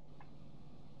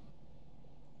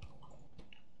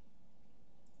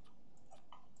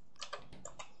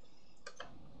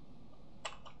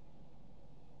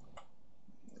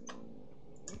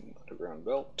 Underground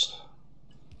belt.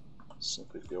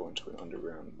 Simply go into an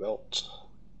underground belt.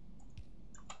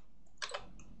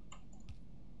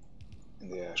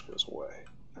 And the ash goes away.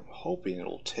 I'm hoping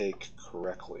it'll take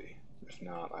correctly. If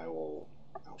not, I'll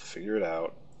figure it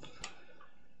out.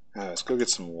 Let's go get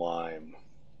some lime.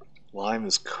 Lime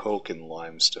is coke and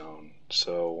limestone,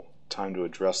 so time to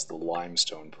address the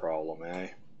limestone problem, eh?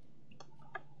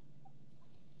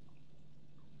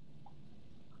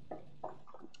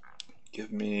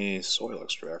 Give me soil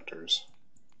extractors.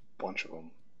 A bunch of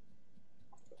them.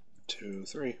 2,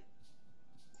 3.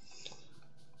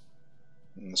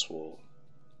 And this will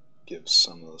give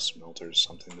some of the smelters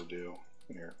something to do.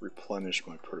 Here, replenish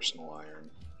my personal iron.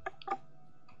 I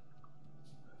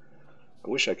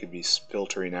wish I could be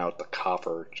filtering out the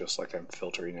copper just like I'm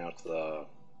filtering out the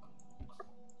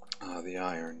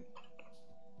iron.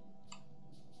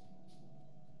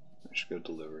 I should go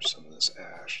deliver some of this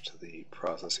ash to the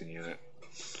processing unit.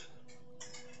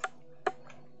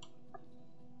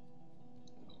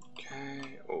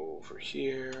 Okay, over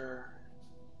here.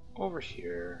 Over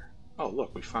here. Oh,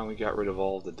 look, we finally got rid of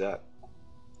all of the debt.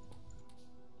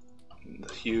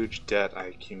 The huge debt I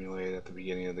accumulated at the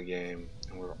beginning of the game,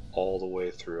 and we're all the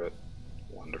way through it.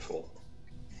 Wonderful.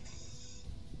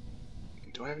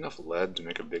 Do I have enough lead to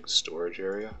make a big storage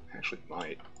area? I actually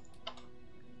might.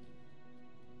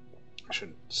 I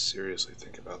should seriously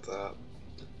think about that.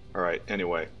 Alright,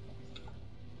 anyway.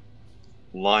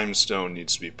 Limestone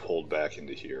needs to be pulled back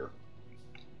into here.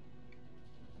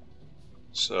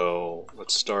 So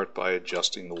let's start by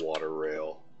adjusting the water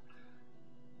rail.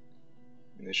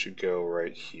 And it should go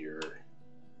right here.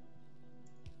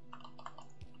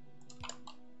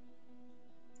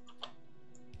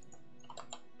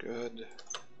 Good.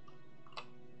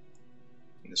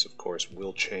 This, of course,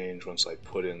 will change once I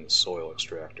put in the soil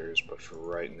extractors, but for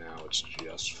right now, it's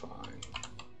just fine.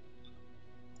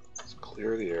 Let's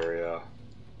clear the area.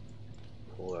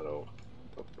 Pull that up,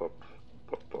 up, up,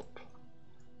 up, up,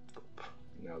 up.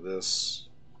 Now this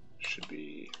should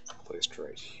be placed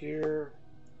right here.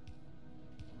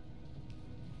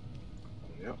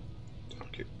 Yep.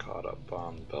 Don't get caught up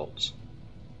on the belts.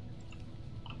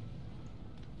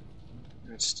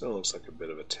 It still looks like a bit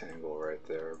of a tangle right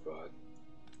there, but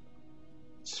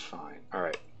it's fine.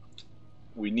 Alright.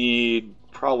 We need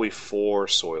probably 4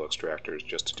 soil extractors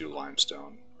just to do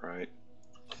limestone, right?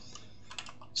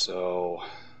 So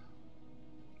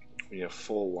we need a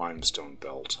full limestone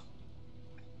belt.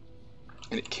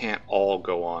 And it can't all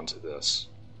go onto this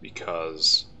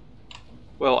because,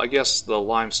 well, I guess the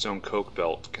limestone coke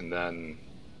belt can then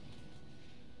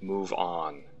move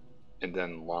on, and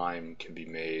then lime can be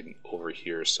made over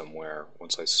here somewhere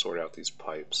once I sort out these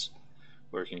pipes,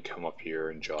 where it can come up here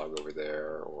and jog over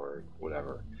there or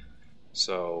whatever.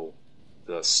 So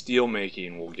the steel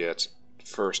making will get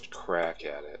first crack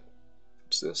at it.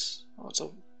 What's this? Oh,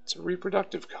 it's a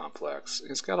reproductive complex.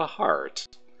 It's got a heart.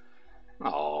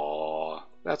 Aww,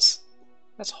 that's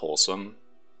wholesome.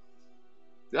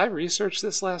 Did I research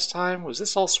this last time? Was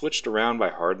this all switched around by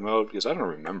hard mode? Because I don't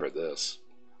remember this.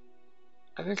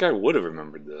 I think I would have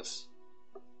remembered this.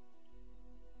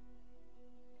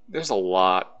 There's a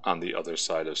lot on the other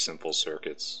side of simple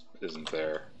circuits, isn't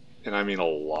there? And I mean a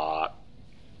lot.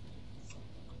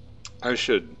 I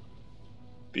should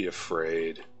be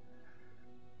afraid.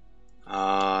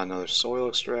 Another soil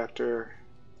extractor.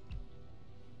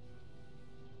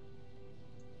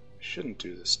 Shouldn't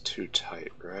do this too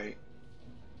tight, right?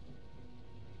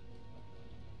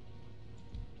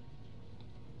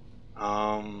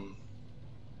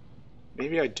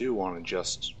 Maybe I do want to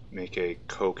just make a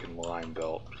coke and lime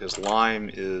belt, because lime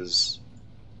is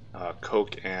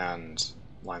coke and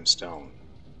limestone.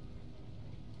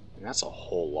 And that's a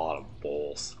whole lot of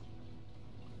both.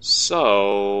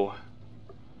 So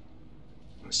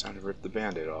it's time to rip the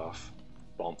band-aid off.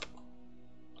 Bump.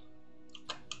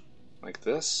 Like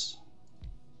this?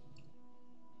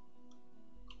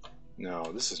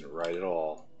 No, this isn't right at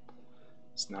all.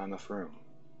 It's not enough room.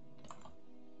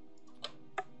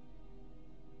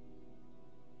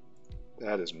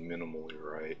 That is minimally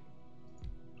right.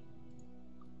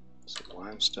 So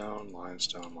limestone,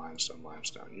 limestone, limestone,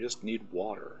 limestone. You just need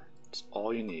water. That's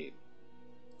all you need.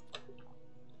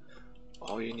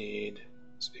 All you need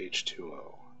is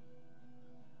H2O.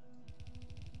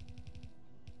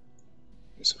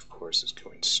 This, of course, is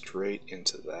going straight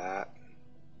into that,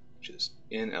 which is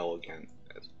inelegant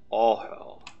as all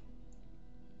hell.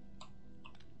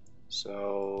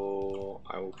 So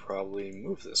I will probably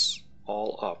move this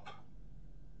all up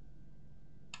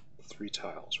 3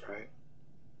 tiles, right?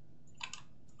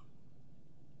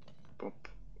 Boop,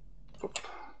 boop.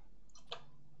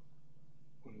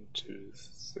 1, 2,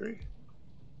 3.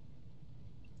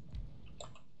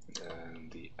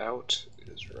 And the out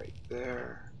is right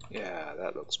there. Yeah,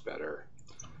 that looks better.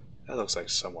 That looks like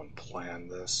someone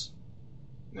planned this.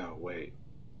 No, wait.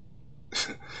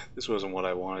 This wasn't what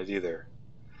I wanted either.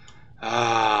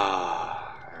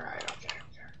 Alright, okay.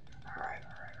 Alright.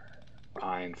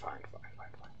 Fine. Fine.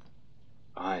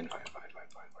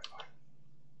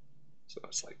 So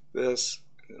it's like this,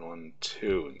 and then 1,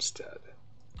 2 instead.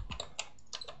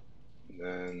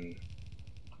 And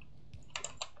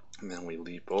then we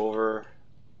leap over.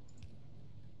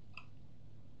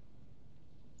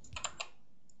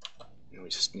 And we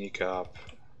sneak up,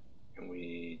 and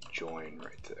we join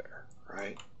right there,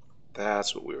 right?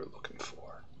 That's what we were looking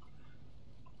for.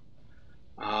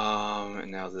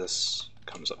 And now this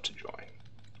comes up to join.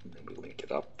 And then we link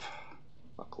it up.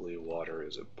 Luckily, water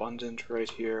is abundant right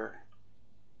here.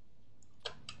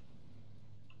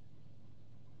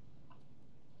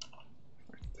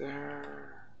 Right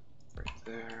there. Right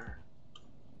there.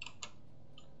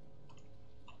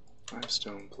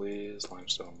 Limestone, please.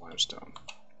 Limestone.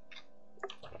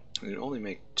 And you only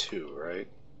make 2, right?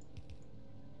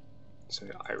 So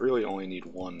I really only need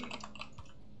 1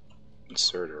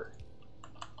 inserter.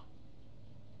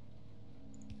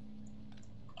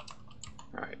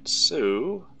 Alright,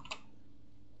 so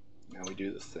now we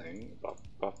do the thing. Bop.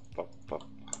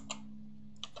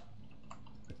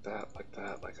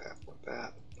 Like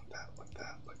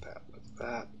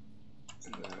that.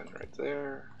 And then right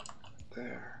there,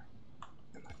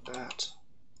 and like that.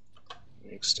 And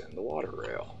we extend the water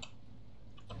rail.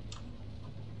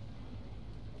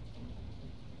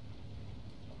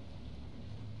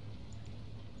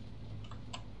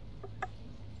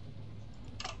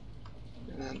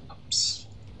 And then ups.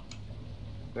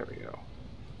 There we go.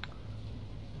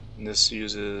 And this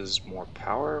uses more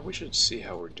power. We should see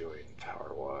how we're doing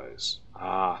power-wise.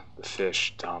 Ah, the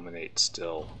fish dominate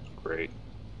still. Great.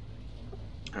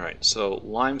 Alright, so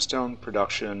limestone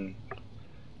production.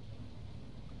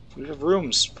 We have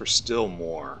rooms for still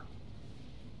more.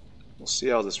 We'll see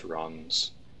how this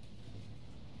runs.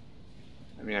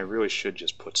 I mean, I really should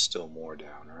just put still more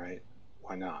down, right?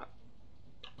 Why not?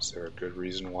 Is there a good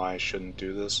reason why I shouldn't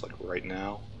do this, like right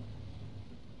now?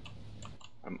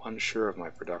 I'm unsure of my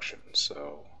production,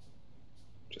 so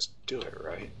just do it,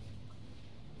 right?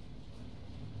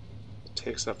 It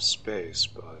takes up space,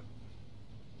 but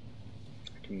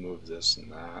I can move this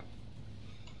and that.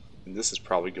 And this is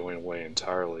probably going away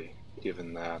entirely,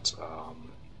 given that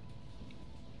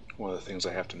one of the things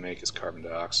I have to make is carbon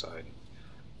dioxide.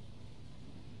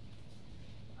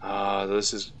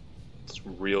 This is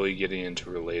really getting into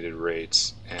related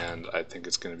rates, and I think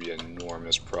it's going to be an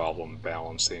enormous problem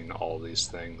balancing all these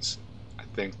things. I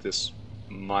think this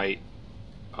might...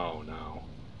 oh no.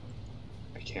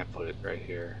 I can't put it right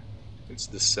here. It's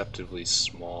deceptively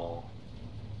small.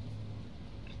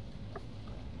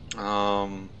 Are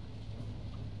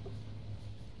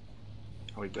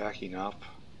we backing up?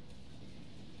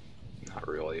 Not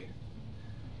really.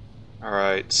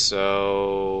 Alright,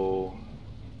 so...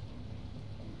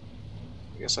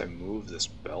 I guess I move this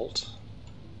belt.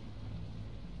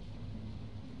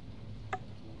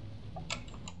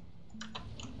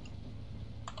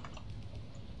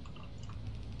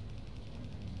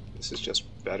 This is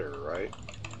just better, right?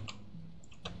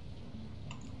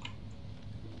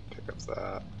 Pick up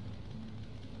that.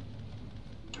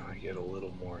 Now I get a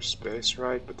little more space,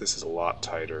 right? But this is a lot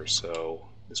tighter, so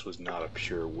this was not a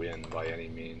pure win by any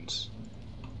means.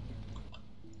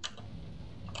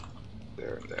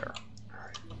 There and there.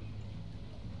 Alright.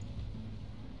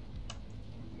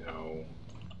 No.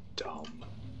 Dumb.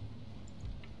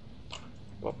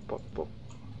 Whoop, whoop, whoop.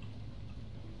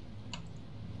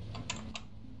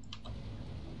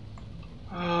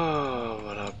 Oh,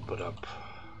 what up, what up?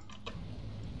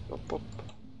 Whoop, whoop.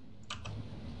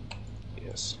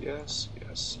 Yes, yes,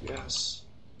 yes, yes.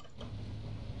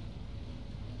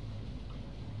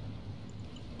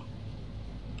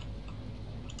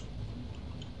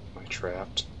 Am I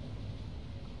trapped?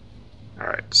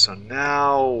 Alright, so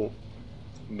now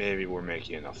maybe we're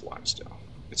making enough limestone.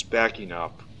 It's backing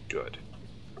up good.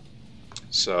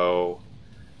 So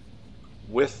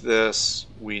with this,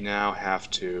 we now have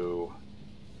to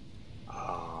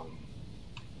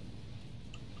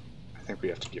I think we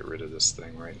have to get rid of this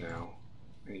thing right now.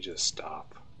 I need you to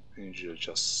stop. I need you to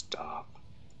just stop.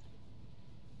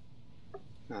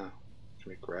 No, can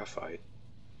make graphite.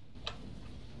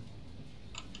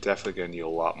 Definitely gonna need a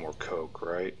lot more coke,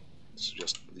 right? So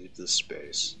just leave this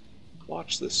space.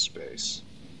 Watch this space.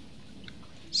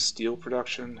 Steel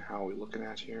production, how are we looking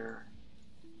at here?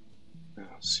 No,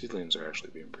 seedlings are actually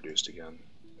being produced again.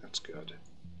 That's good.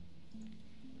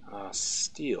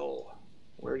 Steel.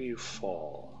 Where do you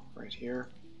fall? Right here?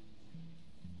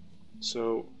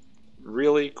 So,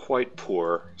 really quite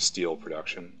poor steel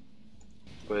production,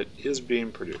 but it is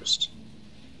being produced.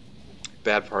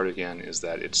 Bad part again is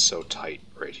that it's so tight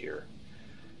right here.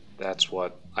 That's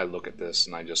what I look at this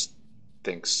and I just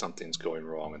think something's going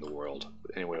wrong in the world.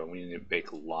 But anyway, we need to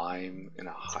make lime in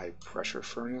a high pressure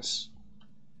furnace.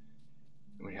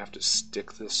 And we have to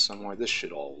stick this somewhere. This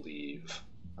should all leave.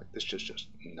 Like, this should just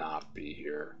not be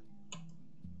here.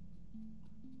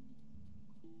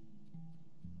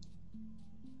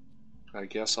 I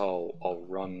guess I'll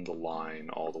run the line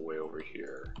all the way over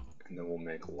here, and then we'll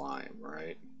make lime,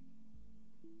 right?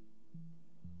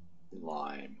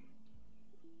 Lime.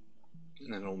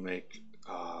 And then we'll make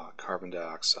carbon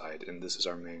dioxide, and this is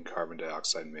our main carbon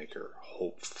dioxide maker,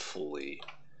 hopefully.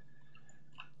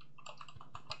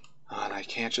 And I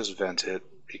can't just vent it,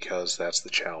 because that's the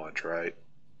challenge, right?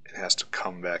 It has to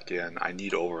come back in. I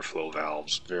need overflow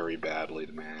valves very badly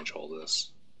to manage all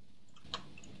this.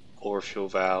 Overflow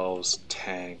valves,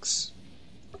 tanks,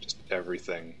 just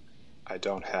everything. I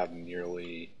don't have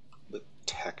nearly the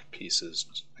tech pieces.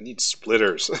 I need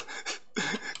splitters.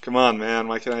 Come on, man,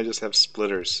 why can't I just have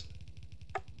splitters?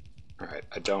 Alright,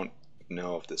 I don't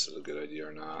know if this is a good idea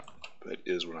or not, but it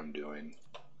is what I'm doing.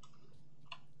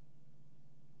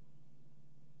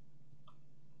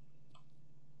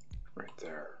 Right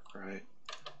there, right?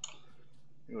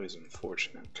 It was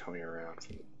unfortunate coming around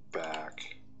from the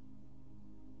back.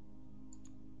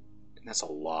 And that's a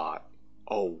lot.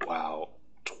 Oh wow,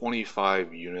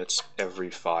 25 units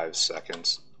every 5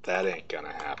 seconds. That ain't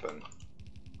gonna happen.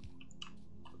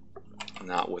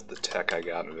 Not with the tech I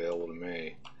got available to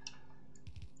me.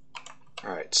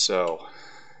 Alright, so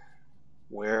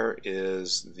where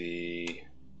is the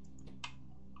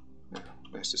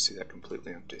Nice to see that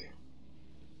completely empty.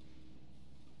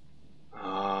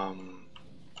 Are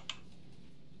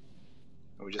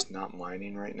we just not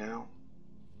mining right now?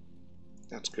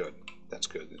 That's good. That's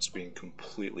good. It's being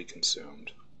completely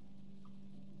consumed.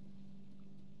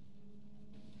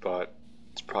 But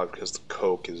it's probably because the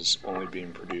coke is only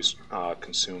being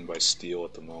consumed by steel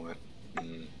at the moment.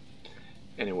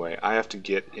 Anyway, I have to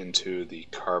get into the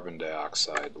carbon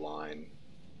dioxide line.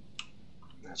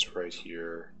 That's right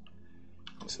here.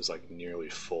 This is like nearly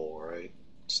full, right?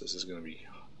 So this is going to be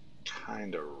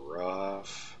kind of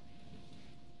rough.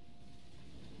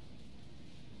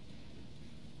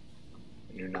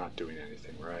 And you're not doing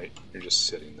anything, right? You're just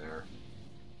sitting there.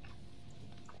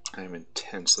 I am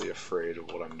intensely afraid of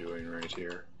what I'm doing right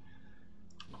here.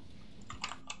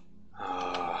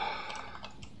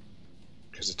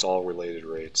 Because it's all related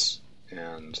rates,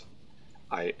 and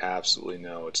I absolutely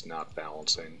know it's not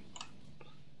balancing.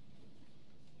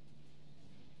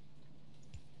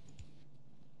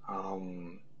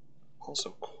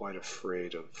 Also quite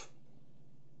afraid of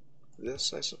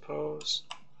this, I suppose.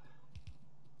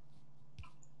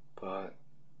 But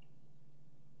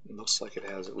it looks like it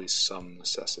has at least some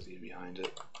necessity behind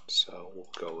it, so we'll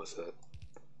go with it.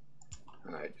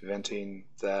 Alright, venting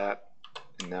that,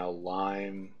 and now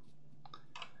lime.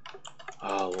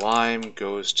 Lime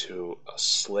goes to a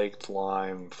slaked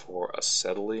lime for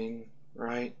acetylene,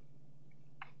 right?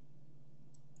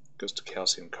 Goes to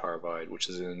calcium carbide, which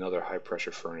is in another high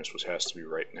pressure furnace, which has to be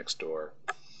right next door.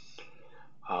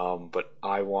 But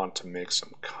I want to make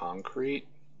some concrete,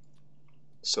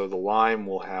 so the lime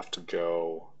will have to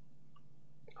go.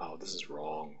 Oh, this is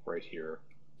wrong right here,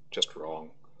 just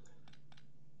wrong.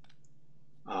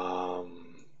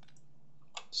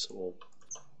 So we'll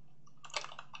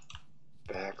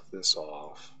back this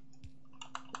off,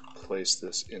 place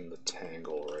this in the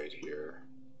tangle right here.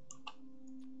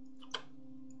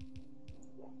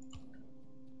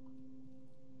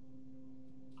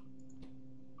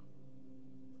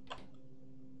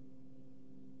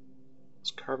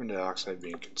 Is carbon dioxide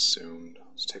being consumed?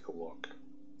 Let's take a look.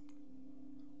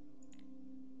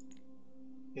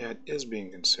 Yeah, it is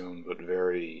being consumed, but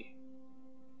very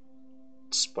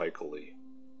spikily.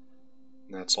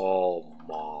 And that's all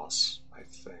moss, I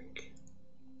think.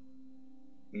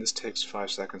 And this takes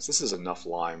 5 seconds. This is enough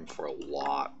lime for a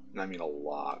lot. And I mean a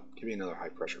lot. Give me another high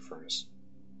pressure furnace.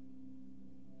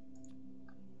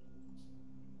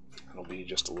 That'll be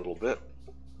just a little bit.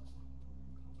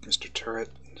 Mr. Turret,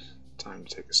 time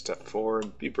to take a step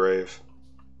forward. Be brave.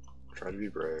 Try to be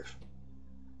brave.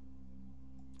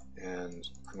 And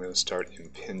I'm going to start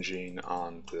impinging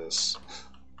on this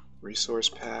resource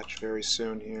patch very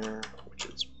soon here, which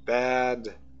is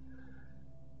bad.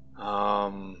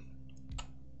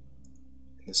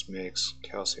 This makes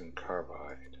calcium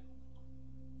carbide.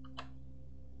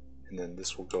 And then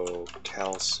this will go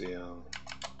calcium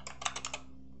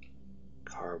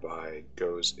carbide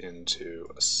goes into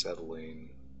acetylene.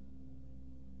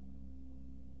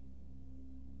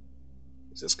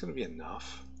 Is this going to be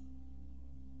enough?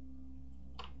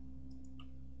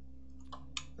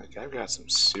 Like, I've got some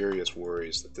serious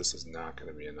worries that this is not going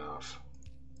to be enough.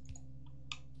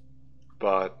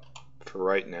 But for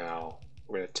right now,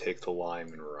 we're going to take the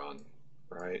lime and run,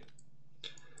 right?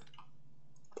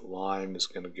 The lime is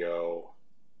going to go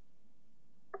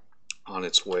on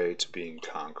its way to being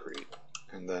concrete.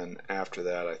 And then after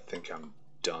that, I think I'm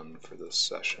done for this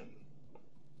session.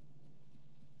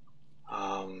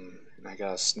 And I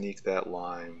gotta sneak that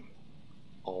lime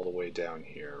all the way down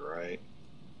here, right?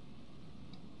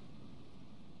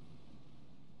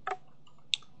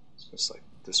 It's just like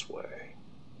this way.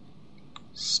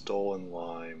 Stolen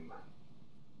lime.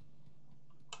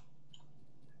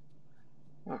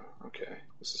 Oh, okay.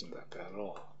 This isn't that bad at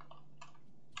all.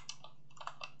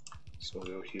 So we'll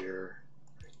go here,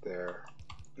 right there.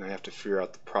 And I have to figure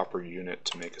out the proper unit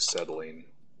to make acetylene.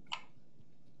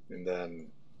 And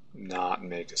then not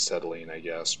make acetylene, I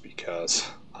guess, because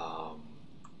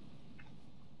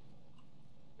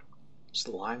so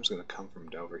the lime's going to come from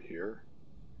over here.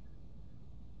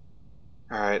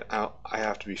 Alright, I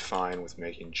have to be fine with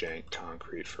making jank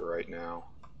concrete for right now.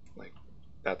 Like,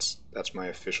 that's my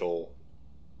official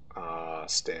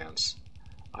stance.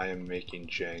 I am making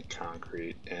jank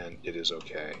concrete, and it is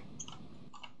okay.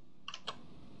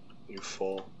 You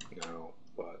full? No,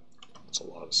 but it's a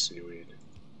lot of seaweed.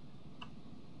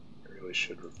 I really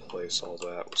should replace all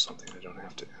that with something I don't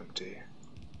have to empty.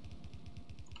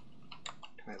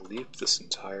 Can I leap this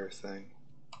entire thing?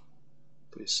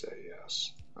 Please say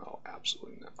yes. Oh,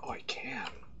 absolutely not. Oh, I can.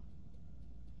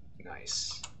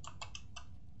 Nice.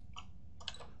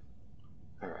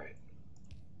 Alright.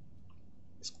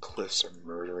 It's cliffs are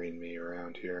murdering me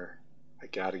around here. I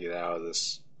gotta get out of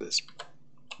this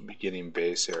beginning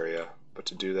base area, but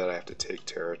to do that I have to take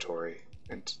territory,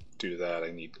 and to do that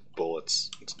I need bullets,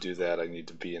 and to do that I need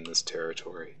to be in this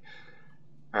territory.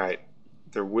 Alright,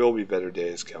 there will be better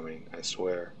days coming, I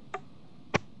swear.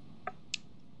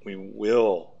 We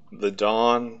will. The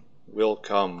dawn will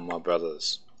come, my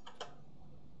brothers.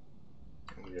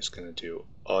 I'm just gonna do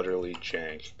utterly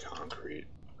jank concrete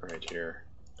right here.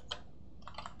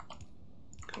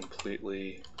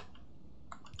 Completely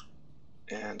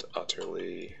and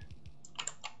utterly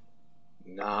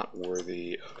not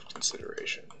worthy of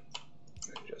consideration.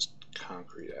 And just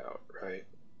concrete out, right?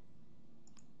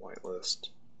 Whitelist.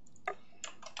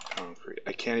 Concrete.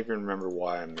 I can't even remember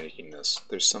why I'm making this.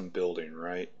 There's some building,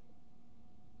 right?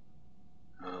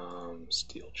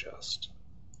 Steel chest.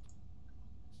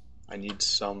 I need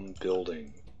some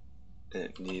building, and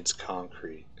it needs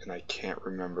concrete, and I can't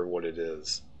remember what it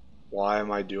is. Why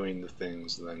am I doing the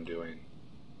things that I'm doing?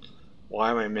 Why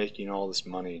am I making all this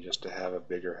money just to have a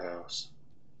bigger house?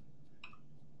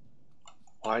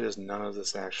 Why does none of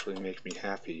this actually make me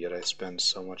happy, yet I spend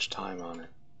so much time on it?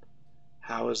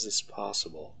 How is this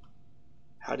possible?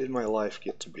 How did my life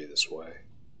get to be this way?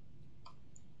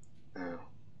 Now,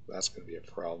 that's going to be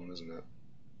a problem, isn't it?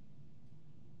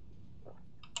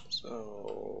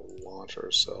 So, launch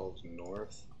ourselves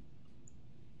north.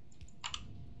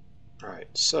 Alright,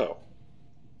 so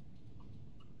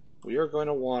we are going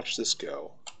to watch this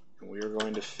go, and we are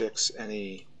going to fix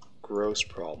any gross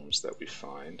problems that we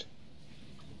find.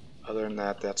 Other than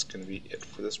that, that's going to be it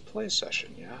for this play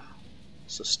session, yeah?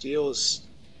 So steel is...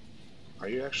 Are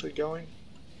you actually going?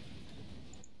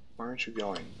 Why aren't you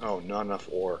going? Oh, not enough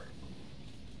ore.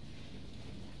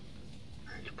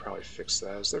 I could probably fix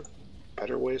that. Is there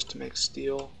better ways to make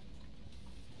steel?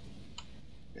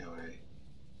 Anyway,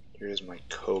 here's my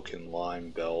coke and lime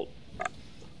belt.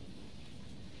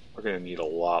 We're going to need a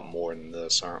lot more than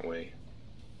this, aren't we?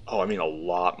 Oh, I mean a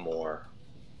lot more.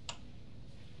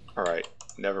 Alright,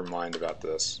 never mind about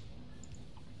this.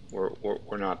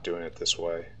 We're not doing it this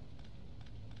way.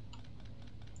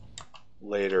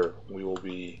 Later, we will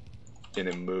be in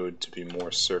a mood to be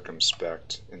more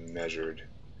circumspect and measured.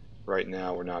 Right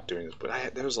now, we're not doing this.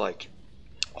 But there's like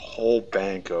a whole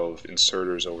bank of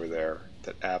inserters over there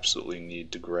that absolutely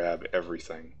need to grab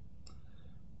everything.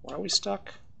 Why are we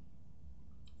stuck?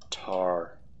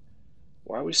 Tar.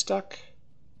 Why are we stuck?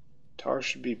 Tar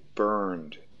should be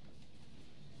burned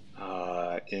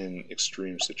in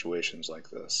extreme situations like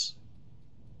this.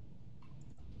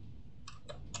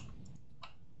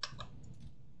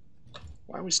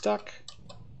 Why are we stuck?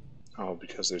 Oh,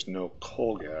 because there's no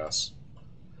coal gas.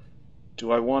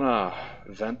 Do I want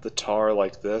to vent the tar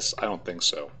like this? I don't think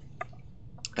so.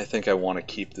 I think I want to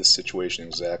keep this situation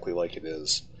exactly like it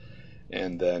is,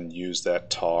 and then use that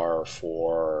tar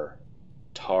for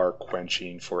tar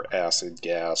quenching, for acid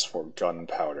gas, for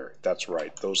gunpowder. That's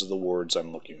right, those are the words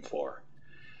I'm looking for.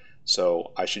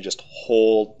 So I should just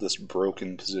hold this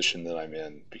broken position that I'm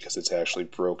in, because it's actually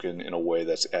broken in a way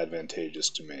that's advantageous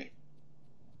to me.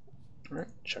 Alright,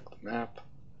 check the map.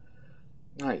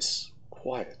 Nice,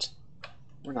 quiet.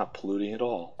 We're not polluting at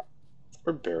all.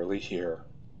 We're barely here.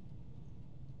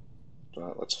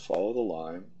 But let's follow the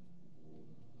lime.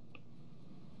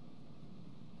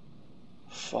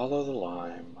 Follow the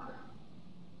lime.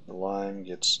 The lime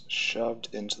gets shoved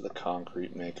into the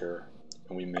concrete maker,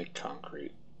 and we make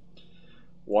concrete.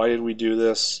 Why did we do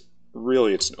this?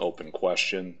 Really, it's an open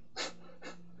question.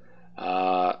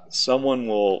 Someone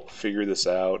will figure this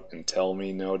out and tell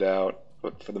me, no doubt,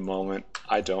 but for the moment,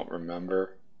 I don't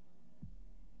remember.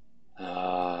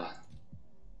 Alright,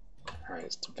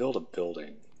 it's to build a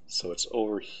building. So it's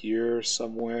over here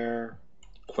somewhere.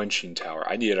 Quenching tower.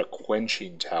 I needed a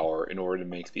quenching tower in order to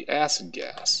make the acid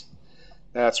gas.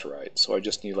 That's right. So I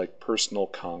just need like personal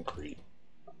concrete.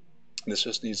 This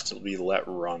just needs to be let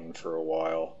run for a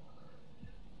while.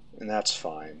 And that's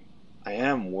fine. I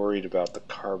am worried about the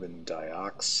carbon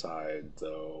dioxide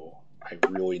though. I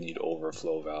really need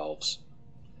overflow valves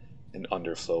and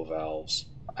underflow valves.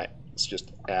 It's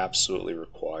just absolutely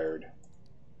required,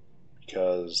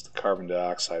 because the carbon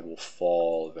dioxide will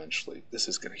fall eventually. This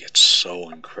is going to get so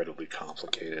incredibly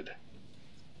complicated.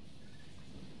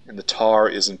 And the tar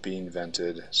isn't being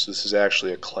vented, so this is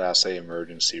actually a Class A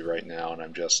emergency right now, and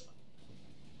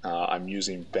I'm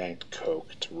using banked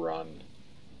coke to run.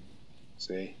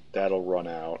 See? That'll run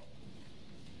out.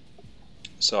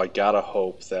 So I gotta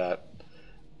hope that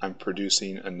I'm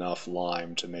producing enough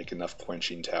lime to make enough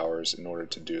quenching towers in order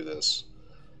to do this.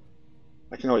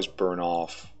 I can always burn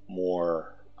off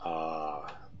more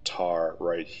tar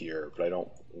right here, but I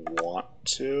don't want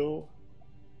to.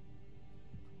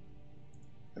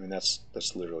 mean, that's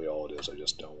literally all it is. I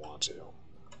just don't want to.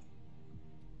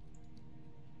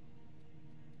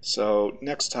 So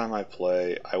next time I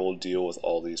play, I will deal with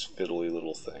all these fiddly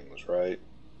little things, right?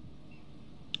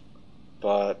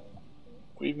 But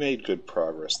we made good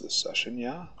progress this session,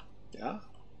 yeah? Yeah?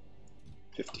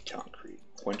 50 concrete.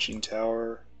 Quenching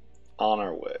tower, on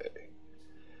our way.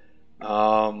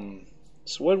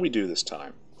 So what did we do this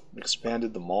time? We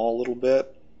expanded the mall a little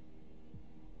bit.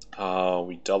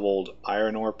 We doubled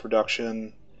iron ore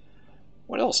production.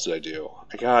 What else did I do?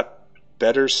 I got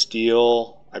better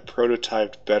steel. I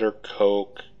prototyped better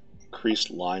coke. Increased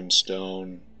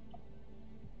limestone.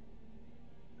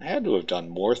 I had to have done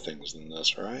more things than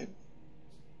this, right?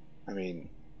 I mean,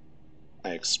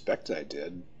 I expect I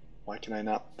did. Why can I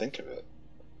not think of it?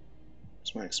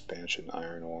 Where's my expansion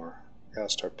iron ore? I gotta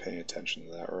start paying attention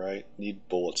to that, right? Need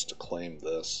bullets to claim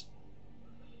this.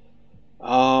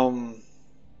 So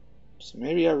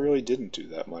maybe I really didn't do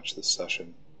that much this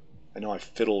session. I know I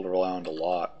fiddled around a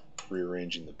lot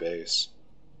rearranging the base,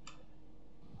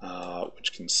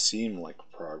 which can seem like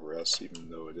progress even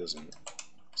though it isn't.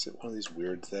 Is it one of these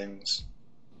weird things?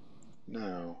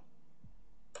 No.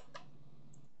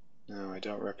 No, I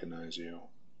don't recognize you.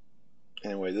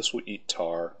 Anyway, this will eat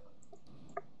tar,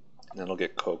 and that'll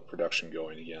get coke production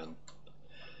going again.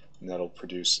 And that'll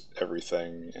produce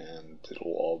everything, and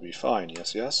it'll all be fine.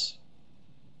 Yes, yes?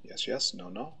 Yes, yes? No,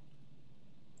 no?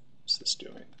 What's this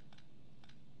doing?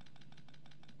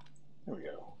 There we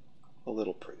go. A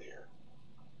little prettier.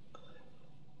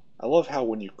 I love how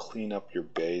when you clean up your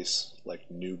base, like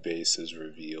new base is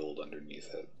revealed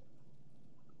underneath it.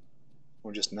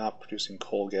 We're just not producing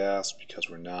coal gas because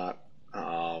we're not,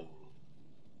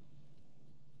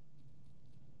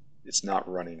 it's not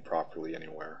running properly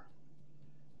anywhere.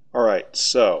 Alright,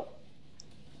 so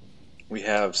we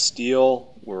have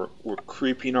steel, we're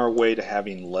creeping our way to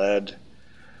having lead.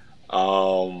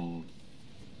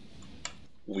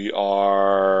 We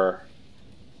are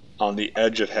on the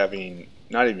edge of having,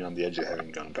 not even on the edge of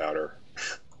having gunpowder.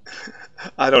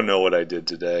 I don't know what I did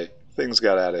today. Things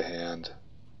got out of hand,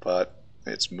 but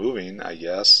it's moving, I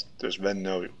guess. There's been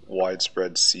no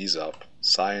widespread seize up.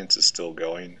 Science is still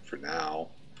going for now.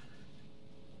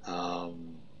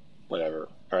 Whatever.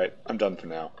 Alright, I'm done for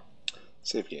now.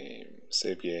 Save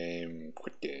game,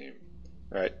 quit game.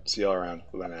 Alright, see y'all around.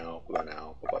 Bye now, bye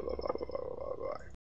now, blah blah blah blah blah.